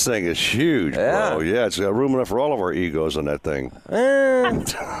 This thing is huge, bro. Yeah, it's got room enough for all of our egos on that thing.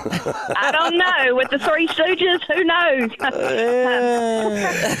 I don't know. With the Three Stooges, who knows?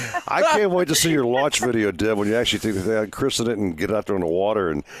 I can't wait to see your launch video, Deb, when you actually take the thing, christen it, and get out there in the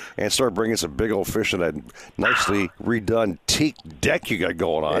water and start bringing some big old fish in that nicely redone teak deck you got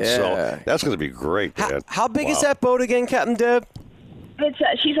going on. Yeah. So that's going to be great, man. How big is that boat again, Captain Deb?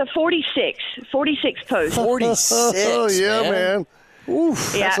 She's a 46 post. 46. Oh, yeah, man.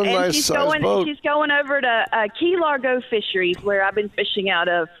 Oof, yeah, that's a nice size boat. She's going over to Key Largo Fisheries, where I've been fishing out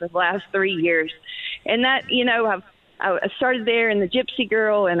of for the last 3 years. And that, I started there in the Gypsy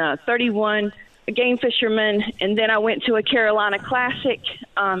Girl and a 31 game fisherman, and then I went to a Carolina Classic,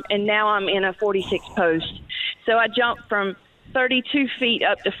 and now I'm in a 46 post. So I jumped from 32 feet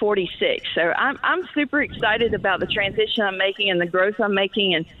up to 46. So I'm super excited about the transition I'm making and the growth I'm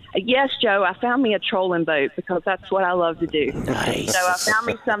making. And yes, Joe, I found me a trolling boat because that's what I love to do. Nice. So I found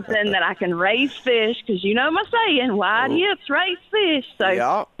me something that I can raise fish because you know my saying, wide hips raise fish. So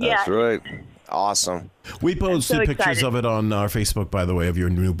yeah, that's right. Awesome. We posted pictures of it on our Facebook, by the way, of your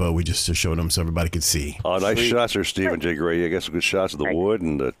new boat. We just showed them so everybody could see. Oh, nice shots there, Stephen J. Gray. I guess some good shots of the wood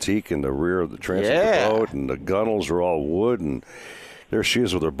and the teak and the rear of the transom of the boat, and the gunnels are all wood, and there she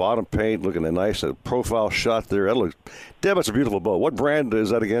is with her bottom paint, looking a nice profile shot there. That looks, Deb, it's a beautiful boat. What brand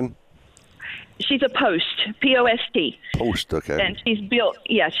is that again? She's a Post, P-O-S-T. Post, okay. And she's built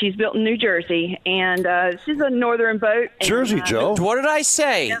in New Jersey, and she's a northern boat. Jersey, Joe. What did I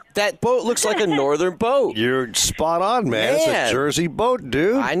say? Yeah. That boat looks like a northern boat. You're spot on, man. It's a Jersey boat,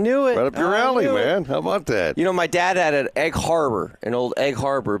 dude. I knew it. Right up your alley, man. How about that? My dad had an an old Egg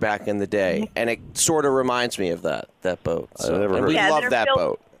Harbor back in the day, and it sort of reminds me of that boat. So, I never heard. We love that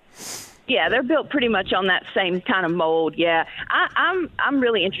boat. Yeah, they're built pretty much on that same kind of mold. Yeah, I'm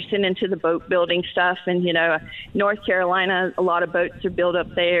really interested into the boat building stuff, and North Carolina, a lot of boats are built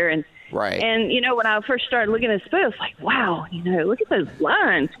up there, and right. And when I first started looking at this boat, I was like, wow, look at those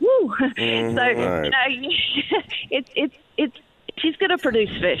lines, woo. Mm-hmm. So Right. it's she's going to produce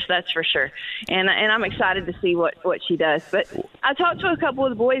fish, that's for sure, and I'm excited to see what she does. But I talked to a couple of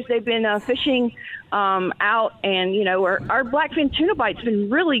the boys; they've been fishing out, and our blackfin tuna bite's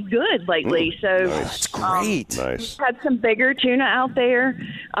been really good lately. So that's great. Nice. We've had some bigger tuna out there.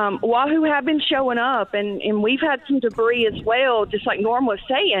 Wahoo have been showing up, and we've had some debris as well, just like Norm was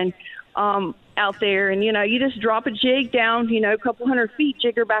saying, out there. And you just drop a jig down, a couple 100 feet,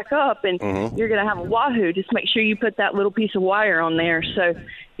 jigger back up, and you're going to have a wahoo. Just make sure you put that little piece of wire on there. So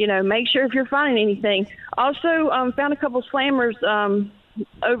make sure if you're finding anything. Also found a couple slammers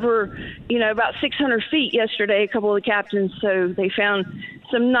over, about 600 feet yesterday, a couple of the captains. So they found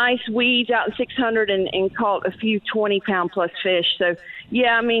some nice weeds out in 600 and caught a few 20-pound plus fish. So,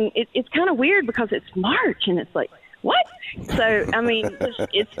 yeah, I mean, it's kind of weird because it's March and it's like, what? So, I mean,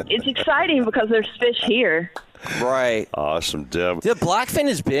 it's exciting because there's fish here. Right. Awesome, Deb. The blackfin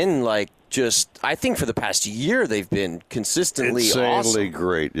has been I think for the past year they've been consistently insanely awesome.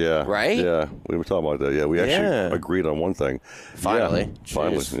 Great, yeah. Right? Yeah, we were talking about that. Yeah, we actually agreed on one thing. Finally.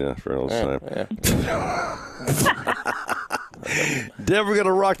 Yeah, for all this time. Deb, we're going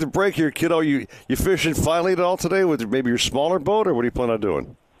to rock the break here, kiddo. You fishing finally at all today with maybe your smaller boat, or what do you plan on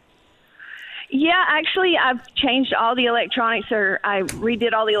doing? Yeah, actually, I've changed all the electronics, or I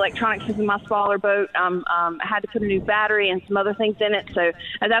redid all the electronics in my smaller boat. I had to put a new battery and some other things in it, so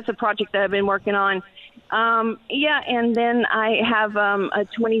that's a project that I've been working on. And then I have a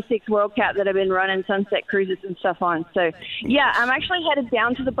 26 World Cap that I've been running sunset cruises and stuff on. So, yeah, I'm actually headed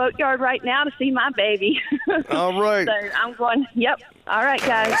down to the boatyard right now to see my baby. All right. So I'm going, yep. All right,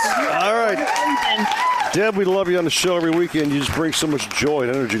 guys. All right. Deb, we love you on the show every weekend. You just bring so much joy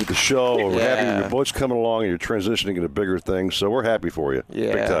and energy to the show. We're happy your boat's coming along and you're transitioning into bigger things. So we're happy for you.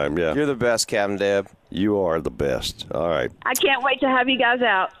 Yeah. Big time, yeah. You're the best, Captain Deb. You are the best. All right. I can't wait to have you guys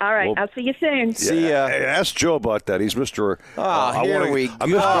out. All right. I'll see you soon. See ya. Hey, ask Joe about that. He's Mr. Here we go.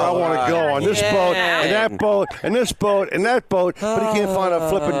 Mr. I want to go on this boat and that boat and this boat and that boat, but he can't find a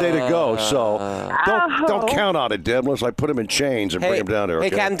flipping day to go. So don't count on it, Deb, unless I put him in chains and bring him down there. Okay?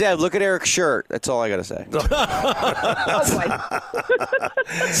 Hey, Captain Deb, look at Eric's shirt. That's all I got to say.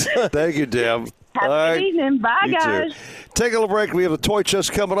 Thank you, Deb. Have a good evening. Bye, You guys. too. Take a little break. We have the toy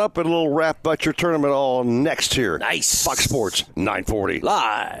chest coming up and a little wrap about your tournament all next here. Nice. Fox Sports 940.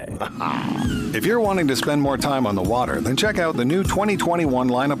 Live. If you're wanting to spend more time on the water, then check out the new 2021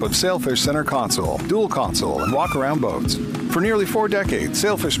 lineup of Sailfish Center Console, Dual Console, and Walk-Around boats. For nearly 4 decades,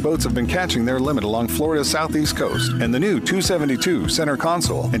 Sailfish boats have been catching their limit along Florida's southeast coast, and the new 272 Center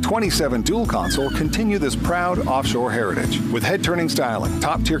Console and 27 Dual Console continue this proud offshore heritage. With head-turning styling,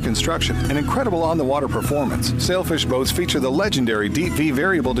 top-tier construction, and incredible on-the-water performance, Sailfish boats feature the legendary Deep V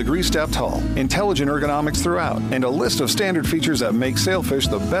variable degree stepped hull, intelligent ergonomics throughout, and a list of standard features that make Sailfish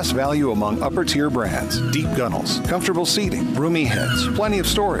the best value among upper-tier brands. Deep gunnels, comfortable seating, roomy heads, plenty of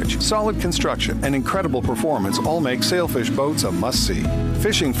storage, solid construction, and incredible performance all make Sailfish boats a must-see.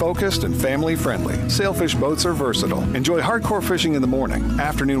 Fishing focused and family-friendly, Sailfish boats are versatile. Enjoy hardcore fishing in the morning,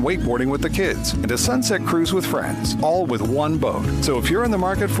 afternoon wakeboarding with the kids, and a sunset cruise with friends, all with one boat. So if you're in the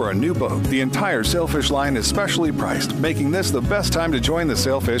market for a new boat, the entire Sailfish line is specially priced, making this the best time to join the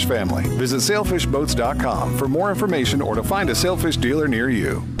Sailfish family. Visit sailfishboats.com for more information or to find a Sailfish dealer near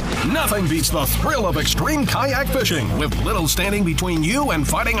you. Nothing beats the thrill of extreme kayak fishing, with little standing between you and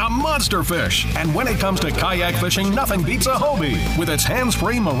fighting a monster fish. And when it comes to kayak fishing, nothing beats a Hobie with its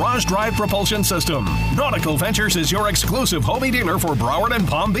hands-free Mirage Drive propulsion system. Nautical-Ventures is your exclusive Hobie dealer for Broward and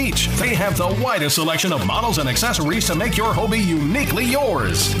Palm Beach. They have the widest selection of models and accessories to make your Hobie uniquely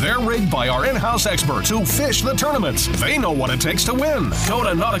yours. They're rigged by our in-house experts who fish the tournaments. They know what it takes to win. Go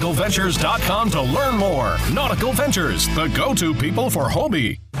to Nautical-Ventures.com to learn more. Nautical Ventures, the go-to people for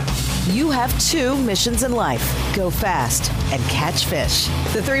Hobie. You have 2 missions in life. Go fast and catch fish.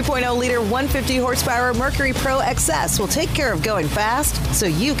 The 3.0-liter 150-horsepower Mercury Pro XS will take care of going fast so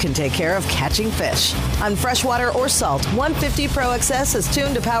you can take care of catching fish. On freshwater or salt, 150 Pro XS is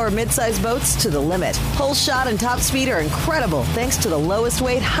tuned to power mid-sized boats to the limit. Whole shot and top speed are incredible thanks to the lowest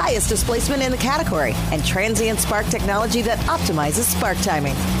weight, highest displacement in the category and transient spark technology that optimizes spark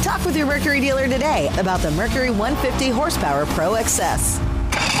timing. Talk with your Mercury dealer today about the Mercury 150-horsepower Pro XS.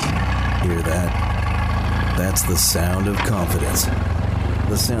 Hear that? That's the sound of confidence.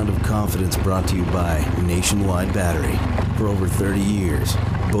 The sound of confidence brought to you by Nationwide Battery. For over 30 years,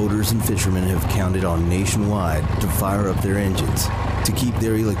 boaters and fishermen have counted on Nationwide to fire up their engines, to keep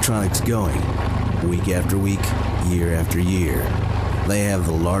their electronics going, week after week, year after year. They have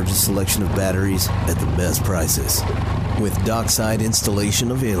the largest selection of batteries at the best prices, with dockside installation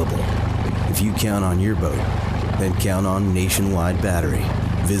available. If you count on your boat, then count on Nationwide Battery.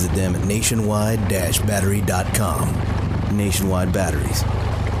 Visit them at nationwide-battery.com. Nationwide Batteries,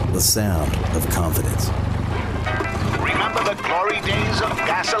 the sound of confidence. Remember the glory days of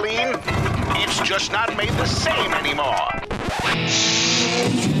gasoline? It's just not made the same anymore.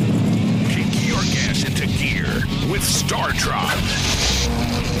 Kick your gas into gear with StarTron.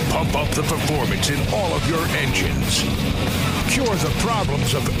 Pump up the performance in all of your engines. Cure the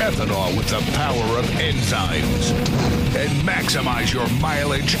problems of ethanol with the power of enzymes. And maximize your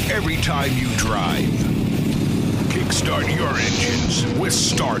mileage every time you drive. Kickstart your engines with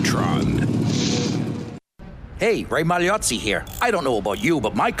StarTron. Hey, Ray Magliozzi here. I don't know about you,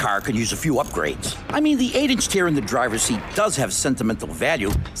 but my car could use a few upgrades. I mean, the 8-inch tier in the driver's seat does have sentimental value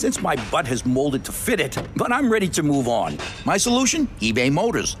since my butt has molded to fit it, but I'm ready to move on. My solution? eBay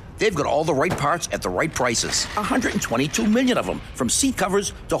Motors. They've got all the right parts at the right prices. 122 million of them, from seat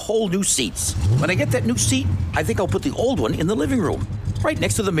covers to whole new seats. When I get that new seat, I think I'll put the old one in the living room, right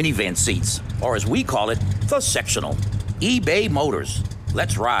next to the minivan seats, or as we call it, the sectional. eBay Motors.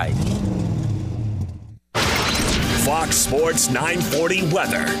 Let's ride. Fox Sports 940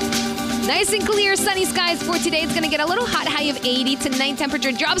 weather. Nice and clear, sunny skies for today. It's going to get a little hot, high of 80. Tonight,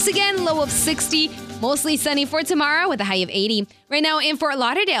 temperature drops again, low of 60. Mostly sunny for tomorrow with a high of 80. Right now in Fort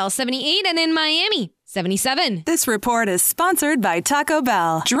Lauderdale, 78, and in Miami, 77. This report is sponsored by Taco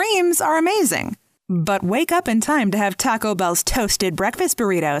Bell. Dreams are amazing, but wake up in time to have Taco Bell's toasted breakfast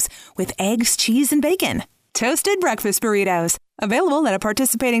burritos with eggs, cheese, and bacon. Toasted breakfast burritos. Available at a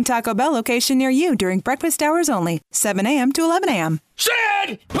participating Taco Bell location near you during breakfast hours only, 7 a.m. to 11 a.m.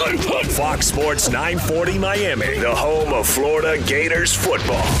 Sid! Fox Sports 940 Miami, the home of Florida Gators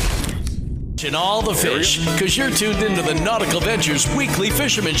football. And all the fish, because you're tuned into the Nautical-Ventures Weekly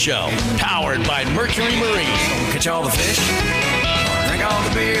Fisherman Show, powered by Mercury Marine. Catch all the fish, drink all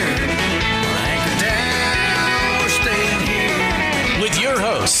the beer, anchor down, we're staying here. With your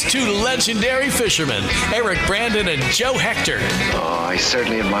hosts, two legendary fishermen, Eric Brandon and Joe Hector. Oh, I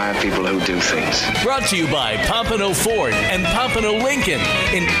certainly admire people who do things. Brought to you by Pompano Ford and Pompano Lincoln,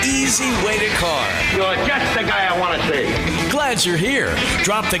 an easy way to car. You're just the guy I want to see. Glad you're here.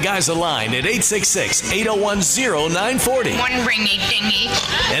 Drop the guys a line at 866-801-0940. One ringy dingy.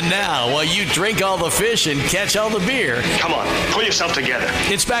 And now, while you drink all the fish and catch all the beer, come on, pull yourself together.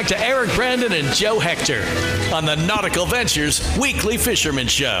 It's back to Eric Brandon and Joe Hector on the Nautical-Ventures Weekly Fisherman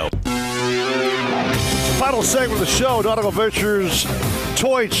Show. Final segment of the show, Nautical-Ventures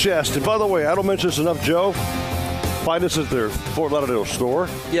Toy Chest. And by the way, I don't mention this enough, Joe. Find us at their Fort Lauderdale store.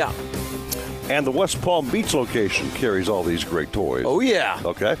 Yeah. And the West Palm Beach location carries all these great toys. Oh, yeah.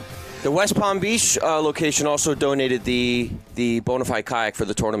 Okay. The West Palm Beach location also donated the Bonafide kayak for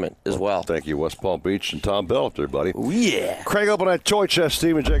the tournament as well. Thank you, West Palm Beach and Tom Bell up there, buddy. Oh, yeah. Crank open that toy chest,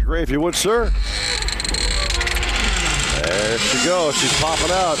 Stephen J. Gray, if you would, sir. There she goes. She's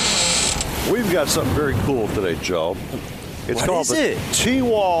popping out. We've got something very cool today, Joe. It's called the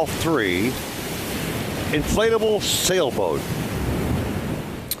T-Wall 3 Inflatable Sailboat.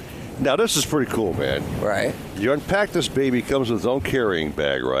 Now, this is pretty cool, man. Right. You unpack this baby, comes with its own carrying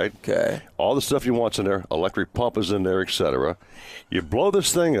bag, right? Okay. All the stuff you want's in there. Electric pump is in there, etc. You blow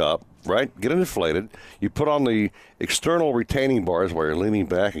this thing up, right? Get it inflated. You put on the external retaining bars while you're leaning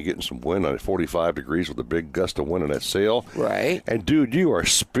back and getting some wind on it, 45 degrees with a big gust of wind on that sail. Right. And, dude, you are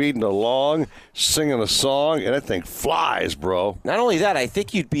speeding along, singing a song, and that thing flies, bro. Not only that, I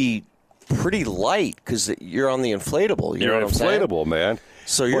think you'd be pretty light because you're on the inflatable. You know what I'm saying? Inflatable, man.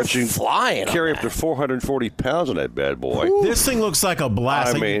 So you're flying. Carry up to 440 pounds on that bad boy. Ooh. This thing looks like a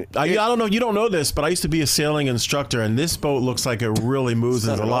blast. I mean, I don't know. You don't know this, but I used to be a sailing instructor, and this boat looks like it really moves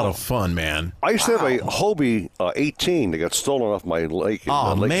and is a lot of fun, man. I used to have a Hobie 18 that got stolen off my lake.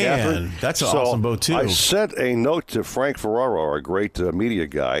 Lake man, Catherine. that's an awesome boat too. I sent a note to Frank Ferraro, our great media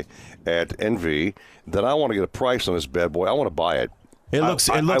guy at NV, that I want to get a price on this bad boy. I want to buy it. It looks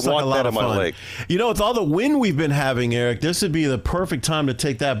like a lot of fun. Lake. You know, with all the wind we've been having, Eric, this would be the perfect time to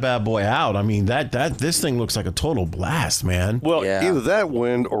take that bad boy out. I mean, this thing looks like a total blast, man. Well, either that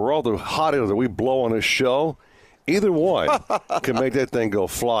wind or all the hot air that we blow on this show, either one can make that thing go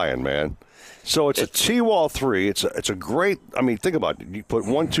flying, man. So it's a T-Wall 3. It's a great, I mean, think about it. You put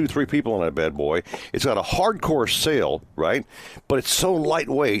 1, 2, 3 people on that bad boy. It's got a hardcore sail, right? But it's so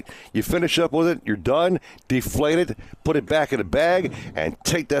lightweight. You finish up with it, you're done, deflate it, put it back in a bag, and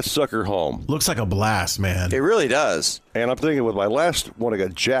take that sucker home. Looks like a blast, man. It really does. And I'm thinking with my last one, I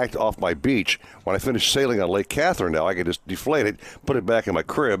got jacked off my beach. When I finished sailing on Lake Catherine now, I can just deflate it, put it back in my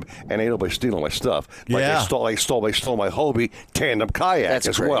crib, and ain't nobody stealing my stuff. Like they stole my Hobie tandem kayak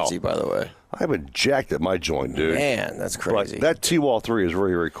as well. That's crazy, by the way. I haven't jacked at my joint, dude. Man, that's crazy. But that T-Wall 3 is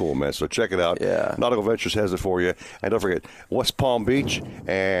very, very cool, man. So check it out. Yeah. Nautical Ventures has it for you. And don't forget, West Palm Beach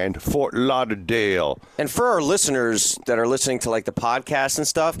and Fort Lauderdale. And for our listeners that are listening to like the podcast and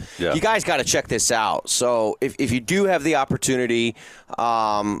stuff, you guys got to check this out. So if you do have the opportunity,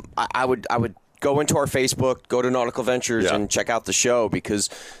 I would go into our Facebook, go to Nautical Ventures, and check out the show because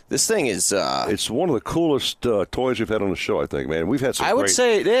this thing is... it's one of the coolest toys we've had on the show, I think, man. We've had some I would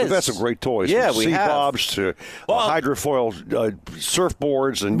say it is. We've had some great toys. Yeah, from we sea have. bobs to hydrofoil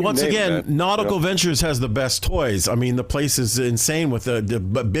surfboards. And once again, Nautical Ventures has the best toys. I mean, the place is insane with the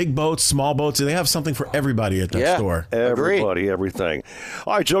big boats, small boats. They have something for everybody at that store. Everybody, everything.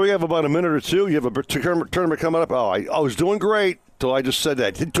 All right, Joe, we have about a minute or two. You have a tournament coming up. Oh, I was doing great till I just said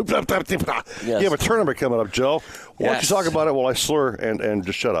that. You have a tournament coming up, Joe. Why don't you talk about it while I slur and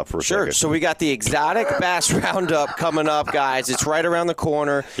just shut up for a second? Sure. So we got the Exotic Bass Roundup coming up, guys. It's right around the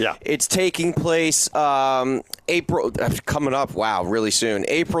corner. Yeah. It's taking place April, coming up, wow, really soon.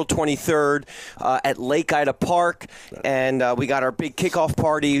 April 23rd at Lake Ida Park. And we got our big kickoff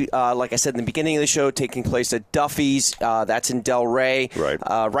party, like I said in the beginning of the show, taking place at Duffy's. That's in Delray,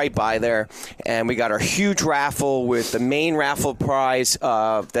 right by there. And we got our huge raffle with the main raffle prize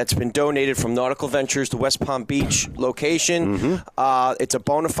that's been donated from Nautical Ventures, the West Palm Beach location. It's a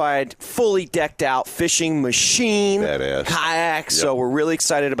bona fide, fully decked out fishing machine. Badass. Kayak. So we're really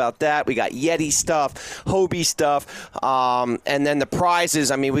excited about that. We got Yeti stuff, Hobie stuff. And then the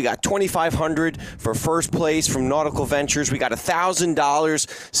prizes, I mean, we got $2,500 for first place from Nautical Ventures. We got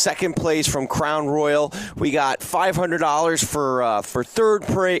 $1,000 second place from Crown Royal. We got $500 for third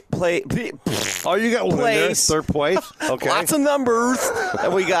place. Oh, you got one there, third place. Okay. Lots of numbers.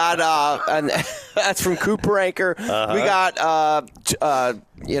 And we got, and that's from Cooper Anchor. We got,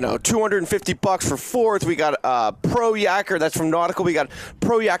 $250 for fourth. We got Pro Yacker. That's from Nautical. We got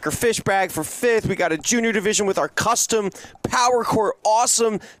Pro Yacker fish bag for fifth. We got a junior division with our custom Power Core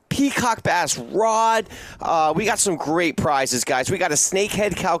awesome Peacock Bass rod. We got some great prizes, guys. We got a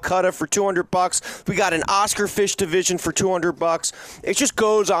Snakehead Calcutta for $200. We got an Oscar Fish division for $200. It just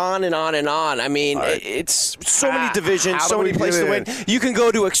goes on and on and on. I mean, it's so many divisions, so many places to win. You can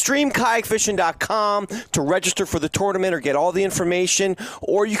go to extremekayakfishing.com to register for the tournament or get all the information,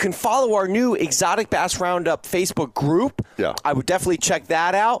 or you can follow our new Exotic Bass Roundup Facebook group. Yeah. I would definitely check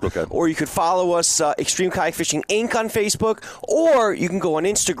that out. Okay. Or you could follow us, Extreme Kayak Fishing Inc. on Facebook, or you can go on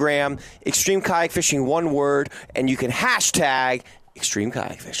Instagram, Extreme Kayak Fishing, one word, and you can hashtag Extreme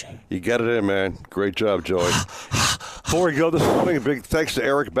Kayak Fishing. You got it in, man. Great job, Joey. Before we go this morning, a big thanks to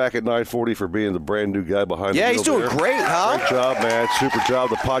Eric back at 940 for being the brand new guy behind the wheel. Yeah, he's doing great, huh? Great job, man. Super job.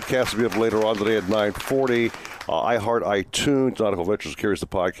 The podcast will be up later on today at 940. iHeart, iTunes, Nautical Ventures carries the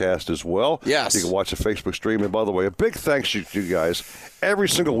podcast as well. Yes. You can watch the Facebook stream. And by the way, a big thanks to you guys every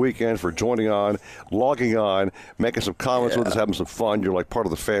single weekend for joining on, logging on, making some comments with us, having some fun. You're like part of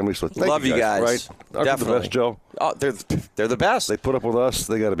the family. So thank you guys. Right? Aren't Definitely. they the best, Joe? Oh, they're the best. They put up with us.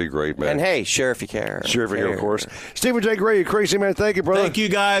 They got to be great, man. And hey, share if you care. Share if you care, of course. Stephen J. Gray, you crazy man. Thank you, brother. Thank you,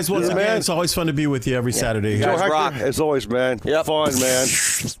 guys. Once again, it's always fun to be with you every Saturday. Joe Hector, rock. as always, man. Fun, man.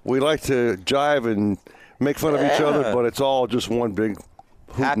 We like to jive and make fun of each other, but it's all just one big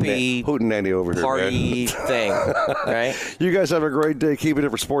happy hootenanny over here, party man. thing, right? You guys have a great day. Keep it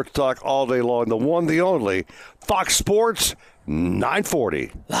for sports talk all day long. The one, the only, Fox Sports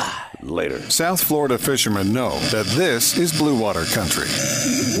 940. Later. South Florida fishermen know that this is blue water country,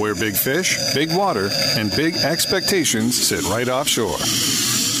 where big fish, big water, and big expectations sit right offshore.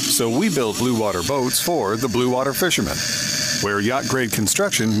 So we build blue water boats for the blue water fishermen, where yacht-grade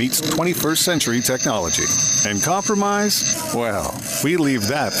construction meets 21st century technology. And compromise? Well, we leave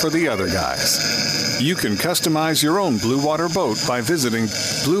that for the other guys. You can customize your own blue water boat by visiting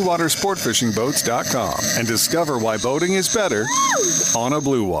bluewatersportfishingboats.com and discover why boating is better on a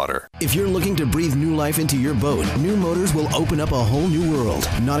blue water. If you're looking to breathe new life into your boat, new motors will open up a whole new world.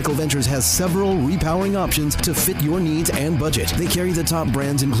 Nautical Ventures has several repowering options to fit your needs and budget. They carry the top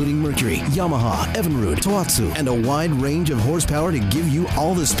brands including Mercury, Yamaha, Evinrude, Tohatsu, and a wide range of horsepower to give you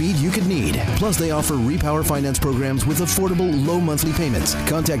all the speed you could need. Plus, they offer repower finance programs with affordable, low monthly payments.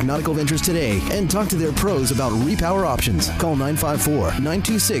 Contact Nautical Ventures today and talk to their pros about repower options. Call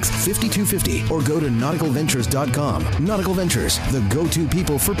 954-926-5250 or go to nauticalventures.com. Nautical Ventures, the go-to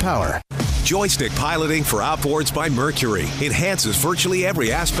people for power. Joystick piloting for outboards by Mercury enhances virtually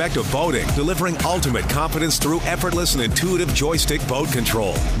every aspect of boating, delivering ultimate confidence through effortless and intuitive joystick boat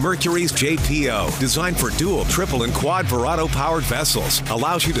control. Mercury's JPO, designed for dual, triple, and quad Verado-powered vessels,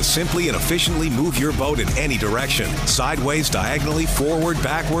 allows you to simply and efficiently move your boat in any direction, sideways, diagonally, forward,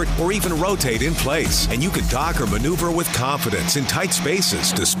 backward, or even rotate in place. And you can dock or maneuver with confidence in tight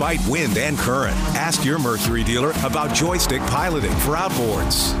spaces despite wind and current. Ask your Mercury dealer about joystick piloting for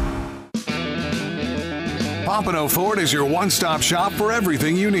outboards. Pompano Ford is your one-stop shop for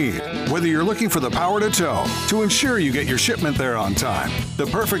everything you need. Whether you're looking for the power to tow, to ensure you get your shipment there on time, the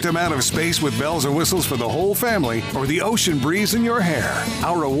perfect amount of space with bells and whistles for the whole family, or the ocean breeze in your hair,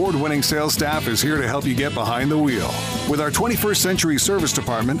 our award-winning sales staff is here to help you get behind the wheel. With our 21st Century Service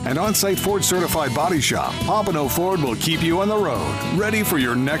Department and on-site Ford-certified body shop, Pompano Ford will keep you on the road, ready for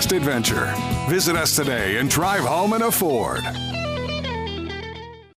your next adventure. Visit us today and drive home in a Ford.